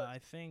 Yeah. I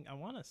think I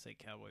want to say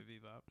Cowboy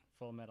Bebop.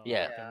 Full Metal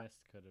Yeah. Alchemist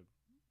could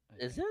have.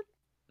 Is it?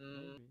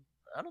 Mm, Maybe.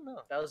 I don't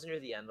know. that was near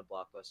the end of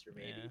Blockbuster,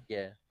 maybe. Yeah.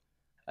 Yeah,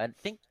 I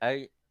think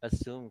I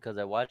assume because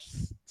I watched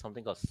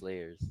something called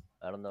Slayers.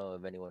 I don't know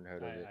if anyone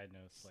heard of it. I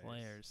know Slayers.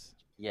 Slayers.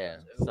 Yeah,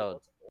 Ooh, so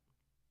what's-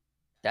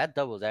 That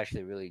dub was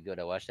actually really good.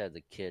 I watched that as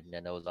a kid,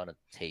 and it was on a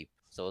tape,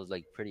 so it was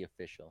like pretty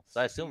official.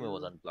 So I assume it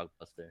was on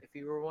Blockbuster. If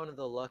you were one of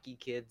the lucky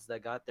kids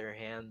that got their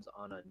hands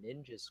on a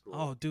Ninja Scroll.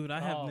 Oh, dude,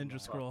 I have Oh, Ninja my.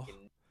 Scroll.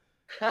 Fucking-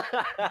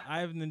 I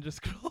have Ninja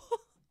Scroll.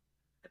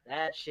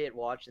 that shit,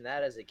 watching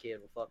that as a kid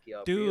will fuck you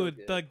up. real Dude,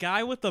 good. the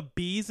guy with the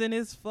bees in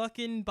his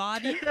fucking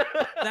body,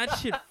 that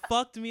shit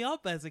fucked me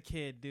up as a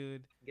kid,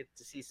 dude. Get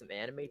to see some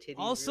anime titties.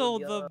 Also,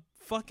 real the young.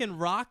 fucking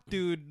rock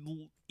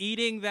dude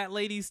eating that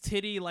lady's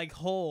titty like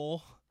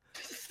whole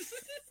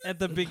at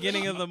the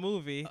beginning of the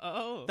movie.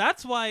 Oh.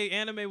 That's why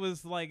anime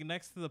was like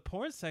next to the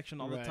porn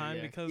section all the Right, time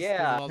yeah. because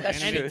Yeah, all the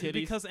that's anime true. titties.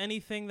 because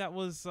anything that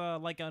was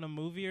like on a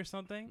movie or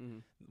something,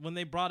 Mhm. when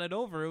they brought it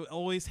over, it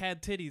always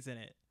had titties in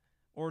it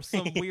or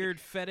some weird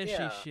fetishy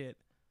Yeah. shit.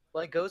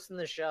 Like Ghost in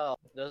the Shell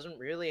doesn't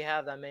really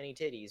have that many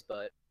titties,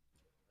 but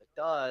it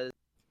does.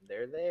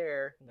 They're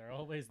there. They're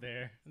always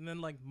there. And then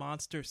like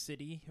Monster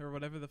City or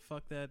whatever the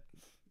fuck that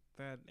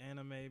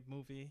anime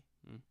movie.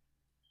 Mm.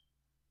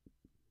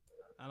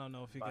 I don't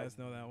know if you guys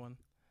know that one.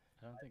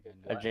 I don't think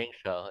I A know. Jing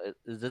Shao.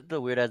 Is it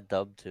the weird ass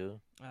dub too?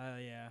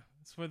 Yeah,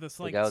 it's where this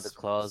The like guy with the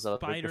claws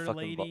up, rip your spider fucking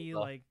lady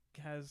balls off. like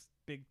has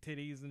big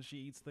titties and she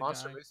eats the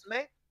Monster guy.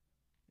 Musume?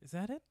 Is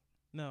that it?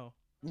 No.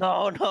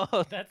 No, no.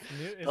 That's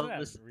new. Isn't Don't that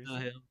listen to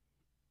recent? him.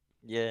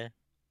 Yeah.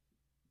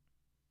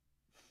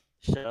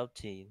 Shut up,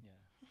 teen.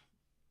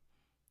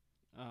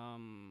 Yeah.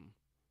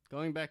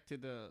 Going back to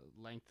the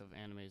length of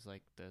animes,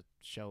 like the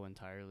show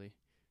entirely.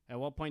 At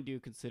what point do you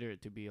consider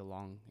it to be a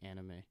long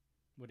anime?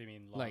 What do you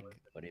mean? Like, long?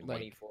 What do you Like-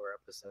 24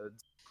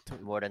 episodes.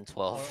 mean? More than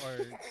 12.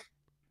 or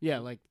Yeah,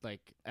 like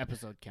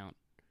episode count.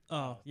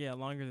 Oh, yeah,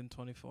 longer than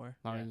 24.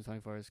 Longer Yeah. than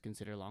 24 is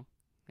considered long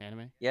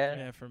anime. Yeah.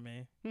 Yeah, for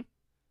me. Hmm.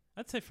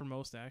 I'd say for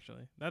most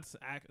actually.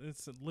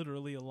 It's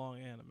literally a long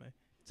anime.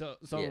 So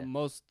Yeah.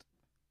 most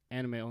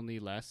anime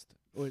only last.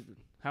 Or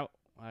how?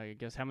 I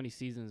guess how many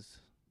seasons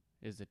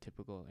is a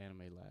typical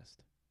anime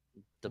last?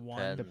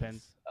 One.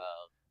 Depends.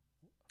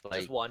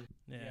 Like, Just one.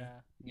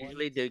 Yeah.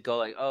 usually they go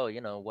like, oh,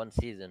 one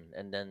season,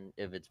 and then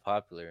if it's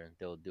popular,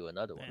 they'll do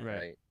another one, Yeah. Right.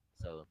 right?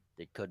 So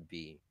it could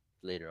be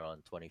later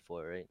on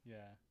 24, right?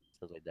 Yeah.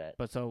 Stuff like that.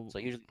 But So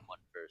usually one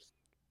first.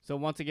 so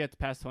once it gets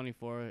past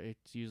 24,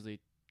 it's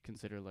usually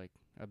considered like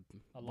A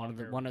one of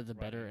the longer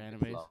better running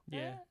animes. flow.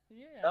 Yeah.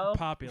 Yeah. Oh.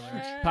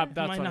 Popular. Pop,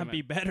 that's Might what I not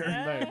be meant. better.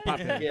 Very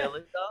popular. Yeah,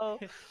 let's go.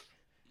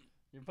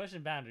 You're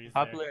pushing boundaries.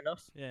 Popular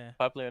enough. Yeah.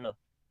 Popular enough.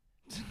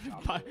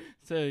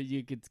 So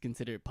you could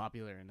consider it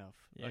popular enough.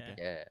 Yeah. Okay.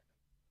 Yeah.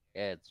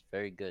 Yeah, it's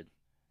very good.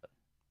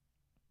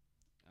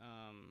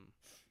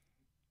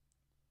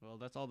 Well,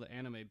 that's all the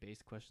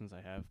anime-based questions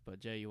I have. But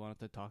Jay, you wanted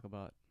to talk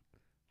about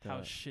How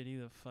the- shitty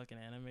the fucking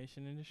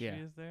animation industry Yeah.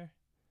 is there.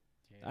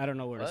 I don't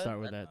know where to What? start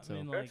with I that, so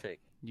mean, like,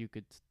 Perfect. you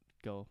could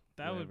go.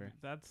 That whatever. would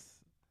that's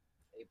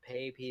They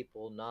pay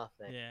people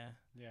nothing. yeah.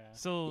 Yeah.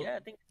 So Yeah, I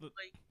think the-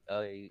 like.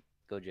 Oh,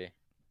 go Jay.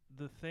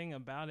 the thing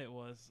about it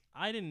was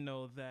I didn't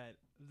know that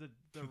the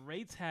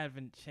rates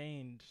haven't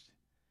changed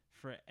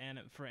for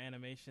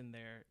animation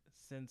there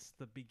since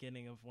the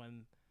beginning of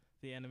when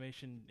the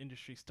animation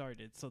industry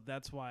started. So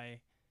that's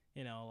why,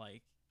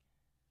 like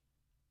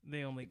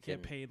they only get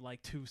Again. paid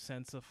like 2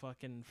 cents a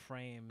fucking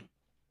frame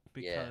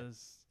Yeah.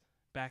 because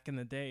back in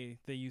the day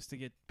they used to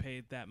get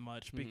paid that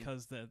much Mhm.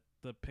 because the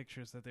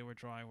pictures that they were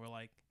drawing were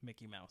like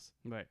Mickey Mouse,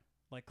 Right.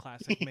 like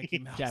classic Mickey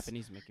Mouse.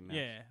 Japanese Mickey Mouse.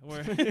 Yeah,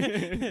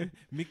 where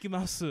Mickey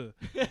Mouse. Where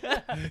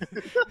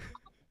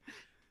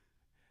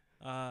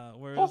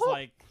it's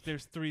like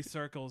there's 3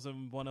 circles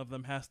and one of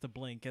them has to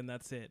blink and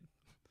that's it.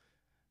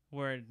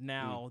 Where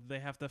now they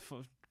have to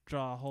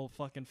draw a whole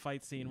fucking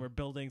fight scene where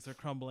buildings are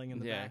crumbling in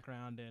the Yeah.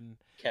 background and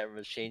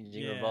Cameras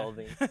changing, yeah.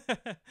 revolving.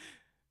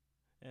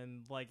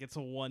 And like it's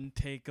a one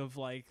take of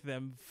like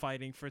them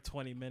fighting for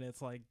 20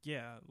 minutes. Like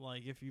yeah,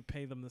 like if you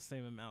pay them the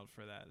same amount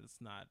for that,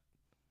 it's not.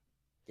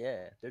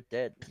 Yeah, they're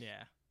dead.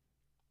 Yeah.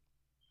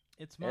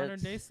 It's modern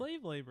day It's-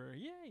 slave labor.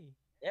 Yay.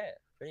 Yeah,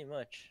 pretty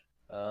much.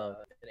 An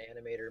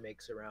animator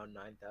makes around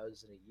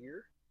 9,000 a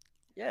year.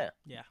 Yeah,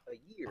 A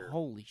year.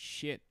 Holy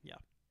shit.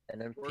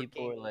 and then Working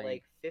people were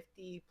like,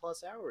 50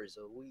 plus hours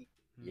a week.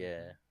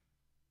 yeah,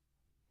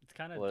 It's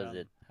kind of What is dumb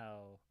it?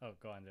 how. Oh,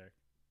 go on, Derek.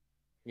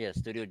 yeah.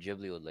 Studio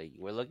Ghibli was like,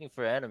 we're looking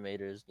for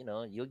animators.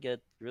 You'll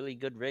get really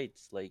good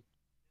rates, like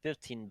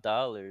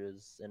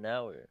 $15 an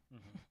hour.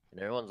 Mhm. And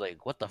everyone's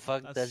like, what the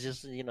fuck? That's, That's-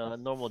 just a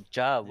normal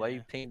job. Why are you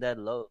Yeah. paying that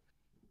low?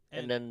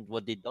 And then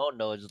what they don't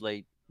know is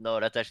like, no,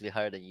 that's actually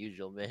higher than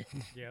usual, man.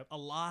 Yep. a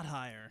lot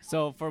higher.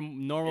 So for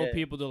normal Yeah.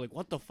 people, they're like,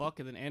 "What the fuck?"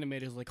 And then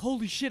animators like,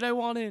 "Holy shit, I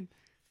want in."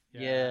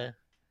 Yeah.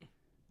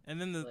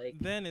 And then Like-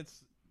 then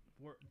it's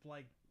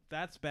like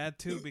that's bad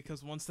too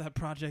because once that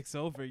project's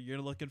over, you're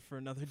looking for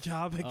another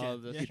job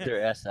again. that's yeah. Get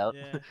their ass out.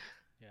 yeah.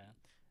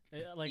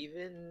 Yeah. Like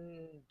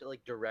Even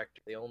like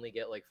director, they only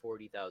get like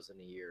 40,000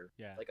 a year.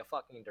 yeah. Like a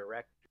fucking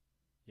director.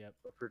 Yep.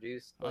 Or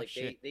produce. Oh, Like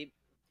shit. they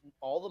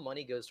all the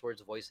money goes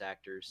towards voice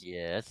actors.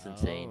 Yeah, that's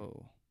insane.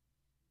 Oh.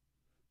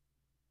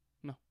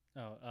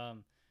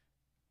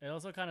 It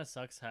also kind of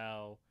sucks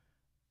how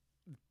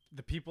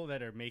the people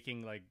that are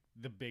making like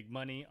the big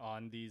money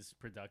on these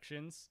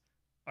productions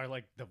are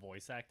like the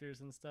voice actors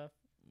and stuff.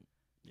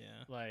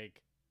 Yeah.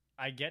 Like,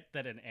 I get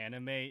that an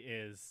anime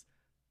is,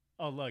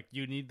 oh look,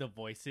 you need the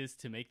voices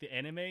to make the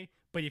anime,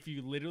 but if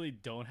you literally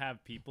don't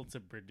have people to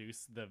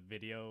produce the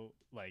video,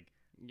 like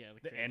Yeah,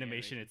 the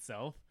animation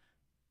itself,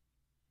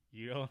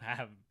 you don't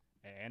have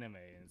an anime,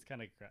 and it's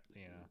kind of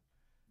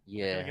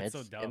Yeah, like it's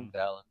it's so dumb.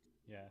 imbalanced.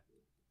 Yeah.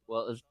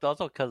 Well, it's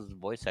also because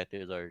voice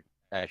actors are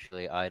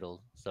actually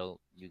idle, so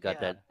you got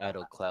Yeah. that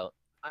idle clout.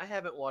 I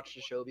haven't watched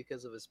a show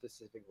because of a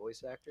specific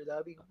voice actor.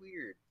 That'd be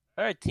weird.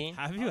 All right, team.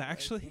 Have you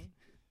actually?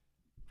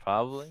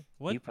 Probably.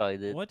 What- You probably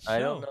did. what I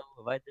don't show? know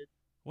if I did.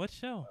 What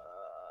show?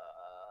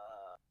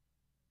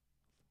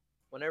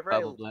 Whenever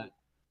Probably.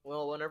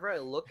 whenever I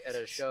look at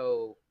a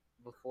show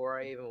before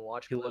I even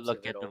watch You would clips look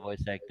of it, at the I'll voice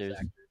look at actors.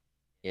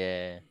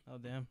 Yeah. Oh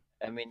damn.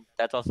 I mean,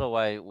 that's also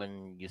why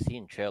when you see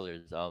in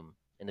trailers,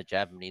 in the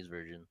Japanese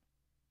version,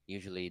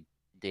 usually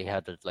they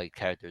have the like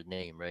character's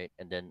name, right?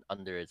 And then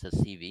under it says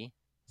CV.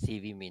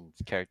 CV means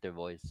character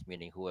voice,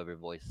 meaning whoever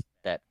voiced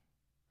that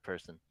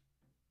person.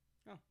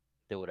 Oh.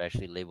 They would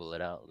actually label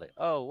it out like,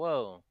 oh,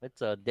 whoa,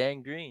 it's a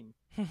Dan Green.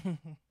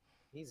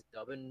 He's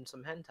dubbing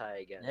some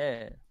hentai again.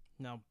 Yeah.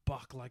 Now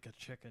buck like a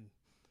chicken.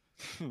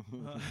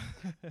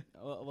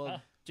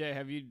 Well, Jay,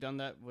 have you done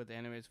that with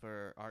animes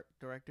for art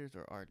directors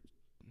or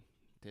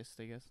artists,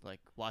 I guess? Like,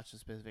 watch a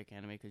specific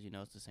anime because you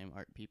know it's the same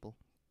art people?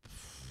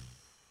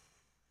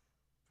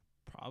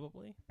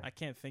 Probably. I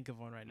can't think of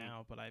one right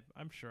now, but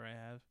I'm sure I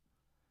have.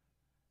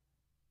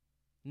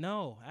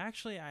 No,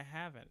 actually I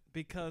haven't,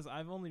 because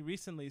I've only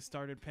recently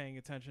started paying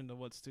attention to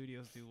what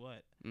studios do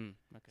what. Okay.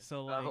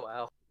 So like,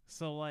 Oh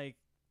wow.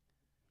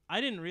 I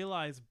didn't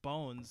realize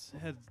Bones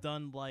has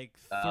done like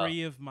Oh.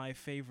 3 of my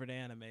favorite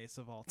animes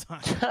of all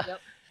time.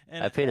 Yep.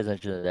 And I paid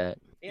attention to that.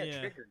 Yeah, Yeah.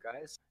 Trigger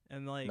guys.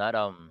 and like Not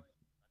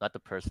the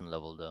person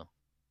level though.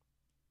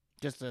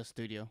 Just a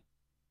studio.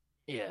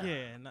 yeah,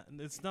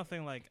 it's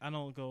nothing like I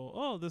don't go,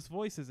 "Oh, this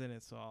voice is in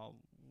it, so I'll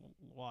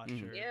watch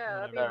Mhm. or Yeah,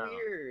 that'd be whatever." No.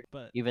 weird.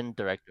 But Even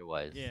director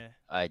wise. yeah.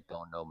 I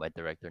don't know my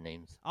director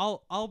names.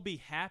 I'll be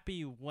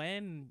happy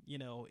when,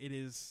 it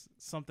is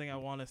something I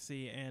want to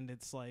see and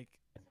it's like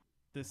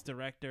this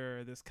director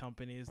or this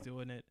company is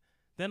doing it.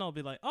 Then I'll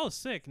be like, "Oh,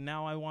 sick,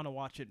 now I want to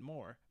watch it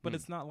more." But Hmm.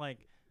 it's not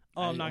like,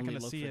 "Oh, I I'm not only going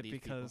to look see for it these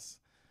people. because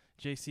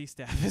JC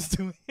staff is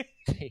doing it."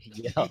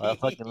 Yeah, I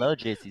fucking love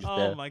JC Oh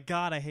stuff. my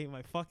god, I hate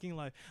my fucking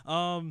life.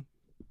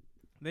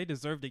 They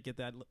deserve to get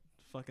that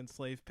fucking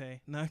slave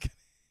pay. Not kidding.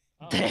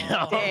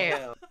 Damn.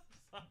 Damn.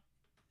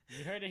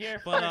 You heard it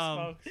here But,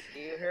 first, folks.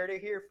 You heard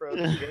it here from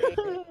Jay.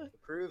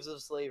 Approves of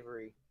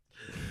slavery.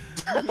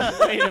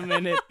 Wait a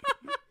minute.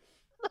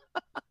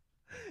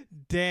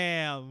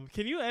 Damn.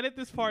 Can you edit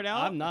this part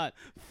out? I'm not.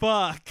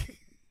 Fuck.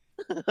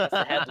 That's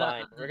the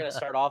headline. We're gonna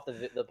start off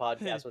the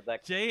podcast with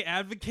that. Jay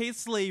advocates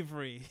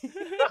slavery.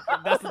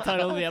 That's the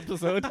title of the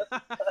episode.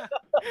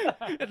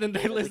 And then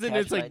they listen,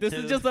 it's like, this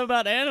is just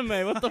about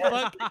anime. What the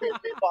fuck?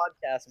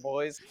 Podcast,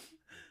 boys.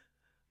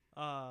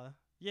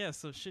 Yeah,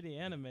 so shitty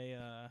anime,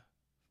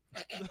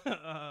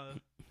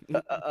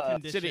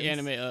 Shitty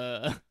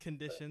anime.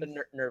 conditions.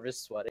 Nervous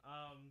sweating.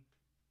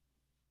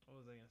 What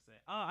was I gonna say?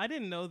 Oh, I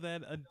didn't know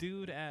that a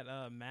dude at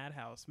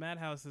Madhouse.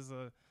 Madhouse is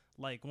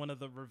one of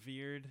the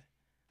revered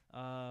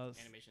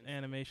animation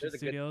They're the good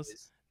studios.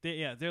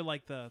 boys. They're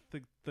like the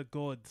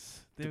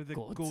goods. They're the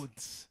goods.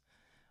 goods.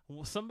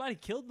 Well, somebody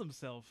killed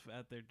themselves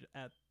at their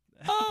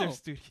Oh.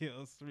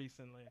 studios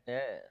recently.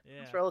 Yeah.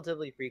 Yeah. It's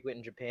relatively frequent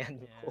in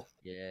Japan.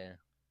 Yeah.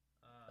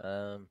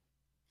 Yeah.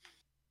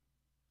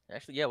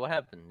 Actually, yeah. What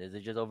happened? Is it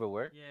just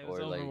overwork? Yeah, it was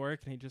or like,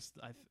 overworked, and he just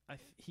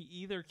he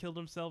either killed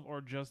himself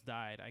or just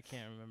died. I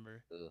can't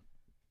remember.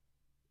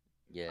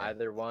 yeah,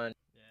 Either one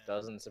Yeah.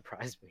 doesn't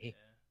surprise me.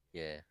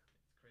 Yeah. yeah.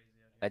 It's crazy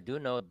out I here. do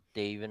know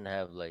they even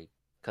have like,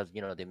 cause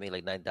they make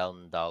like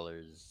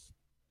 $9,000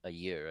 a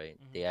year, right?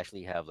 Mhm. They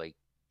actually have like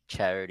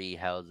charity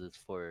houses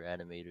for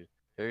animators.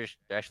 They're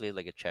actually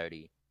like a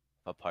charity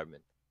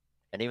apartment,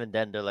 and even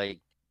then they're like,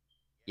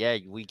 yeah,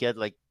 we get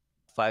like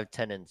 5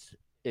 tenants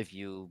if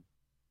you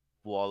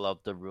wall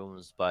up the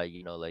rooms by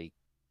like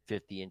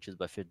 50 inches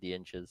by 50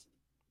 inches,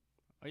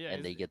 Oh, yeah.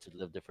 and they get to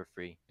live there for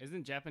free.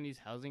 Isn't Japanese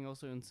housing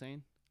also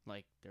insane?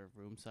 Like their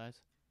room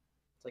size?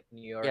 It's like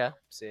New York Yeah.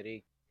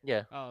 City.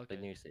 Yeah, Oh, okay. like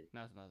New York City.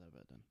 No, it's not that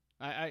bad then.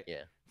 I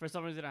Yeah. For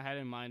some reason I had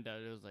in mind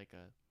that it was like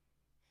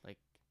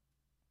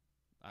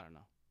I don't know.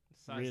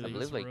 Size Really? of I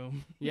this believe, like,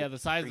 room. Yeah, the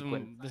size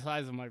Frequent.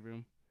 of my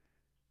room.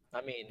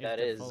 I mean, It's that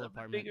the is. full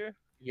apartment. Bigger?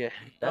 Yeah.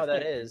 No,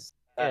 that big. is.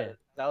 Yeah.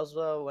 That was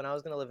when I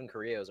was gonna live in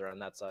Korea. It was around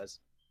that size,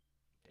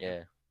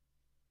 Yeah.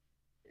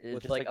 It's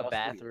with just like a all studio.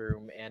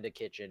 bathroom and a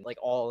kitchen, like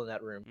all in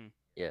that room.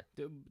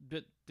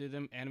 Do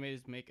them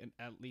animes make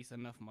at least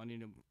enough money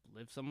to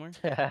live somewhere?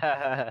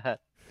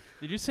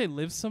 Did you say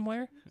live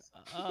somewhere?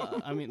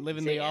 I mean, live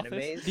in Say the office.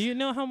 animes? Do you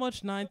know how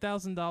much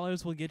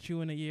 $9,000 will get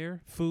you in a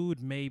year?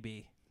 Food,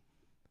 maybe.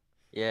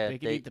 Yeah, They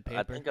can eat the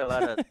I paper. think a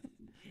lot of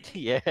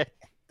yeah,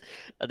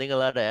 I think a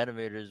lot of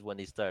animators when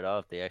they start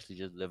off, they actually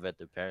just live at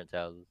their parents'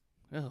 houses,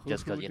 Oh, who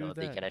just because would do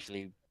they that? can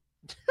actually.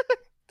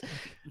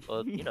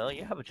 Well, you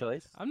have a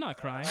choice. I'm not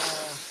crying.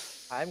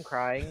 I'm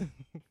crying.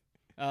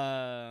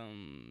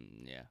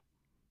 Yeah.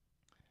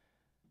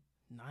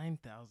 $9,000 a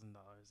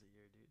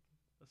year, dude.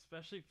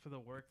 Especially for the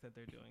work that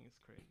they're doing is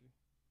crazy.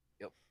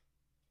 Yep.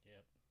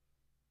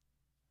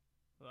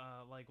 Yep.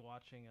 Like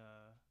watching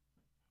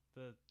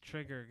the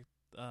Trigger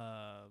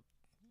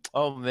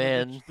Oh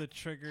man, the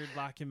triggered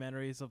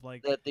documentaries of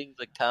like that thing's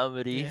a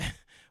comedy. yeah,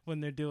 when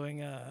they're doing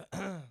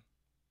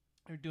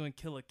they're doing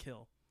Kill a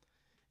Kill,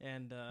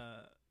 and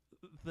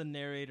the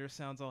narrator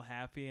sounds all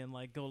happy and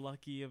like go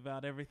lucky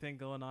about everything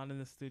going on in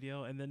the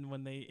studio, and then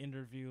when they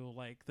interview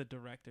like the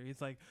director,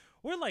 he's like,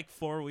 "We're like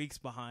 4 weeks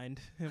behind.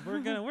 We're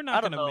I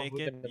not don't gonna know if make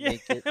we're it. gonna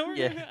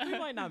Yeah, make it. we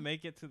might not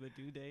make it to the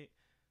due date."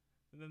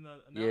 And then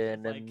the Yeah, announcer's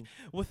and like, then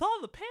with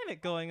all the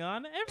panic going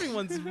on,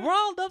 everyone's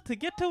riled up to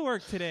get to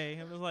work today.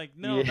 And I was like,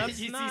 no, Yeah. that's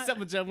you not. see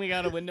someone jumping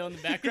out a window in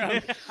the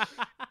background.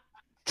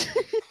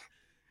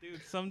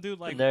 Dude, some dude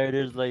the like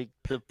narrator's like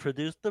the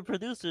producer's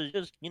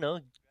just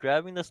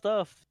grabbing the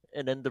stuff,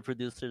 and then the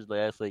producer's like,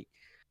 ask like,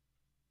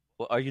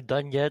 well, are you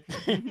done yet?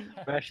 We're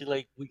actually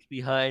like weeks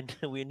behind.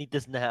 We need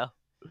this now.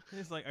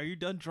 he's like, are you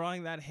done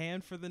drawing that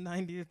hand for the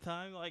 90th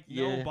time? Like,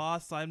 no, Yeah.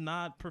 boss, I'm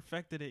not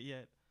perfected it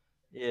yet.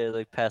 Yeah,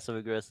 like passive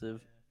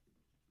aggressive.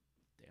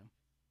 Damn.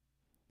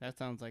 That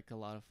sounds like a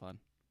lot of fun.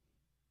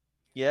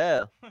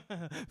 Yeah.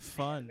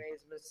 Fun.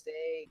 Anime's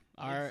mistake.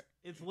 Our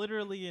It's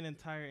literally an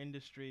entire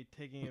industry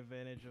taking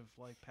advantage of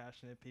like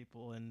passionate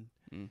people and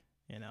Mm.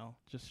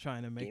 just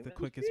trying to make Game the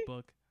quickest industry?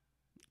 book.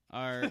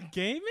 our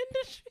Game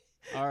industry.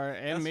 our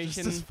That's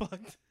animation just as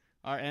fucked.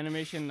 our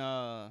animation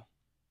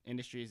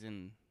industries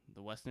in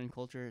the Western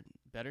culture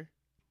better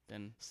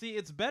than See,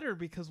 it's better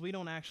because we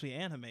don't actually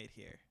animate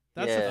here.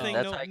 That's Yeah, the thing.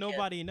 that's why I can't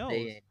Nobody knows.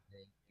 say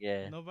anything.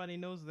 Yeah. Nobody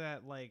knows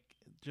that. Like,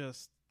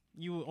 just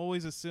you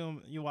always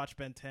assume you watch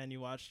Ben 10, you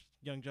watch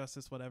Young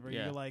Justice, whatever.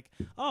 Yeah. You're like,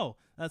 oh,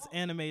 that's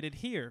animated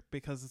here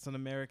because it's an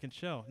American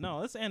show.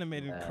 No, it's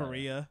animated in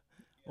Korea,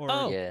 or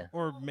Yeah.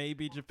 or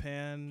maybe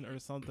Japan or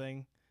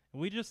something.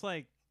 We just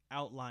like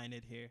outline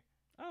it here.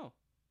 oh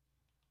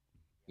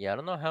Yeah, I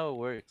don't know how it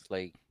works.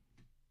 Like,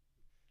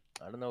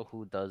 I don't know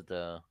who does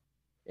the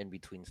in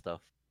between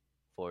stuff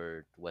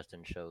for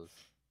Western shows.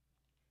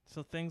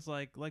 So things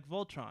like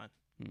Voltron,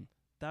 Hmm.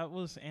 that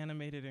was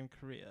animated in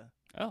Korea.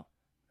 oh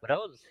But that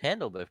was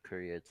handled by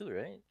Korea too,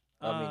 right?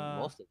 I mean,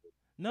 most of it.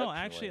 No,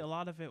 production actually, a wise.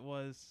 lot of it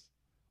was,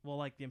 well,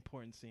 like the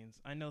important scenes.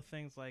 I know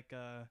things like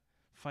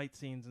fight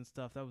scenes and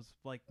stuff that was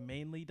like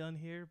mainly done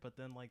here, but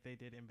then like they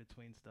did in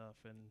between stuff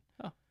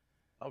and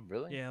Oh,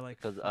 really? yeah, like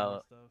Because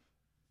fun stuff.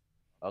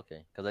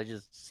 okay, because I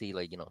just see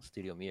like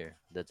Studio Mirror.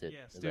 That's it.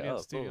 Yeah, It's like,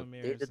 Studio cool.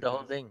 Mirror They is did the the whole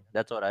guys. thing.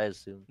 That's what I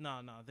assumed.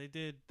 No, they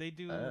did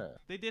Ah.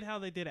 they did how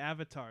they did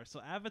Avatar. So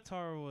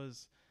Avatar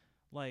was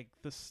like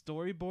the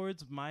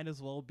storyboards might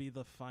as well be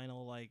the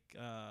final like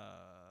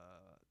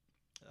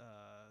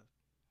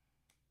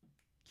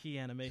key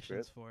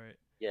animations Script? for it.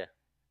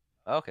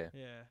 Okay.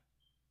 Yeah.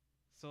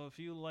 So if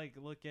you like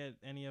look at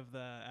any of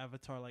the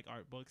Avatar like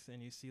art books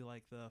and you see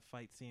like the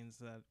fight scenes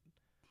that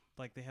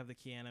like they have the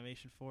key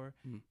animation for,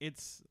 Mm.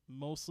 it's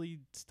mostly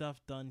stuff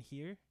done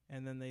here,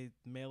 and then they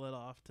mail it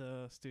off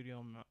to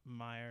Studio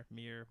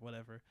Mir,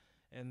 whatever,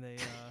 and they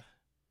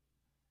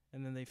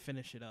and then they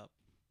finish it up.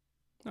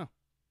 Oh.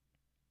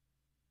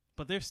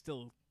 But they're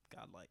still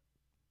godlike.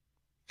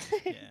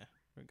 Yeah,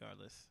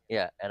 regardless.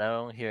 Yeah, and I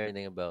don't hear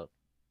anything about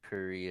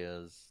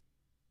Korea's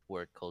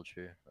work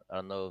culture. I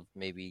don't know if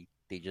maybe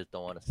they just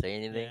don't want to say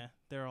anything, Yeah,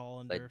 they're all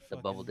under like the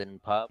bubble fucking-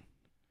 didn't pop,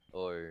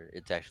 or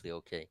it's actually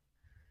okay.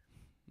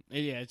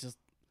 yeah, it's just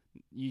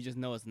you just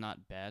know it's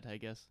not bad, I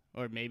guess,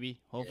 or maybe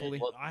hopefully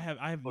well, I have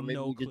Or maybe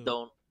no we clue. just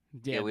don't.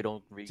 Yeah, we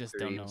don't read just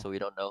don't Korean, know. so we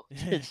don't know.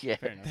 yeah.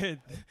 Fair enough.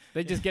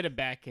 They just get it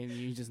back, and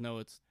you just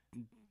know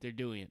they're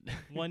doing it.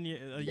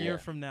 A Yeah. year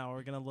from now,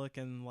 we're gonna look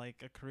and like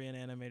a Korean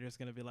animator is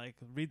gonna be like,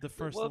 read the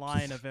first Whoops.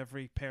 line of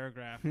every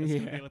paragraph. It's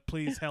gonna be Yeah. like,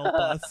 please help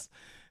us.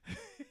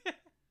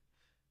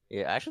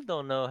 Yeah, I actually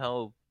don't know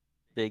how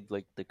big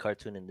like the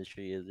cartoon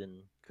industry is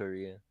in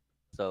Korea.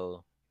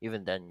 So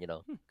even then,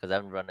 because I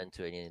haven't run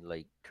into any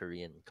like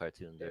Korean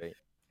cartoons, right?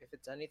 If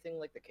it's anything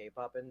like the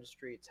K-pop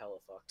industry, it's hella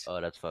fucked. Oh,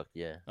 that's fucked.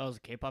 Yeah. Oh, is the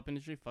K-pop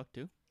industry fuck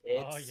too?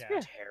 It's yeah.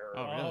 terrible.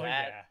 Oh,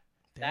 really?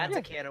 That's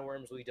a can of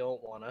worms we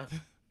don't wanna.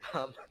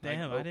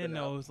 Damn, I open didn't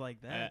know up. it was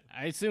like that.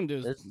 I assumed it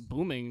was It's-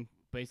 booming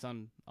based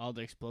on all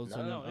the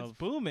explosion No, it's of.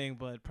 booming,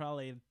 but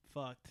probably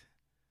fucked.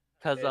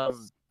 Because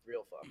It's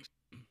real fucked.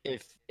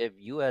 if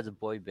you as a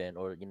boy band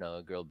or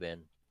a girl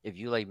band, if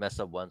you like mess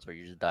up once or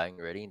you're just dying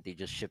already, they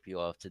just ship you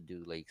off to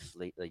do like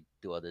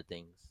do other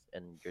things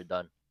and you're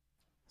done.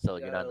 So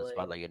You you're not in the gotta, like-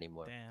 spotlight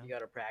anymore. Damn. You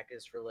gotta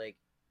practice for like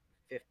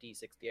 50,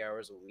 60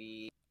 hours a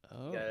week.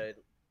 Oh,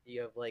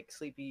 You have like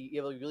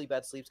really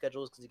bad sleep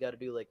schedules because you got to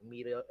do like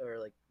meet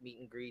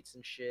and greets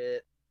and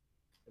shit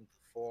and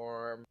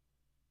perform.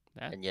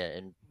 that And yeah,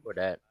 and for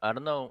that, I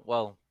don't know.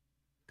 Well,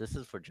 this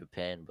is for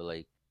Japan, but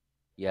like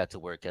you have to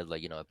work as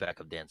like a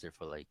backup dancer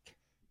for like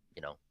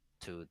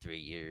 2-3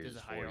 years, there's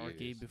a 4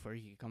 hierarchy years. before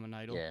you become an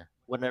idol. Yeah,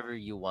 whenever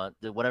you want,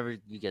 whenever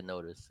you get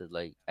noticed, it's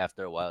like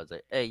after a while, it's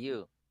like, hey,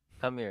 you,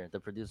 come here. The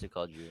producer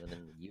called you, and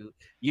then you,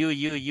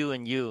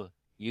 and you.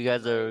 You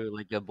guys are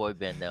like a boy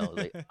band now.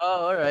 Like,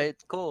 oh, all right,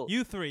 cool.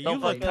 You three, Don't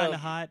you look fuck kind up. of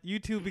hot. You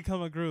two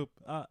become a group.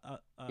 Yeah.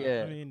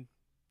 I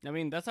I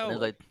mean, that's And how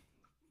it's like,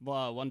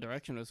 One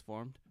Direction was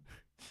formed.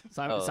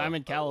 Simon, Oh.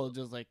 Simon Cowell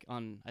just like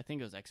on, I think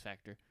it was X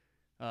Factor.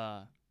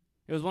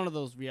 It was one of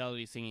those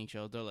reality singing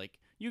shows. They're like,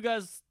 you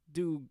guys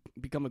do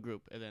become a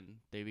group, and then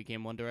they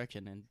became One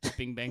Direction, and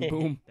bing bang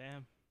boom.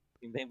 damn.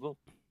 bing, bang, boom.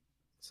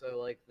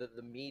 So like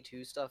the Me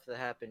Too stuff that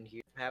happened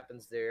here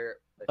happens there,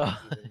 I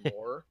think even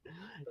more.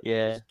 But they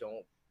Yeah. just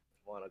don't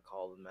want to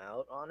call them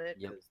out on it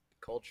Yep. because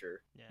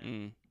culture. Yeah,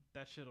 Mm.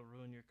 that shit'll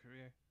ruin your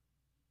career.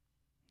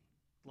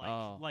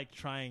 Oh. Like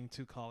trying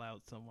to call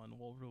out someone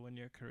will ruin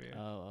your career.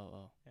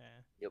 Oh. Yeah.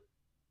 Yep.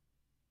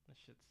 That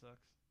shit sucks.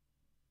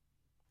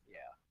 Yeah.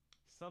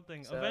 So,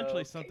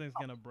 eventually So, something's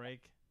gonna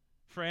break.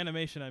 For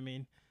animation, I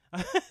mean.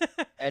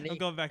 Any- I'm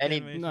going back to Any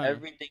animation. No.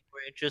 everything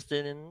we're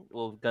interested in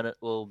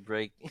will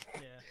break. Yeah.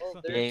 Well,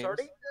 so- they're Games,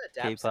 starting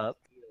to adapt K-pop.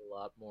 CG a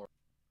lot more,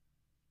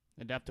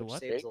 Adapt to which what?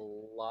 saves a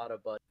lot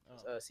of budget.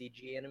 Oh.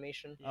 CG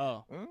animation. Yeah.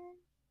 Oh. Mm?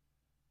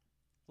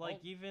 Like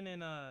even in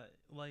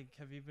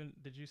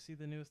did you see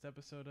the newest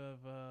episode of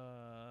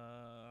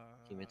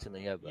Kimetsu no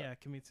Yaiba. Yeah,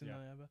 Kimetsu no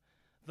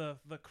Yeah. Yaiba.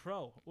 The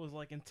crow was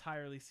like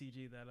entirely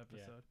CG that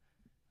episode.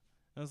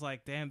 I was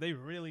like, damn, they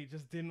really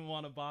just didn't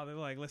want to bother.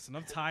 Like, listen,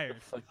 I'm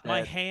tired. Fuck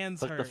My that. hands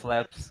Fuck hurt. the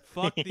flaps.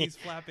 Fuck these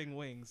flapping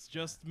wings.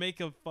 Just make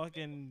a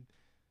fucking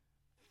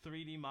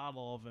 3D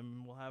model of him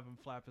and we'll have him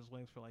flap his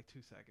wings for like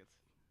 2 seconds.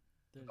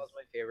 That was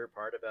my favorite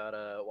part about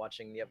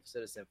watching the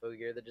episode of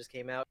Symphogear that just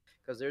came out,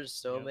 because there's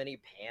so Yep. many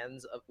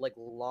pans of like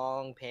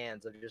long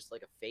pans of just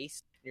like a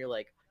face, and you're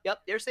like, yep,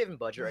 they're saving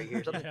budget right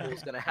here. Something Yeah.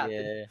 cool's gonna happen.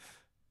 Yeah.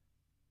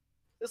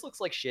 This looks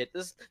like shit.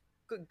 This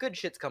good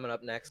shit's coming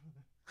up next.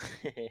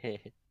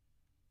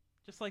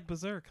 Just like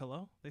Berserk,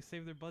 hello? They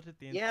saved their budget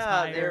the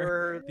Yeah,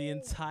 the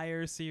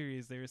entire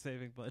series they were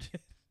saving budget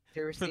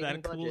they were for saving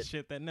that cool budget.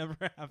 shit that never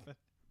happened.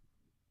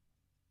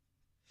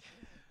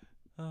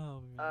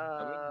 Oh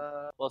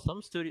man. Well,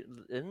 some studio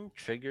isn't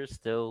Trigger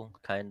still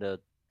kind of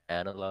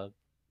analog,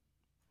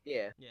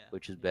 Yeah. Yeah.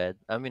 which is bad.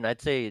 I mean,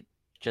 I'd say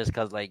just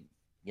cause like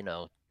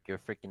you're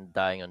freaking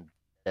dying on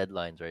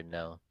deadlines right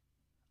now.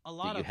 A Do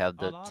lot you of have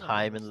a the lot of them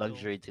time are and still-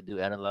 luxury to do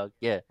analog?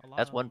 Yeah, a lot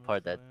that's of one them are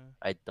part still, that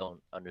yeah. I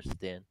don't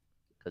understand.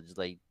 Cause it's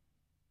like,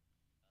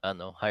 I don't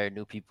know, hire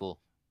new people,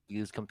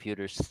 use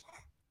computers.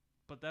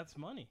 But that's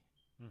money.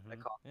 Mhm. I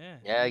call Yeah.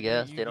 Yeah, I You-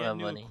 guess you they don't get have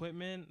new money.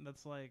 equipment.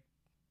 That's like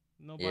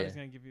nobody's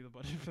Yeah. gonna give you the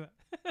budget for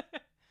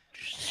that.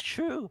 It's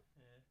true.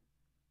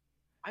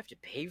 I have to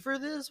pay for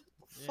this?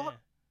 What the Yeah.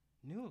 fuck?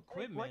 New Like,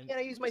 equipment. why can't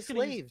I use I'm my just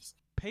gonna use slaves?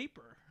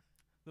 paper.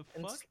 The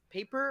And fuck?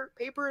 paper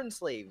and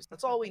slaves.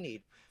 That's all we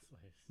need.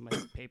 Slaves. My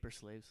paper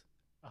slaves.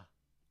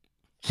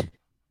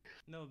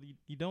 No,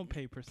 you don't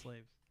pay per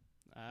slave.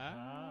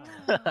 Ah.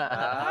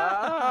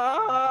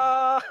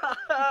 Ah.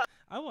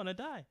 I want to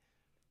die.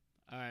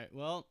 All right.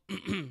 Well,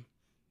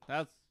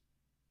 that's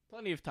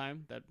plenty of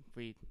time that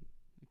we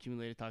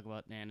accumulated to talk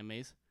about the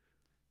animes.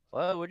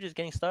 Well, we're just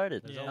getting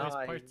started. There's Yeah. always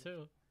No, part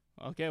 2.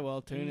 Okay.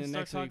 Well, tune You in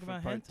start next week talking for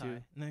about part hentai.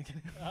 2. No,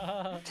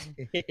 I'm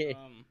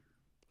kidding.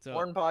 So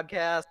Porn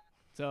podcast.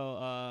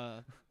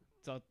 So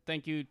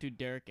thank you to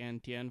Derek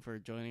and Tien for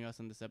joining us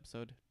on this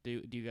episode.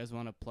 Do you guys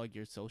want to plug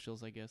your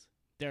socials? I guess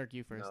Derek,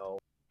 you first. No.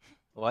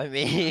 Why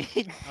me?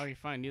 Okay,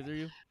 fine. Neither of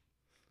you.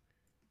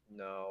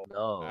 No. No.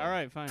 All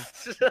right, fine.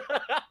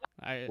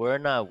 We're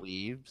not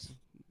weebs.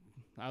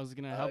 I was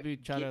gonna help you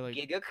try to like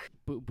Giguk.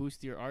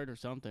 boost your art or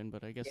something,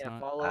 but I guess Yeah,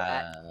 not. follow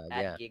Yeah.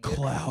 at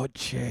Giguk.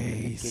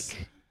 chase.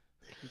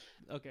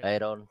 Okay.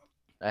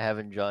 I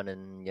haven't drawn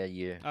in a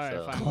year. All right,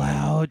 so. fine.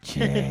 Cloud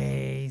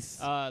chase.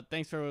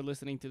 Thanks for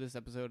listening to this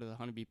episode of the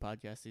Honeybee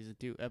Podcast, Season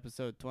 2,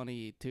 Episode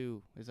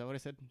 22. Is that what I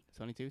said?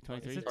 22?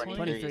 23? Is it 23.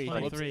 23. Whoops.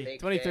 23. Big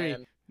 23.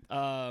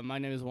 fan. My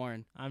name is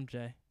Warren. I'm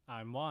Jay.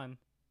 I'm one.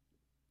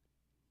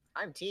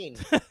 I'm Teen.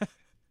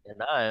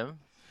 And I'm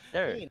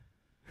there. Teen.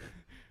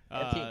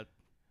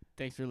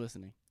 Thanks for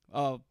listening.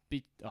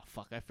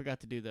 Fuck, I forgot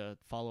to do the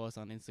follow us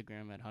on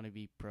Instagram at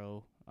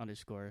honeybee_pro_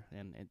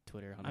 and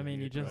Twitter. I mean,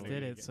 you just Pro.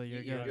 did it, so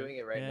you're You're good. doing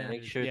it right Yeah. now.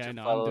 Make sure Yeah, I to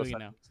know, I'm follow us doing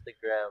on it now.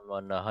 Instagram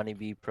on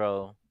Honeybee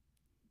Pro.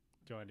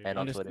 Do you want to do And it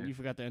on again? Twitter. You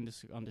forgot the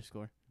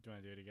underscore. Do you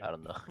want to do it again? I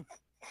don't know.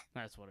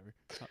 That's whatever.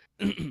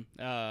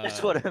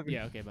 That's whatever.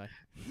 Yeah, okay, bye.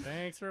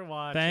 Thanks for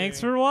watching. Thanks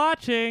for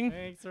watching.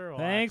 Thanks for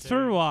watching. Thanks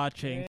for watching.